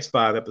with the next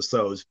 5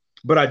 episodes.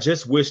 But I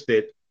just wish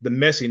that the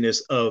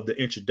messiness of the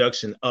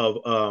introduction of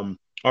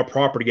our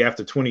property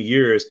after 20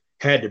 years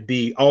had to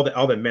be all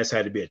that mess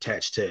had to be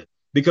attached to it,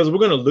 because we're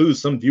going to lose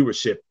some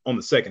viewership on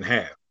the second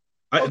half.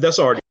 That's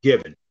already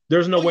given.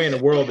 There's no way in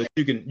the world that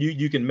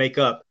you can make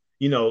up,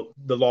 the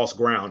lost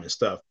ground and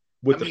stuff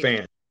with the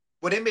fans.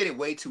 Well, they made it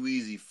way too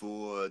easy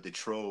for the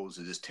trolls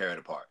to just tear it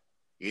apart.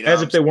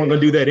 As if they weren't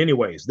going to do that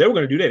anyways. They were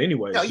going to do that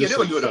anyways. No, yeah, they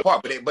were doing it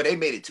apart, but they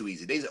made it too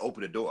easy. They just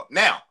opened the door.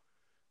 Now,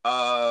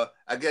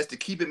 I guess to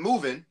keep it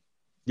moving.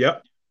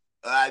 Yep.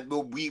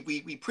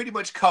 We pretty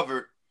much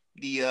covered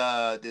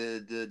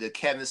the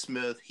Kevin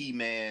Smith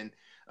He-Man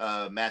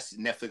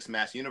Netflix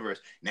Master Universe.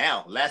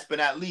 Now, last but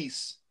not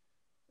least,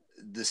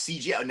 the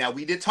CGI. Now,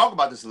 we did talk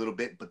about this a little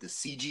bit, but the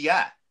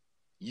CGI.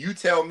 You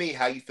tell me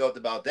how you felt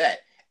about that.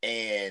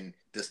 And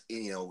this,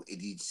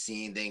 did you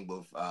see anything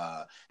with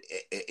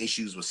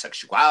issues with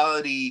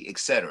sexuality,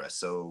 etc.?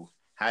 So,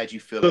 how did you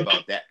feel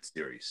about that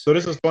series? So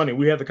this is funny.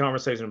 We had the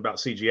conversation about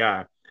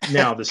CGI.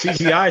 Now, the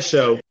CGI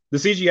show,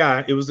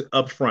 it was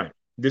upfront.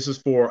 This is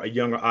for a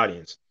younger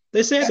audience.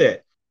 They said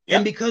that. Yep.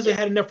 And because they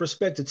had enough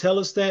respect to tell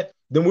us that,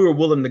 then we were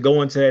willing to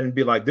go into that and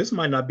be like, this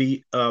might not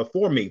be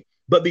for me.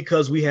 But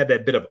because we had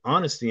that bit of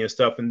honesty and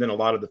stuff, and then a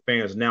lot of the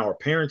fans now are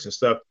parents and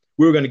stuff,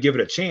 we were going to give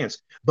it a chance.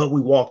 But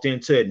we walked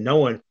into it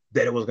knowing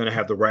that it was going to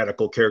have the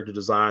radical character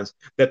designs,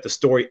 that the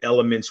story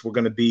elements were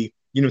going to be,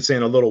 a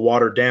little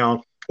watered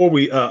down, or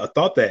we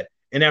thought that.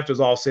 And after it's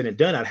all said and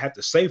done, I'd have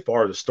to say,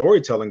 far as the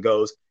storytelling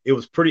goes, it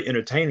was pretty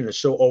entertaining. The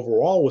show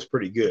overall was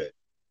pretty good.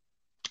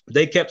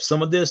 They kept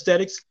some of the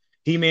aesthetics.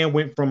 He-Man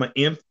went from an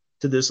imp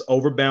to this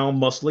overbound,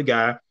 muscly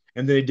guy,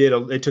 and then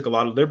they took a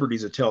lot of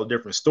liberties to tell a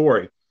different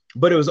story.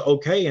 But it was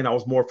okay, and I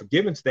was more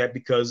forgiving to that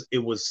because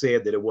it was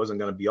said that it wasn't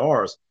going to be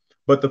ours.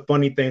 But the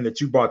funny thing that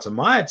you brought to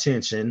my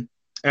attention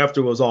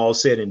after it was all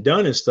said and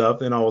done and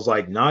stuff, and I was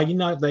like, nah, you're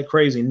not that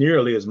crazy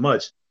nearly as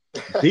much.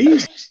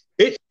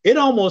 It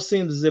almost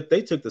seems as if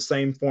they took the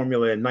same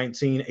formula in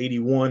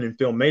 1981 in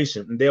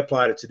Filmation, and they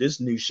applied it to this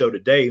new show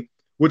today,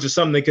 which is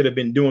something they could have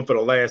been doing for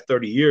the last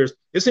 30 years.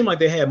 It seemed like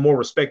they had more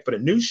respect for the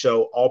new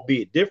show,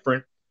 albeit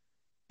different,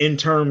 in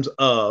terms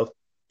of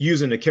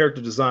using the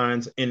character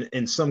designs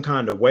in some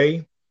kind of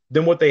way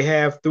than what they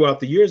have throughout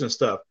the years and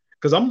stuff.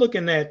 Because I'm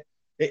looking at,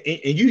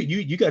 and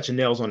you got your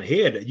nails on the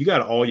head. You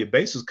got all your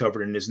bases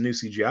covered in this new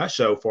CGI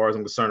show, as far as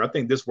I'm concerned. I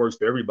think this works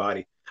for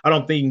everybody. I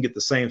don't think you can get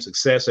the same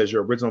success as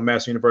your original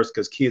Master Universe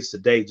because kids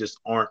today just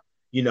aren't,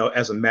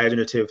 as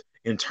imaginative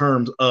in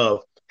terms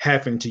of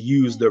having to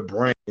use their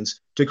brains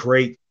to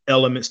create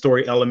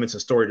story elements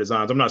and story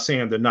designs. I'm not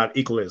saying they're not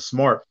equally as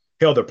smart.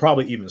 Hell, they're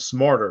probably even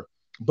smarter.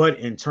 But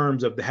in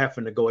terms of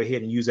having to go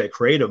ahead and use that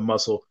creative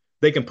muscle,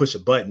 they can push a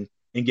button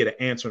and get an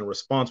answer and a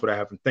response without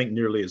having to think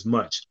nearly as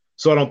much.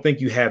 So I don't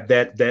think you have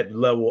that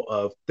level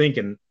of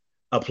thinking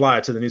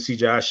applied to the new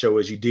CGI show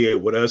as you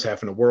did with us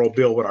having to world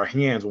build with our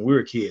hands when we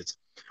were kids.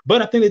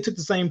 But I think they took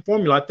the same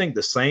formula. I think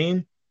this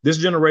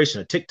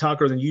generation of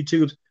TikTokers and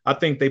YouTubes, I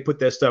think they put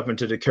that stuff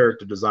into the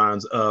character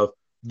designs of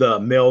the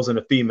males and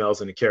the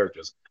females and the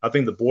characters. I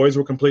think the boys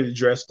were completely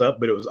dressed up,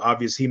 but it was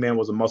obvious He-Man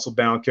was a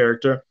muscle-bound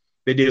character.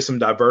 They did some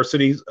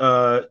diversity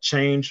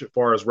change as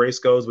far as race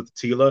goes with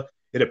Tila.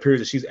 It appears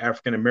that she's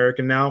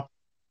African-American now.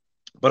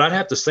 But I'd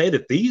have to say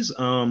that these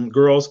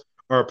girls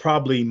are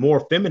probably more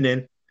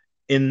feminine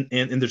in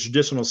the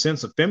traditional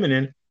sense of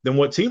feminine than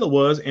what Tila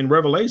was in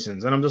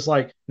Revelations. And I'm just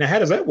like, now how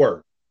does that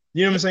work?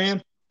 You know what I'm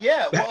saying?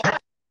 Yeah,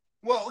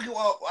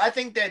 well, I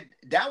think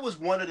that was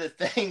one of the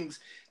things,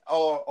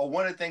 or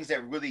one of the things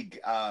that really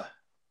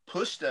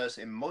pushed us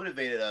and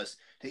motivated us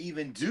to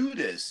even do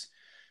this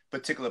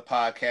particular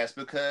podcast.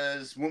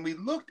 Because when we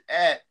looked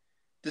at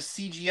the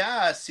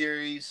CGI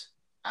series,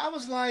 I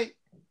was like,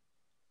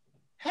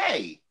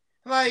 hey,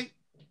 like,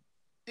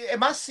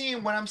 am I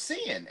seeing what I'm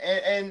seeing?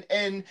 And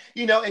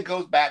it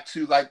goes back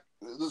to, like,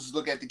 let's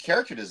look at the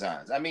character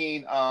designs. I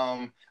mean,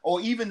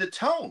 or even the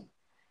tone.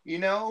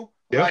 Yep.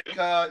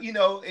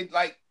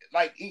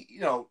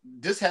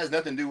 This has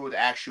nothing to do with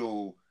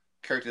actual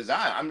character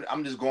design.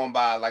 I'm just going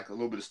by, like, a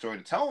little bit of story.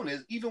 The tone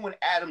is, even when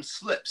Adam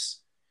slips,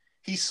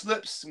 he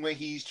slips when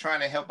he's trying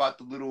to help out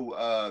the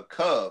little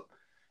cub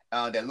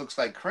that looks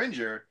like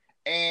Cringer,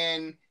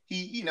 and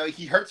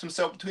he hurts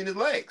himself between his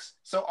legs.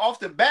 So off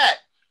the bat,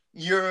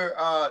 you're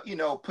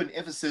putting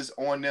emphasis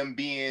on them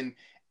being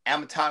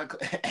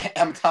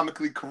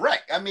anatomically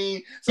correct. I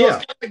mean, so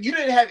Yeah. you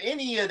didn't have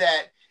any of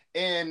that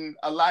in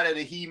a lot of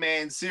the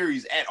He-Man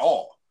series at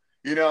all.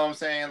 You know what I'm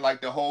saying? Like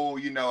the whole,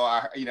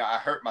 I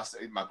hurt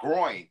my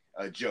groin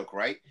joke,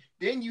 right?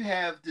 Then you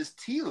have this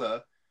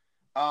Tila,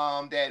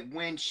 that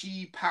when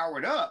she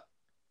powered up,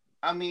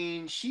 I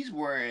mean, she's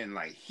wearing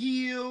like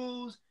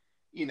heels.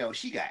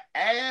 She got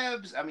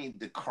abs. I mean,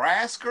 the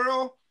Crass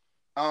girl.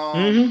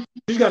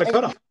 She's got a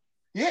cutoff.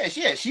 Yeah,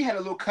 she had a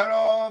little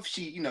cutoff.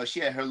 She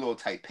had her little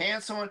tight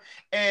pants on,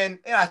 and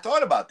I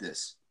thought about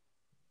this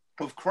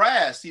with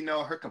Crass.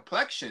 Her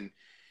complexion,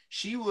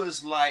 she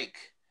was like,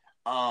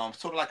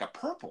 sort of like a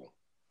purple,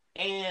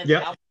 and Yeah.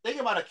 I was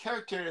thinking about a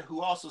character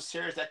who also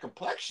shares that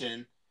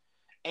complexion,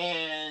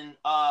 and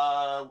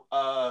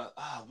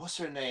what's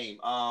her name?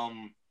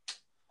 From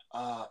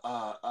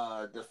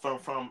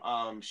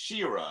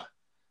She-Ra,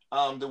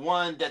 the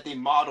one that they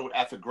modeled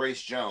after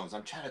Grace Jones.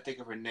 I'm trying to think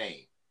of her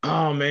name.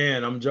 Oh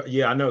man,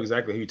 yeah, I know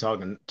exactly who you're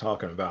talking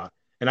about,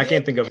 and I Yeah,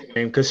 can't think of her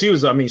name because she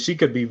was. I mean, she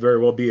could be very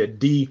well be a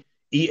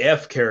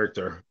DEF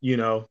character.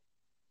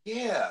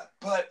 yeah,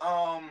 but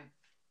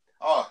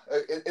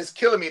it's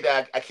killing me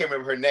that I can't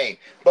remember her name.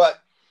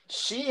 But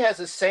she has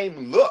the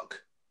same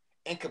look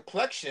and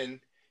complexion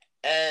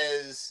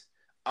as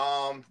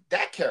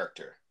that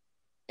character.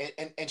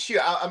 And she,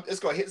 it's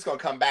gonna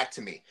come back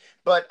to me.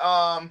 But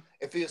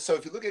if you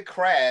look at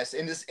Crass,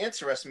 and it's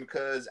interesting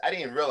because I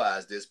didn't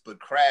realize this, but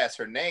Crass,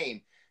 her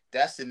name,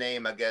 that's the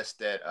name, I guess,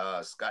 that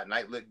Scott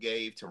Knightley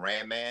gave to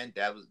Ram Man.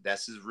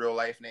 That's his real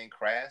life name,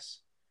 Crass.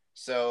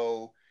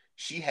 So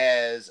she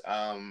has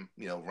Ram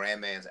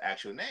Man's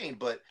actual name,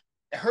 but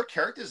her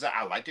characters,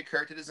 I like the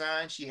character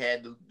design. She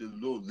had the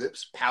little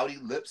lips, pouty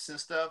lips and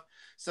stuff.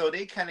 So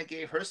they kind of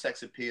gave her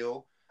sex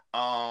appeal.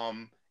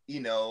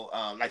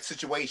 Like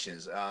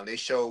situations. They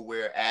show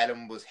where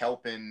Adam was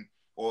helping,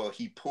 or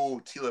he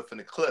pulled Tila from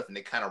the cliff, and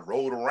they kind of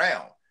rolled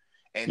around,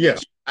 and then Yeah.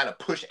 she kind of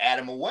pushed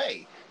Adam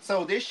away.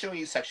 So they're showing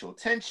you sexual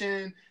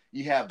tension.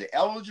 You have the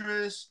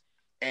Eldris,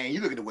 and you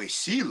look at the way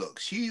she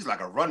looks. She's like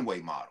a runway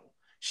model.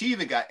 She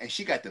got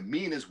the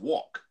meanest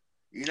walk.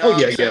 You know Oh what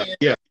yeah, I'm yeah, saying?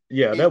 yeah,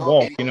 yeah. You That know,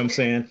 walk, and, you know what I'm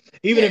saying?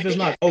 Even yeah, if it's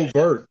not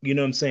overt, you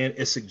know what I'm saying,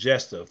 it's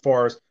suggestive,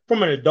 far as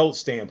from an adult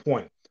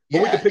standpoint.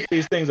 But we can yeah, pick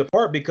these things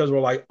apart because we're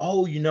like,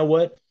 oh, you know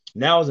what?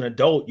 Now as an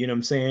adult, you know what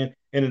I'm saying,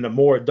 and in a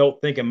more adult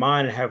thinking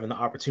mind and having the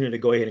opportunity to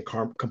go ahead and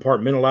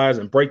compartmentalize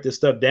and break this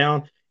stuff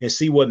down and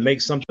see what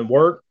makes something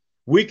work,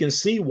 we can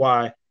see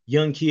why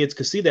young kids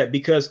could see that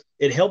because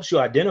it helps you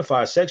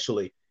identify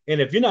sexually.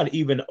 And if you're not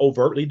even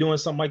overtly doing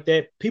something like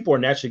that, people are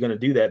naturally going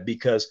to do that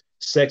because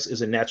sex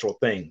is a natural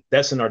thing.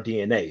 That's in our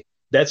DNA.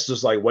 That's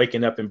just like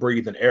waking up and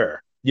breathing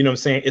air. You know what I'm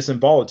saying? It's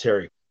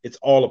involuntary. It's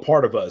all a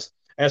part of us.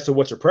 As to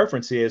what your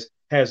preference is,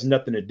 has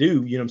nothing to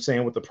do, you know what I'm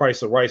saying, with the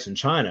price of rice in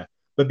China.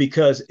 But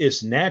because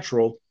it's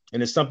natural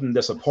and it's something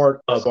that's a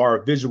part of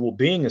our visual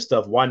being and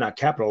stuff, why not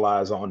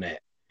capitalize on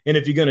that? And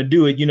if you're going to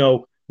do it,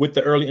 with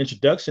the early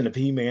introduction of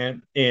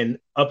He-Man and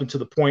up until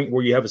the point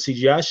where you have a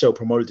CGI show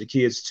promoted to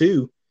kids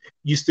too,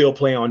 you still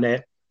play on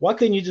that. Why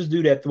couldn't you just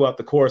do that throughout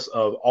the course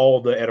of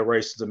all the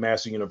iterations of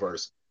Master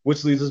Universe?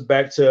 Which leads us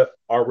back to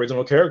our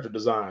original character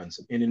designs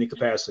in any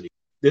capacity.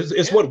 It's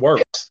yeah, what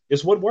works.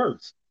 It's what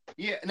works.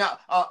 yeah. Now,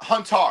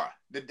 Huntara.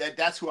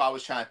 That's who I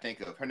was trying to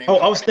think of. Her name Oh,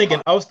 is I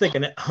was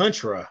thinking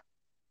Huntra.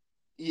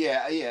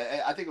 Yeah.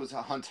 I think it was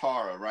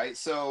Huntara, right?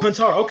 So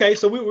Huntara. Okay,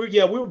 so we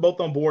were both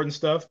on board and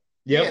stuff.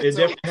 Yep, yeah, it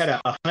definitely had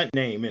a hunt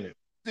name in it.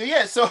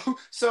 yeah, so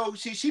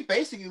she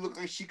basically looked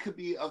like she could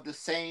be of the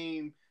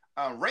same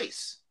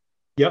race.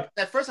 Yep.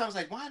 At first, I was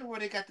like, why in the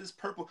world they got this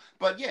purple?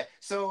 But yeah,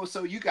 so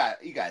you got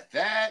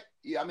that.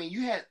 Yeah, I mean,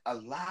 you had a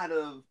lot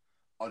of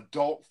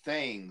adult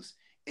things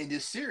in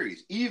this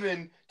series.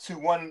 Even to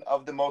one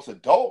of the most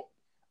adult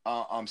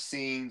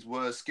scenes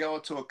was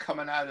Skeletor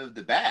coming out of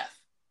the bath,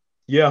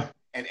 Yeah.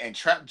 and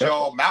Trap Yep.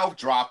 Jaw mouth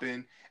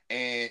dropping,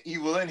 and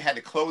Evelyn had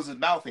to close his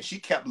mouth, and she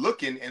kept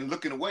looking and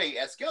looking away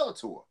at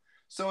Skeletor.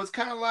 So it's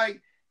kind of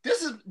like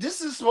this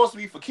is supposed to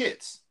be for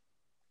kids.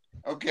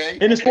 Okay.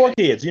 And it's for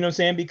kids, you know what I'm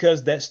saying?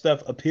 Because that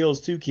stuff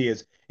appeals to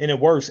kids and it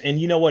works. And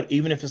you know what?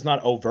 Even if it's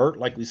not overt,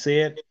 like we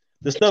said,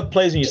 the stuff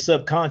plays in your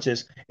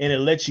subconscious and it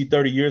lets you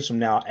 30 years from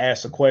now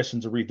ask the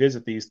questions or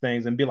revisit these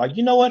things and be like,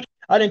 you know what?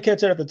 I didn't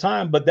catch that at the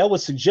time, but that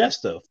was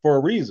suggestive for a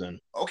reason.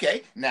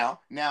 Okay. Now.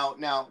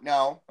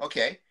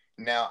 Okay.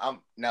 Now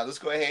let's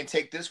go ahead and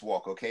take this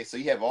walk. Okay. So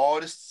you have all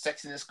this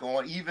sexiness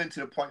going, even to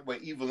the point where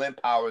Evelyn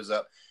powers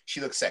up. She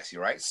looks sexy,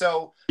 right?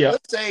 So Yeah.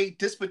 let's say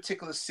this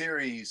particular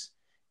series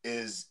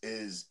is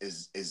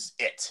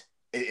it.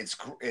 It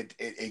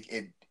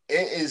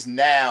is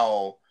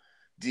now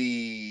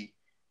the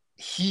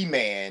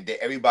He-Man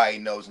that everybody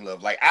knows and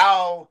loves. Like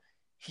our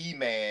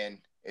He-Man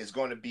is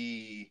going to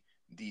be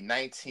the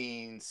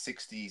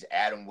 1960s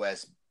Adam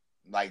West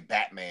like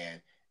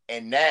Batman.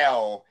 And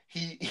now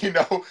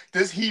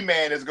this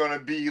He-Man is going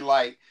to be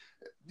like,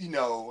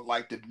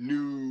 like the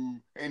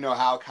new,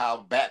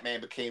 how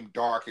Batman became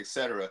dark,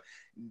 etc.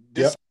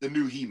 This Yep. is the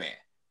new He-Man.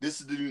 This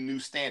is the new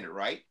standard,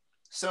 right?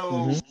 So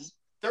Mm-hmm.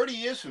 30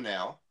 years from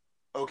now,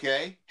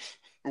 okay,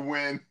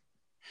 when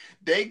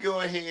they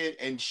go ahead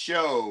and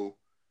show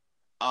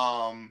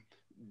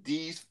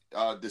these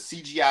the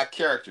CGI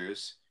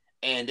characters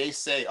and they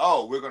say,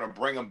 "Oh, we're gonna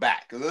bring them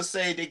back." Let's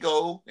say they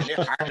go and they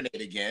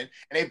hibernate again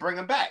and they bring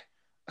them back.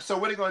 So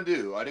what are they gonna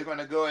do? Are they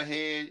gonna go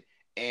ahead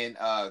and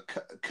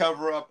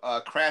cover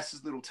up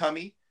Crass's little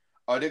tummy?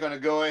 Are they gonna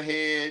go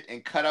ahead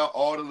and cut out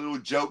all the little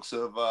jokes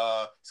of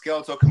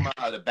Skeletor coming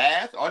out of the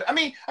bath? I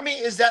mean,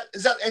 is that?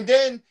 And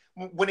then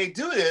when they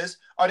do this,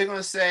 are they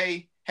gonna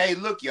say, "Hey,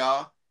 look,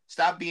 y'all,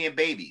 stop being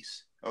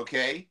babies,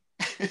 okay?"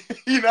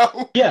 you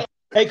know? Yeah.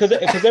 Hey, because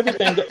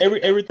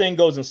everything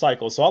goes in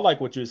cycles. So I like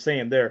what you're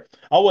saying there.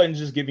 I wasn't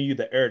just giving you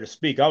the air to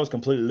speak. I was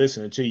completely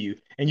listening to you,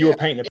 and you Yeah. were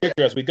painting a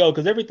picture as we go.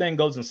 Because everything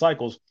goes in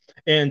cycles.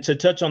 And to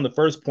touch on the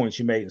first points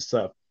you made and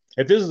stuff,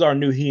 if this is our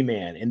new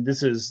He-Man, and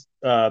this is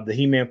the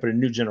He-Man for the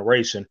new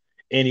generation,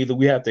 and either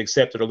we have to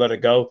accept it or let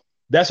it go,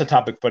 that's a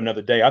topic for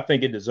another day. I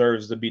think it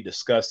deserves to be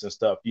discussed and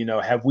stuff.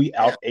 Have we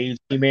Yeah. outaged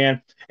He-Man,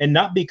 and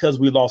not because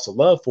we lost a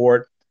love for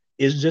it.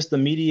 It's just the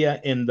media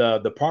and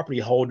the property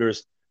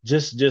holders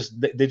just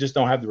they just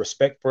don't have the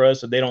respect for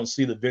us, or they don't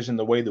see the vision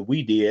the way that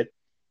we did,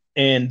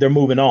 and they're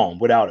moving on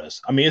without us.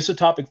 I mean, it's a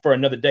topic for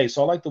another day.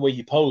 So I like the way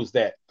you posed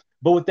that.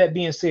 But with that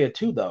being said,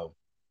 too, though,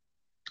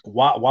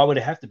 why would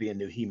it have to be a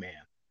new He-Man?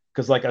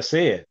 Because, like I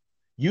said,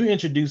 you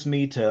introduced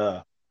me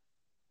to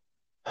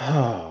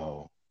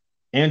oh,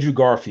 Andrew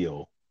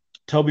Garfield,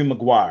 Tobey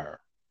Maguire,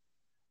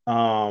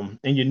 and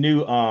your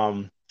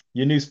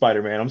new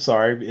Spider-Man. I'm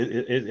sorry,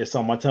 it's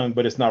on my tongue,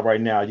 but it's not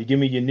right now. You give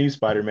me your new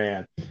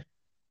Spider-Man.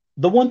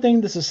 The one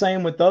thing that's the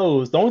same with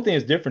those, the only thing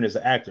that's different is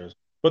the actors.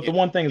 But Yeah. the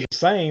one thing is the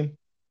same.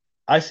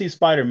 I see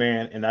Spider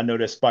Man and I know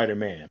that's Spider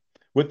Man.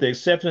 With the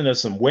exception of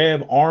some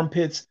web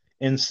armpits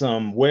and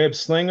some web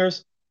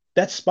slingers,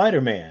 that's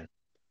Spider Man.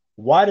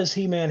 Why does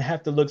He Man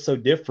have to look so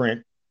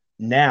different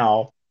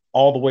now,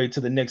 all the way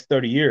to the next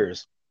 30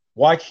 years?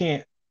 Why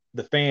can't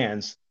the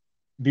fans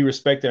be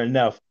respected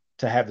enough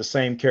to have the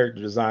same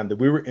character design that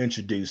we were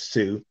introduced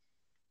to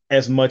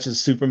as much as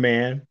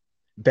Superman,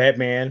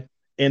 Batman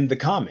in the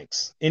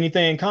comics,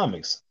 anything in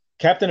comics?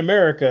 Captain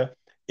America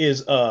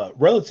is a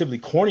relatively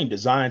corny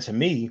design to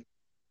me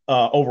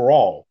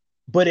overall,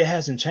 but it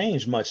hasn't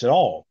changed much at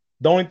all.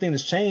 The only thing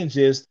that's changed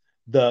is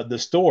the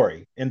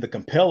story and the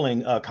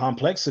compelling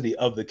complexity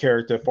of the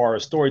character as far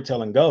as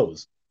storytelling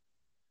goes.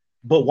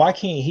 But why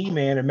can't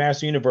He-Man and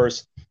Master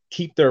Universe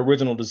keep their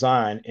original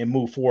design and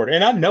move forward?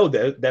 And I know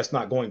that that's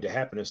not going to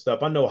happen and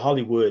stuff. I know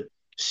Hollywood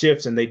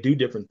shifts and they do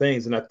different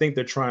things, and I think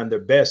they're trying their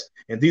best.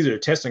 And these are the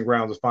testing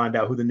grounds to find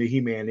out who the new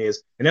He-Man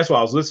is. And that's why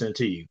I was listening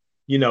to you.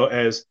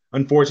 As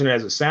unfortunate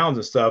as it sounds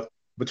and stuff,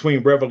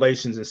 between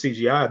Revelations and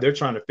CGI, they're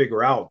trying to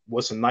figure out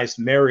what's a nice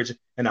marriage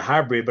and a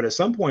hybrid. But at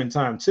some point in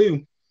time,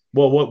 too,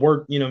 well, what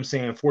worked, what I'm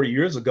saying, 40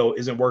 years ago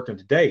isn't working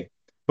today.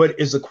 But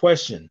is the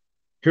question,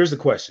 here's the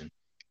question,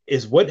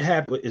 is what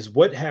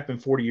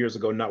happened 40 years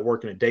ago not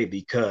working today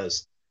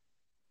because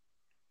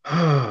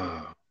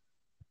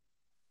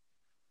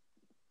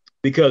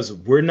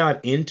we're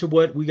not into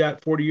what we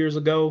got 40 years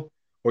ago,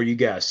 or you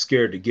guys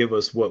scared to give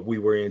us what we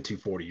were into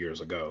 40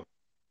 years ago?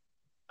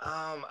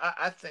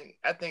 I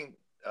think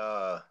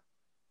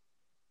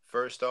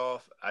first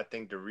off, I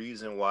think the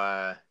reason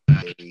why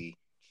they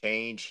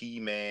change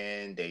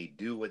He-Man, they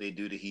do what they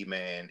do to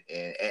He-Man,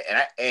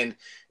 and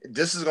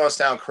this is gonna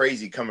sound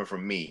crazy coming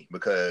from me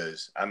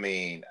because I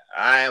mean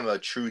I am a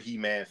true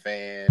He-Man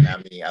fan. I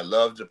mean I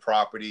love the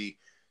property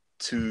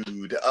to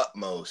the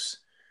utmost,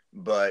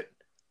 but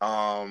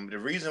the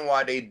reason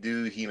why they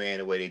do He-Man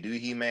the way they do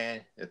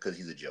He-Man is because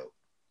he's a joke.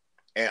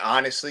 And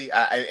honestly,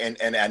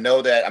 and I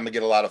know that I'm gonna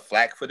get a lot of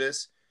flack for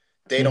this.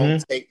 They don't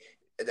Mm-hmm. take.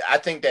 I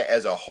think that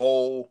as a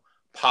whole,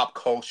 pop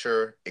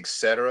culture,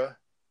 etc.,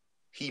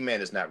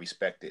 He-Man is not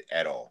respected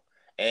at all.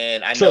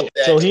 And I know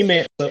So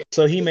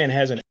that He-Man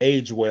hasn't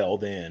aged well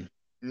then.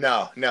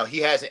 no, he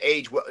hasn't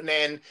aged well.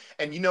 And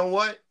you know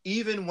what?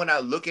 Even when I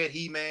look at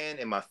He-Man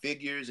and my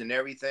figures and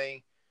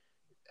everything,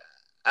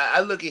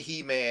 I look at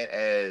He-Man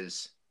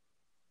as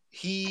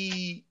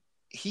he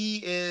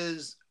he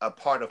is a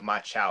part of my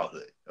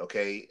childhood.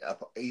 Okay,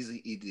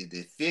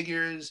 the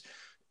figures,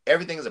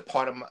 everything is a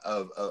part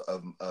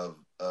of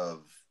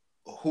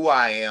who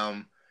I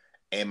am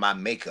and my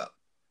makeup,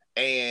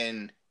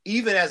 and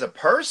even as a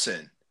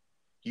person,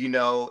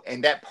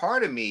 and that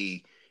part of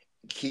me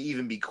can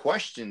even be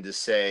questioned to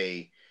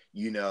say,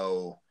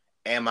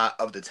 am I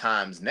of the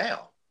times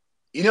now?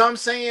 You know what I'm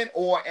saying?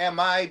 Or am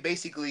I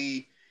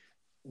basically,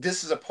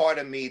 this is a part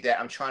of me that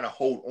I'm trying to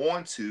hold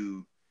on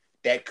to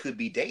that could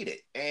be dated.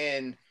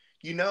 And,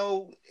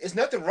 there's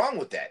nothing wrong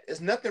with that.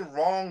 There's nothing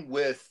wrong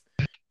with,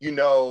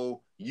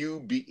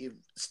 you be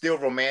still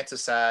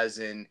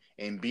romanticizing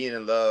and being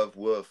in love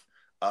with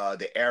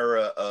the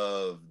era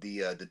of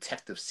the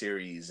detective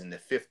series in the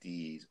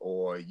 50s,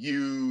 or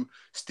you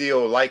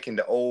still liking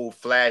the old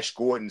Flash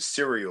Gordon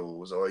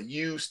serials, or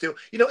you still,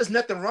 there's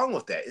nothing wrong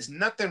with that. It's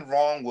nothing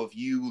wrong with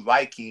you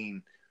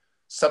liking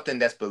something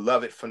that's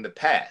beloved from the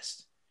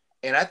past.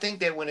 And I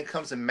think that when it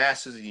comes to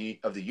Masters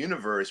of the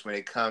Universe, when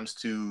it comes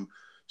to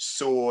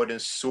sword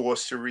and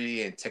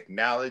sorcery and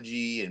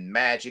technology and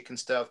magic and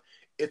stuff,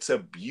 it's a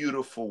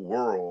beautiful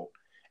world.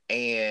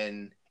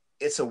 And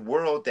it's a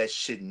world that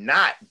should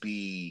not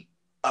be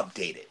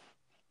updated.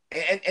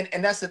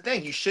 And that's the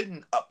thing. You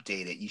shouldn't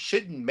update it. You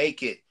shouldn't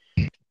make it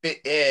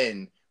fit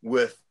in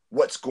with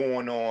what's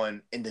going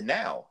on in the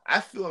now.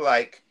 I feel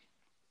like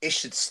it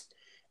should,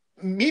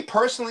 me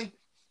personally,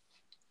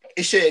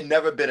 it should have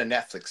never been a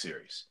Netflix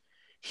series.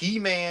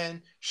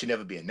 He-Man should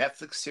never be a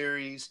Netflix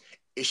series.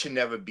 It should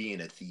never be in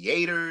the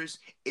theaters.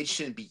 It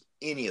shouldn't be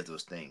any of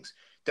those things.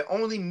 The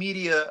only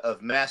media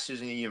of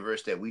Masters in the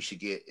Universe that we should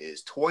get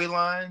is toy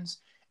lines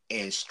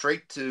and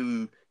straight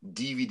to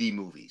DVD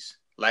movies,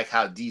 like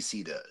how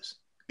DC does.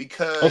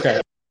 Because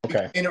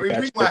and the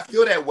reason why I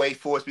feel that way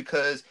for is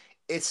because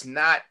it's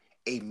not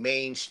a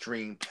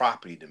mainstream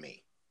property to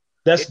me.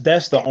 That's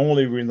the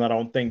only reason I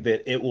don't think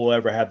that it will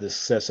ever have the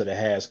success that it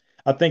has.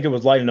 I think it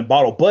was light in the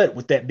bottle. But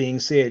with that being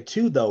said,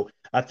 too, though,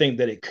 I think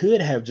that it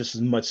could have just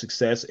as much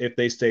success if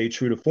they stay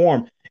true to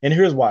form. And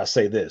here's why I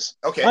say this.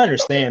 Okay. I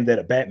understand that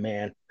a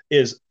Batman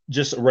is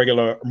just a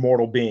regular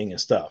mortal being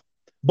and stuff.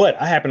 But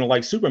I happen to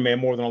like Superman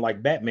more than I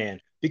like Batman,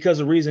 because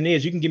the reason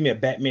is, you can give me a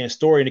Batman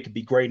story and it could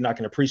be great and I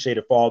can appreciate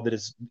it for all that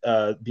is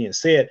being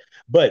said.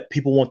 But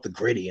people want the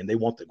gritty and they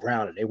want the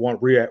ground and they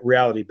want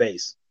reality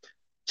based.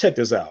 Check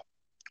this out.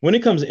 When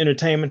it comes to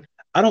entertainment,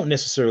 I don't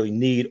necessarily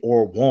need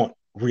or want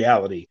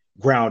reality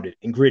grounded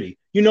and gritty.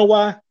 You know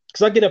why?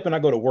 Because I get up and I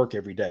go to work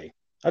every day.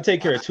 I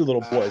take care of two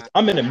little boys.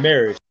 I'm in a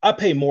marriage. I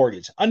pay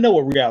mortgage. I know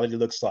what reality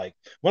looks like.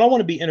 When I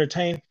want to be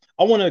entertained,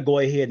 I want to go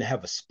ahead and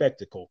have a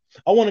spectacle.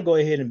 I want to go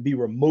ahead and be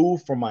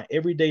removed from my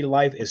everyday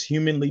life as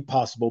humanly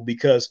possible,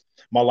 because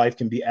my life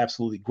can be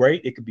absolutely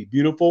great. It could be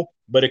beautiful,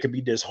 but it could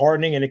be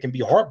disheartening and it can be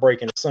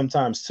heartbreaking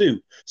sometimes too.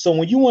 So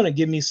when you want to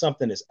give me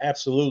something that's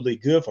absolutely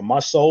good for my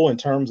soul in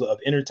terms of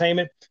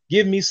entertainment,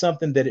 give me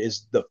something that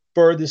is the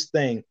furthest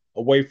thing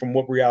away from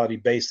what reality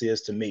base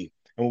is to me.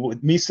 And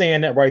with me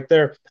saying that right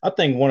there, I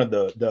think one of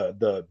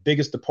the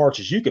biggest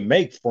departures you can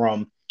make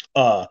from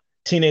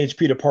teenage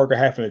Peter Parker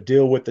having to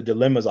deal with the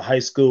dilemmas of high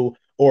school,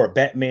 or a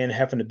Batman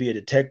having to be a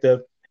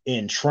detective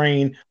and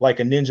train like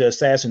a ninja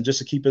assassin just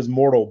to keep his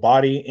mortal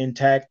body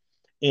intact,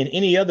 in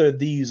any other of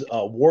these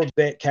war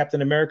vet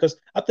Captain Americas,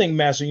 I think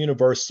Master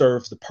Universe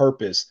serves the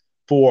purpose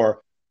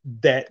for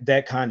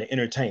that kind of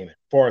entertainment,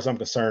 as far as I'm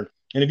concerned.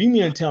 And if you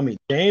mean to tell me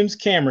James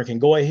Cameron can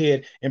go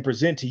ahead and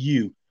present to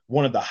you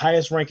one of the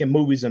highest ranking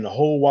movies in the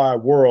whole wide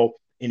world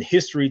in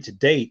history to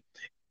date,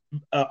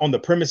 on the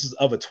premises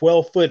of a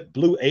 12-foot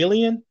blue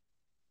alien,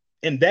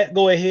 and that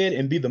go ahead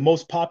and be the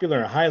most popular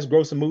and highest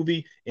grossing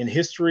movie in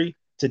history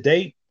to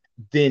date,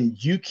 then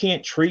you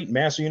can't treat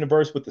Master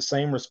Universe with the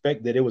same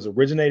respect that it was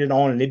originated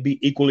on and it be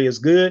equally as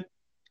good.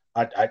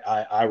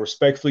 I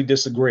respectfully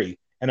disagree.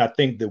 And I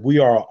think that we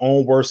are our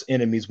own worst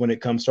enemies when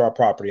it comes to our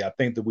property. I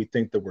think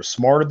that we're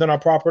smarter than our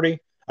property.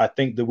 I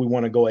think that we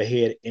want to go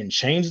ahead and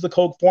change the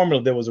Coke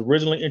formula that was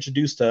originally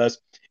introduced to us.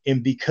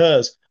 And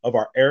because of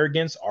our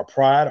arrogance, our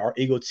pride, our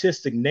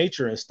egotistic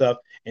nature and stuff,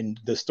 and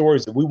the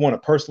stories that we want to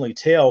personally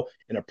tell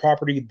in a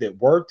property that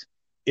worked,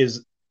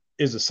 is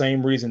the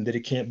same reason that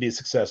it can't be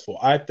successful.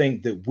 I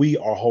think that we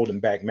are holding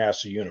back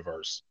Master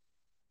Universe.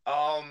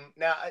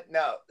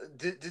 Now,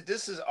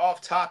 this is off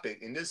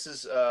topic, and this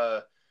is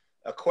a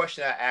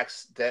question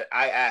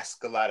I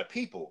ask a lot of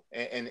people,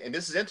 and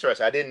this is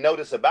interesting. I didn't know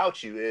this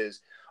about you. Is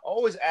I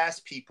always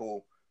ask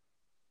people,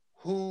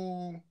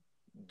 who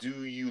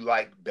do you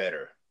like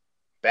better,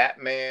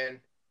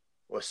 Batman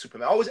or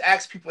Superman? I always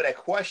ask people that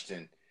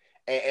question,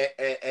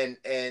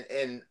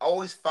 and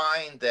always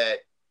find that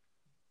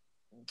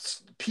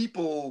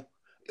people.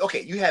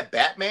 Okay, you have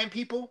Batman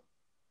people,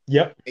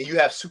 Yep. and you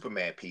have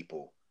Superman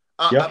people.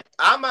 Yep.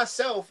 I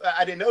myself,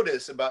 I didn't know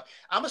this, but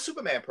I'm a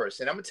Superman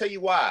person. I'm gonna tell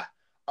you why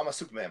I'm a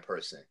Superman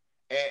person.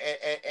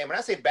 And when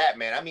I say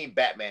Batman, I mean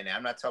Batman now.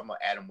 I'm not talking about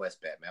Adam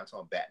West Batman. I'm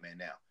talking Batman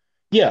now.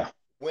 Yeah.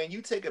 When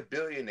you take a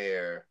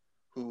billionaire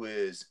who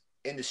is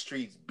in the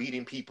streets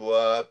beating people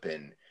up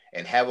and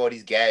have all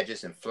these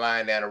gadgets and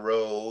flying down the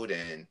road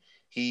and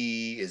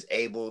He is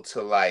able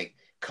to like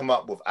come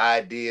up with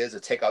ideas to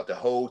take out the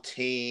whole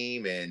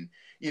team and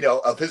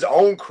of his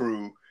own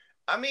crew.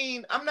 I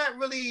mean, I'm not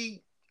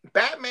really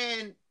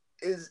Batman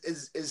is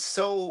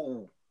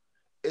so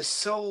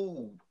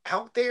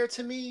out there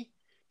to me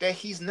that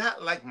he's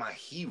not like my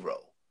hero.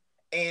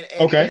 And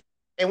Okay.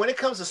 and when it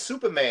comes to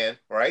Superman,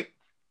 right?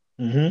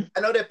 Mm-hmm. I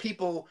know that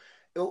people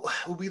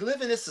we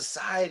live in this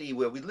society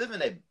where we live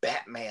in a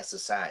Batman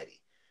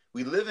society.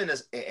 We live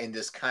in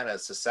this kind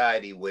of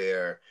society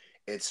where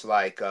it's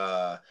like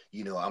I'm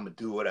gonna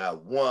do what I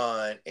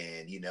want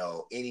and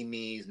any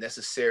means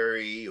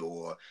necessary,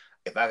 or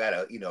if I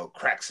gotta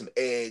crack some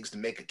eggs to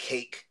make a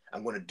cake,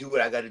 I'm gonna do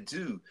what I gotta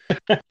do.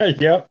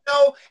 Yep.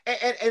 No,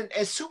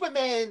 and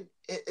Superman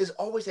is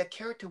always that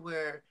character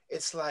where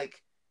it's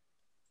like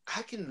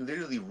I can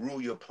literally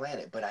rule your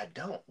planet, but I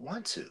don't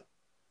want to.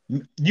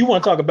 You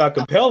want to talk about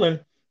compelling?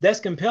 That's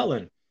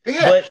compelling.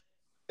 Yeah, But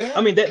I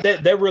yeah, mean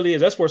that really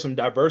is, that's where some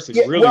diversity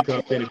yeah. really Well,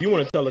 comes in. If you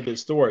want to tell a good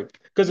story,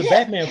 because the yeah.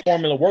 Batman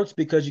formula works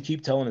because you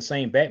keep telling the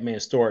same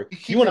Batman story. You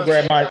You keep want to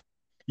telling grab my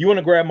you want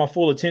to grab my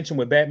full attention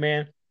with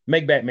Batman,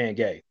 make Batman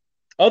gay.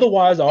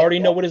 Otherwise, I already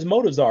know what his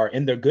motives are,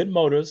 and they're good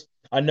motives.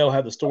 I know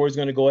how the story's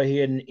going to go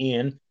ahead and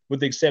end, with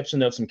the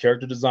exception of some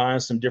character design,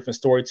 some different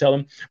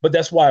storytelling. But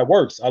that's why it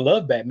works. I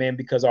love Batman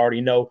because I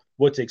already know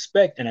what to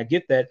expect, and I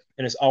get that,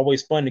 and it's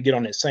always fun to get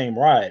on that same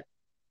ride.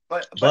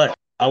 but But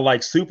I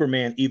like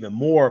Superman even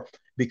more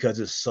because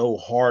it's so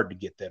hard to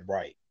get that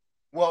right.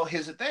 well,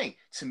 here's the thing.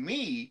 To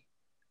me,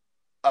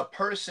 a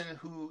person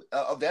who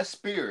of that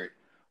spirit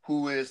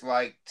who is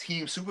like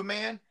Team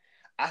Superman,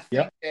 I think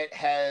Yep. that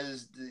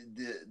has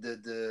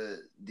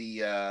the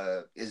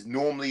is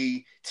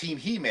normally Team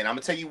He-Man. I'm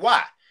gonna tell you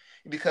why.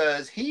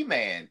 Because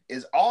He-Man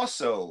is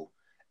also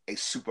a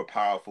super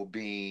powerful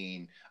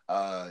being,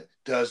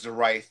 does the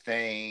right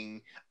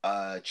thing,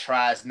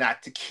 tries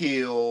not to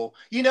kill.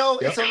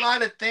 Yep. It's a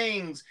lot of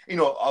things,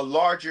 a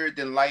larger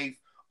than life,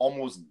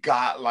 almost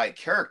godlike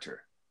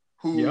character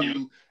Yep.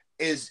 who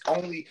is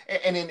only,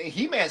 and in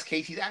He-Man's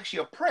case, he's actually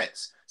a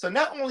prince. So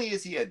not only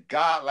is he a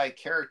godlike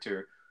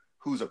character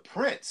who's a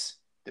prince,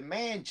 the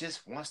man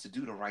just wants to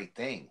do the right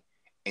thing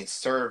and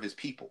serve his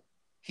people.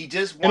 He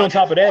just And on wants.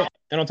 top of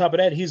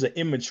that, he's an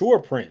immature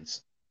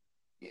prince.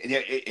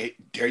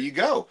 There you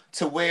go.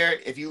 To where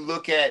if you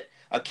look at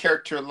a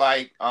character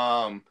like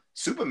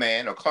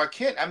Superman or Clark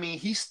Kent, I mean,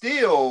 he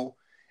still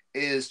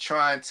is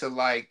trying to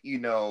like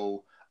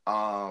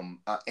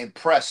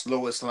impress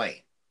Lois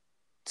Lane.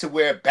 To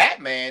where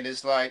Batman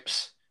is like,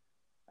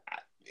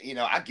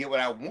 I get what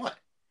I want.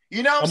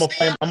 You know what I'm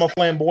saying? I'm a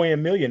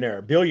flamboyant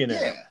millionaire,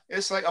 billionaire. Yeah,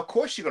 it's like, of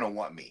course you're gonna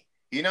want me.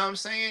 You know what I'm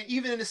saying?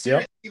 Even in the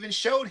series, Yep. even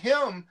showed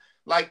him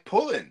like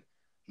pulling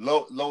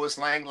Lois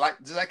Lane like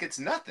it's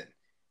nothing.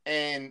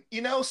 And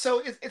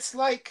so it's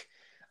like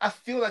I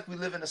feel like we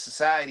live in a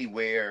society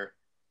where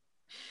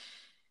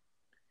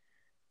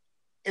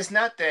it's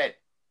not that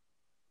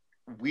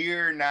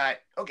we're not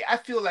okay. I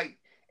feel like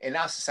in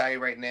our society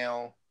right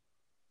now,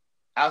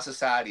 our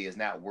society is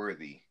not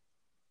worthy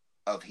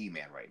of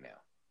He-Man right now.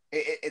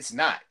 It's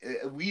not.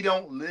 We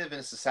don't live in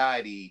a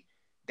society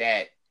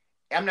that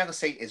I'm not gonna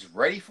say is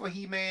ready for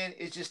He-Man.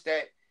 It's just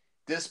that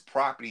this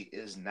property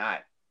is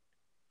not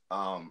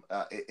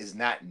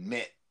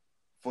meant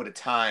for the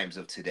times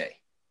of today.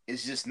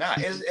 It's just not.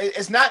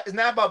 It's not. It's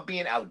not about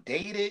being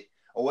outdated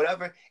or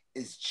whatever.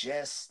 It's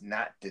just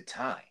not the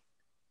time.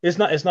 It's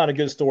not a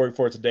good story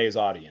for today's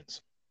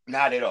audience.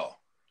 Not at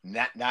all.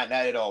 Not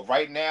at all.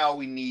 Right now,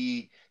 we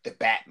need the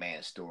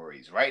Batman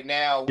stories. Right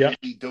now, we Yep.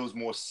 need those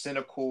more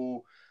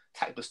cynical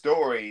type of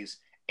stories.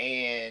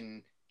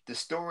 And the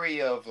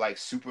story of like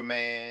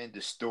Superman,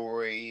 the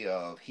story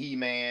of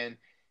He-Man,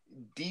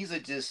 these are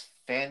just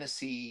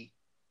fantasy,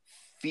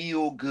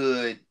 feel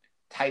good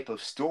type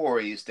of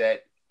stories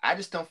that I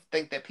just don't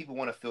think that people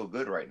want to feel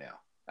good right now.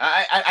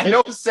 I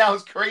know it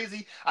sounds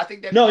crazy. I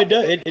think that No, people,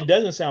 it does. It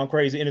doesn't sound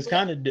crazy, and it's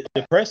kind of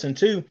depressing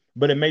too.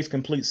 But it makes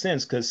complete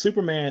sense because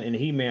Superman and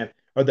He-Man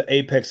are the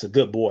apex of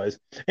good boys.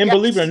 And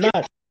believe it or yes,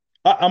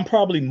 not, I'm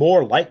probably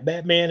more like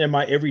Batman in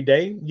my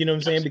everyday. You know what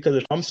I'm saying? Because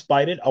if I'm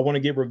spited, I want to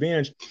get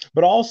revenge,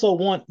 but I also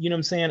want, you know what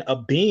I'm saying, a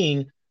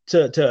being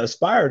to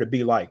aspire to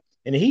be like.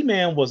 And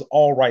He-Man was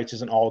all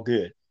righteous and all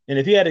good. And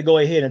if he had to go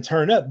ahead and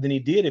turn up, then he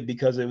did it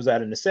because it was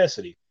out of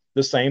necessity.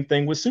 The same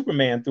thing with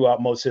Superman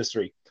throughout most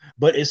history.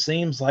 But it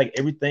seems like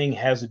everything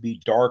has to be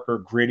darker,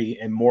 gritty,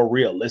 and more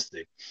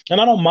realistic.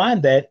 And I don't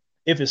mind that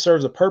if it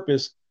serves a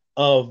purpose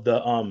of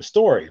the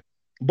story.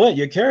 But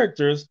your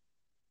characters,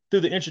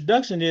 through the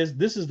introduction, is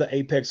this is the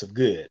apex of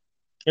good.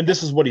 And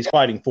this is what he's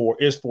fighting for,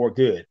 is for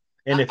good.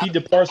 And if he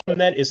departs from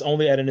that, it's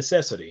only out of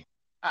necessity.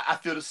 I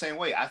feel the same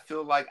way. I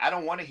feel like I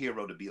don't want a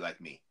hero to be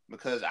like me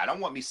because I don't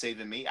want me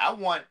saving me. I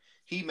want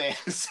He-Man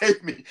to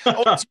save me. I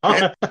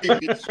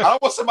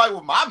don't want somebody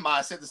with my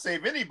mindset to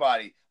save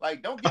anybody.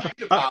 Like, don't give me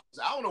the powers.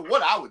 I don't know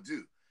what I would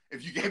do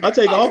if you gave me I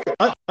the take powers.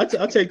 off.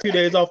 I take 2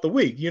 days off the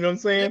week. You know what I'm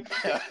saying?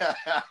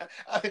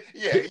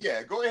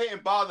 Yeah. Go ahead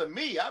and bother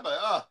me. I'm like,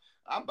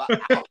 I'm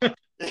out.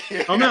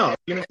 I'm out.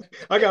 You know,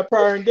 I got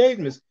prior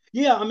engagements.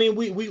 Yeah, I mean,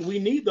 we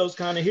need those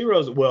kind of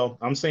heroes. Well,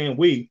 I'm saying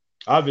we.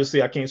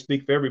 Obviously, I can't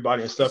speak for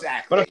everybody and stuff,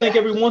 but I Exactly. think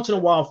every once in a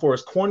while, for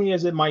as corny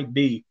as it might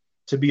be,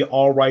 to be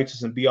all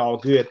righteous and be all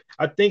good,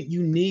 I think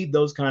you need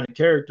those kind of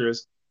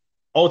characters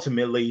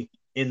ultimately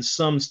in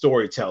some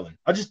storytelling.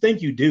 I just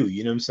think you do.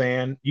 You know what I'm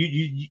saying?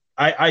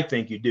 I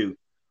think you do,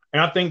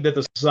 and I think that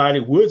the society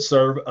would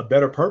serve a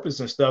better purpose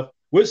and stuff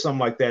with something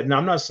like that. Now,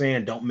 I'm not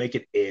saying don't make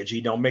it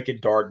edgy, don't make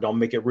it dark, don't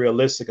make it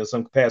realistic in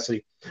some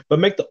capacity, but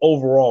make the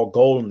overall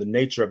goal and the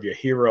nature of your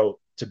hero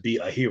to be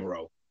a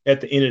hero at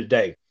the end of the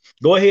day.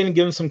 Go ahead and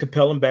give him some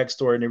compelling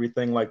backstory and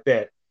everything like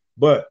that.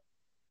 But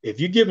if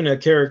you're giving a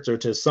character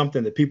to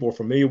something that people are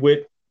familiar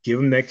with, give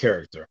them that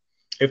character.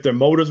 If their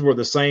motives were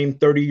the same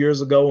 30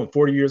 years ago and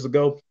 40 years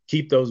ago,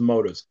 keep those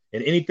motives.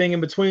 And anything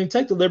in between,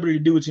 take the liberty to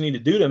do what you need to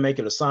do to make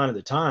it a sign of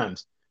the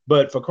times.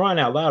 But for crying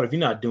out loud, if you're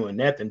not doing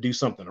that, then do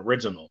something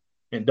original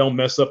and don't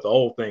mess up the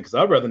old thing. Because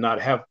I'd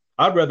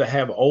rather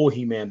have an old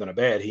He-Man than a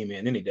bad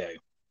He-Man any day.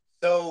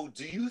 So,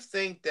 do you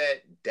think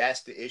that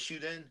that's the issue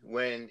then?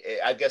 When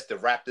I guess to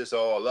wrap this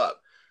all up,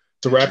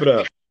 To do you wrap it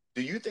up,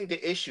 do you think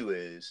the issue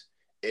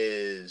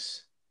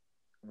is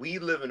we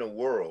live in a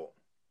world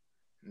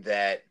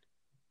that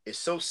is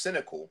so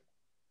cynical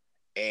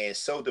and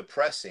so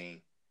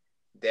depressing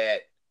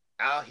that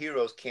our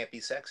heroes can't be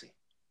sexy?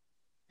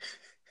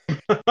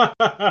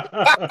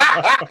 I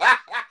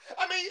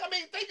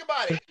mean, think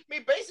about it. I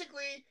mean,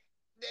 basically,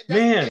 that's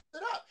man. it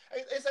up.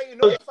 It's like in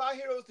order for our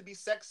heroes to be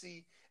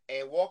sexy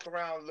and walk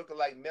around looking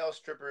like male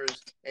strippers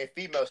and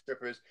female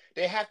strippers,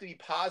 they have to be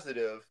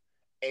positive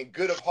and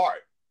good of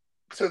heart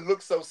to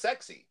look so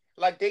sexy.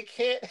 Like they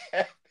can't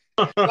have.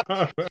 Like,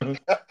 I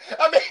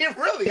mean,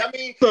 really. I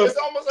mean, so it's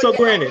almost like so they have.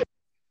 granted,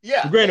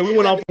 Yeah, granted, we they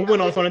went have off to we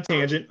went off on a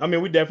tangent. I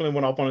mean, we definitely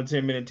went off on a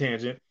 10-minute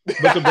tangent,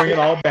 but to bring it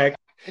all back,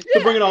 to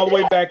yeah. bring it all the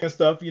way back and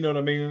stuff, you know what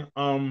I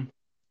mean?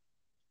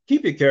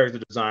 Keep your character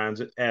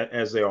designs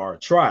as they are.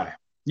 Try,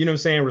 you know what I'm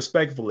saying,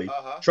 respectfully. Uh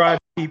huh.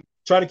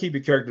 Try to keep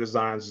your character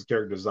designs as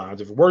character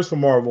designs. If it works for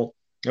Marvel,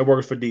 it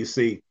works for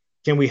DC.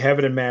 Can we have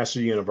it in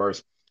Master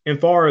Universe? And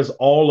far as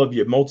all of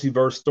your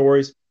multiverse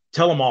stories,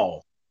 tell them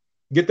all.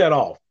 Get that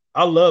off.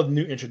 I love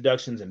new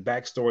introductions and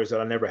backstories that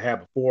I never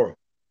had before.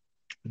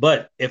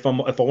 But if I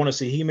want to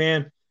see He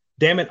Man,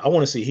 damn it, I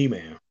want to see He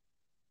Man.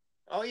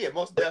 Oh yeah,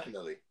 most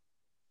definitely.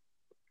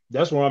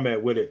 That's where I'm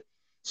at with it.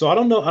 So I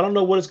don't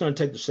know what it's going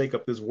to take to shake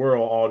up this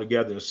world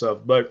altogether and stuff.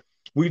 But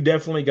we've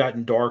definitely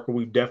gotten darker.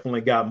 We've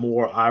definitely got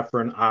more eye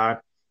for an eye.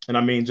 And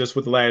I mean, just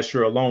with last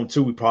year alone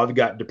too, we probably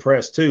got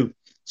depressed too.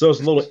 So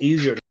it's a little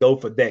easier to go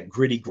for that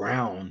gritty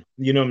ground.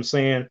 You know what I'm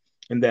saying?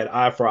 And that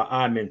eye for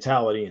eye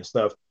mentality and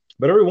stuff.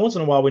 But every once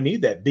in a while, we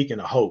need that beacon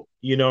of hope.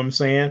 You know what I'm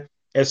saying?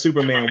 As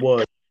Superman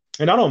was.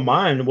 And I don't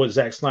mind what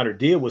Zack Snyder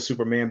did with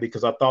Superman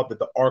because I thought that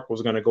the arc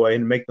was going to go ahead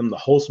and make them the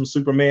wholesome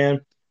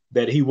Superman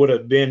that he would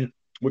have been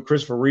with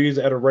Christopher Reeve's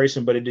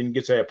iteration, but it didn't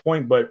get to that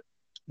point. But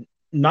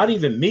not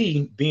even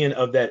me being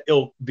of that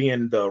ilk,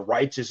 being the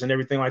righteous and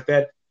everything like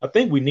that, I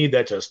think we need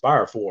that to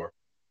aspire for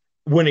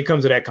when it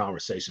comes to that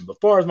conversation. But as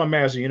far as my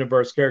Master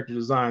Universe character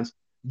designs,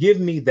 give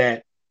me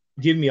that,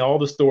 give me all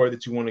the story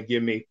that you want to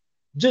give me.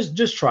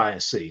 Just try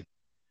and see.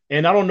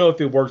 And I don't know if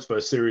it works for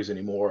a series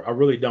anymore. I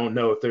really don't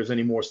know if there's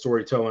any more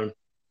storytelling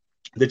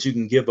that you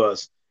can give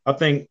us. I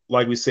think,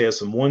 like we said,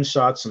 some one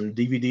shots, some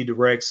DVD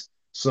directs,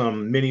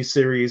 some mini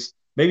series,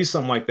 maybe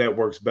something like that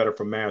works better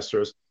for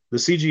Masters. The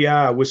CGI,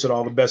 I wish it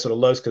all the best of the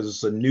luck because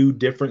it's a new,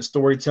 different Oh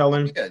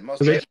storytelling. yeah, most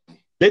Because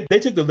definitely. they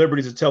took the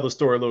liberty to tell the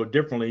story a little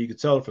differently. You could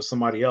tell it for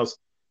somebody else.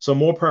 So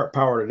more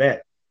power to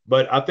that.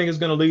 But I think it's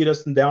going to lead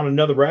us down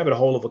another rabbit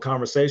hole of a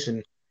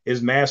conversation.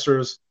 Is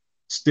Masters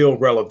still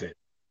relevant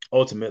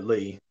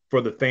ultimately for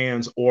the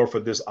fans or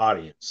for this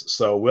audience?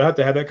 So we'll have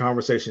to have that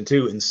conversation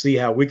too and see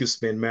how we can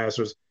spin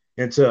Masters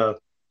into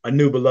a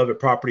new beloved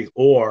property,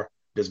 or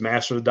does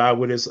Masters die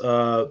with his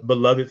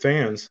beloved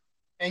fans?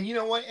 And you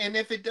know what? And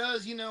if it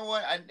does, you know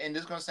what? And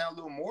this is gonna sound a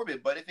little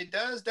morbid, but if it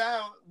does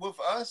die with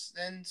us,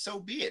 then so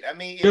be it. I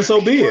mean, Then so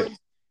be it.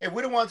 if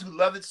we're the ones who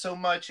love it so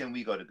much, and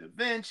we go to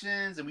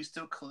conventions, and we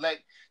still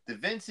collect the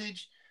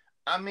vintage,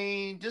 I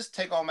mean, just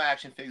take all my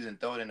action figures and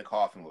throw it in the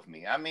coffin with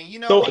me. I mean, you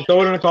know,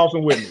 Throw it in the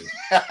coffin with me.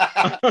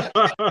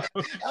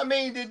 I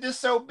mean,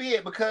 just so be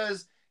it,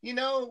 because you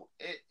know,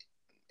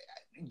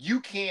 you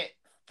can't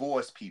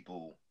force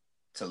people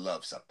to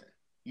love something.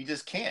 You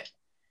just can't.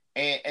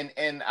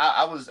 And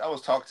I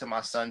was talking to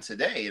my son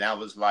today, and I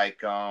was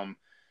like,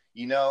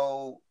 you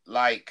know,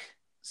 like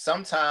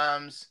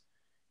sometimes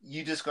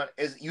you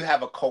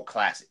have a cult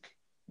classic.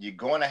 You're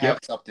going to have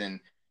Yep. something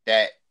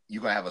that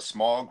you're going to have a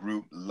small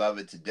group love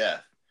it to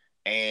death,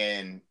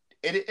 and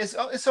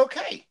it's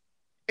okay.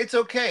 It's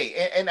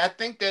okay, and I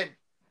think that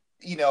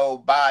you know,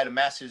 by the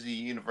Masters of the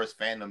Universe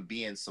fandom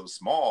being so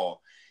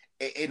small,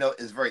 you know,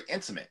 it's very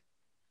intimate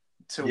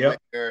to Yep.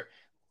 where,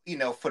 you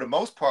know, for the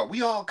most part,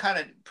 we all kind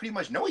of pretty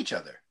much know each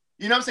other.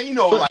 You know what I'm saying? You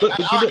know, But like but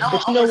but you know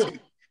but I you want know to say,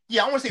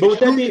 yeah, I want to say but the with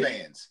that true being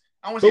fans.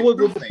 I want to but say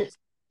the with, true fans.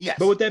 But Yes.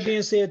 with that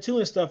being said, too,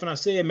 and stuff, and I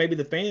said maybe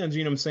the fans,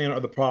 you know what I'm saying, are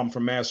the problem for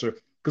Master.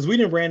 because we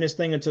didn't ran this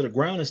thing into the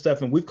ground and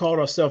stuff, and we've called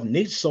ourselves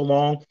niche so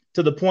long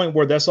to the point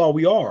where that's all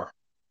we are.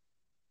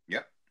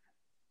 Yep.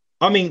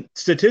 I mean,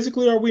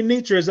 statistically, are we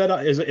niche, or is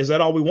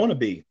that all we want to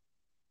be?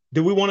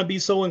 Do we want to be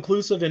so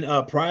inclusive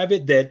and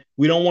private that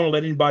we don't want to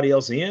let anybody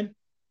else in?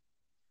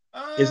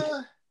 Is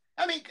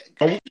I mean,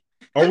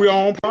 are we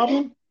our own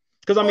problem?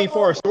 Because I mean, for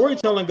our well,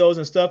 storytelling goes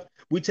and stuff,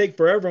 we take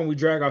forever and we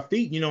drag our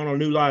feet, on a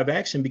new live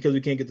action because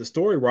we can't get the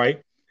story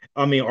right.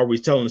 I mean, are we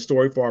telling the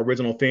story for our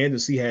original fans to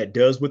see how it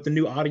does with the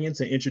new audience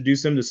and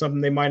introduce them to something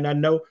they might not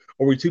know?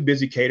 Or are we too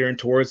busy catering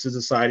towards the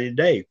society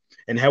today?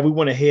 And how we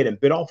went ahead and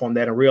bit off on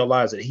that and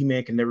realized that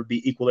He-Man can never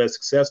be equally as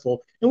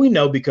successful. And we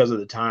know because of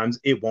the times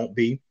it won't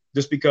be,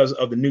 just because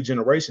of the new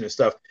generation and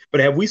stuff.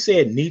 But have we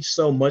said niche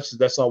so much that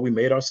that's all we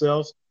made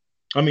ourselves?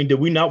 I mean, do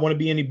we not want to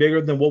be any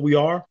bigger than what we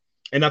are?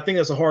 And I think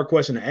that's a hard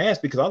question to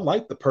ask because I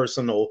like the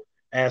personal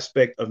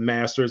aspect of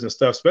Masters and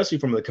stuff, especially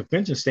from the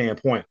convention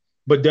standpoint.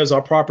 But does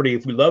our property,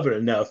 if we love it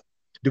enough,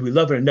 do we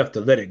love it enough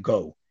to let it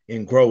go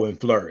and grow and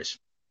flourish,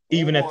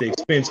 even at the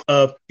expense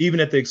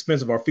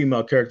of our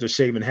female characters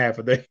shaving half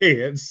of their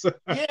heads?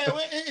 Yeah,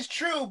 it's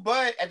true,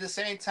 but at the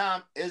same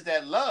time, is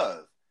that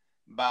love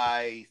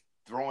by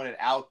throwing it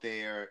out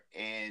there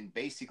and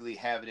basically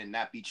having it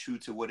not be true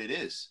to what it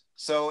is?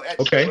 So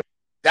okay.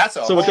 That's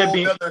a so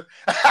whole other.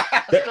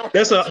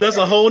 That's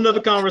a whole nother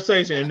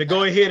conversation. And to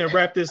go ahead and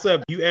wrap this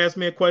up, you asked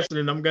me a question,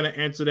 and I'm going to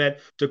answer that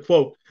to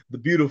quote the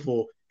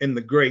beautiful and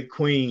the great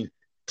Queen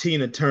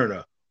Tina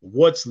Turner.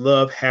 What's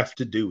love have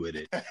to do with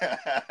it?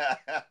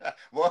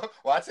 well,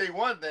 I tell you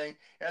one thing.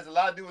 It has a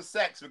lot to do with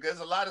sex because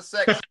there's a lot of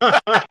sex.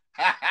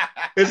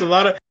 There's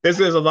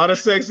a lot of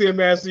sex in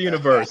Master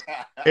Universe,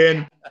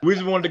 and we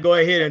just wanted to go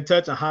ahead and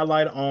touch and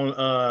highlight on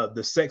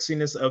the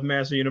sexiness of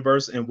Master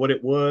Universe and what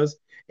it was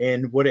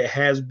and what it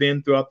has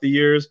been throughout the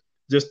years,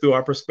 just through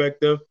our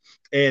perspective.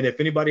 And if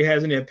anybody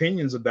has any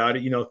opinions about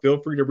it, feel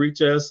free to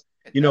reach us,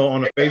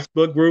 on a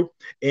Facebook group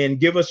and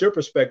give us your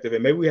perspective.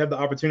 And maybe we have the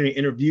opportunity to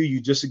interview you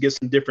just to get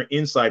some different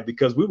insight,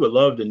 because we would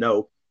love to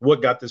know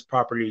what got this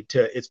property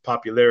to its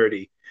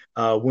popularity,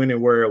 when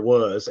and where it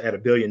was at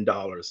 $1 billion.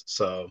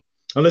 So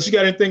unless you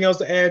got anything else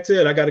to add to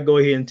it, I got to go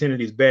ahead and tend to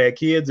these bad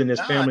kids and this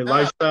family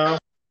lifestyle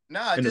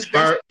and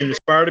aspire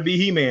to be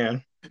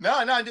He-Man.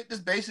 No,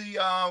 just basically,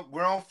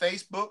 we're on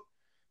Facebook.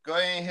 Go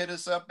ahead and hit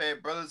us up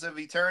at Brothers of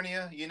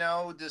Eternia.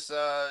 Just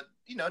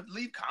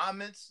leave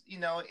comments.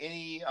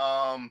 Any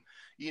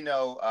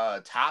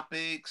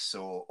topics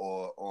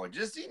or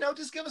just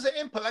just give us an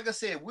input. Like I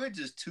said, we're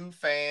just two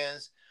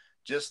fans,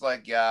 just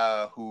like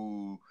y'all,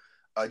 who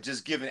are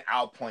just giving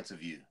our points of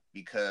view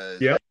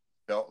because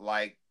felt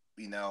like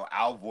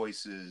our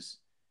voices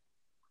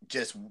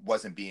just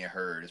wasn't being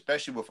heard,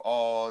 especially with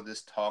all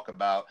this talk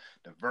about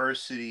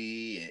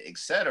diversity,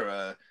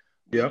 etc.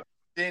 Yep.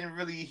 Didn't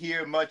really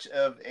hear much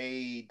of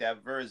a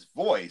diverse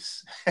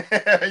voice,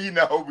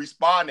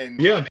 responding,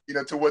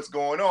 to what's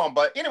going on.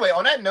 But anyway,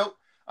 on that note,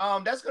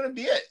 that's gonna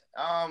be it.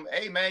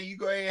 Hey man, you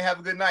go ahead and have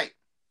a good night.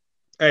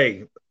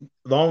 Hey,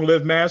 long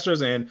live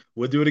Masters, and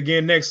we'll do it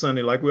again next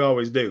Sunday like we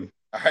always do.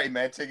 All right,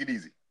 man, take it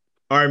easy.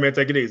 All right, man,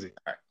 take it easy.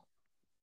 All right.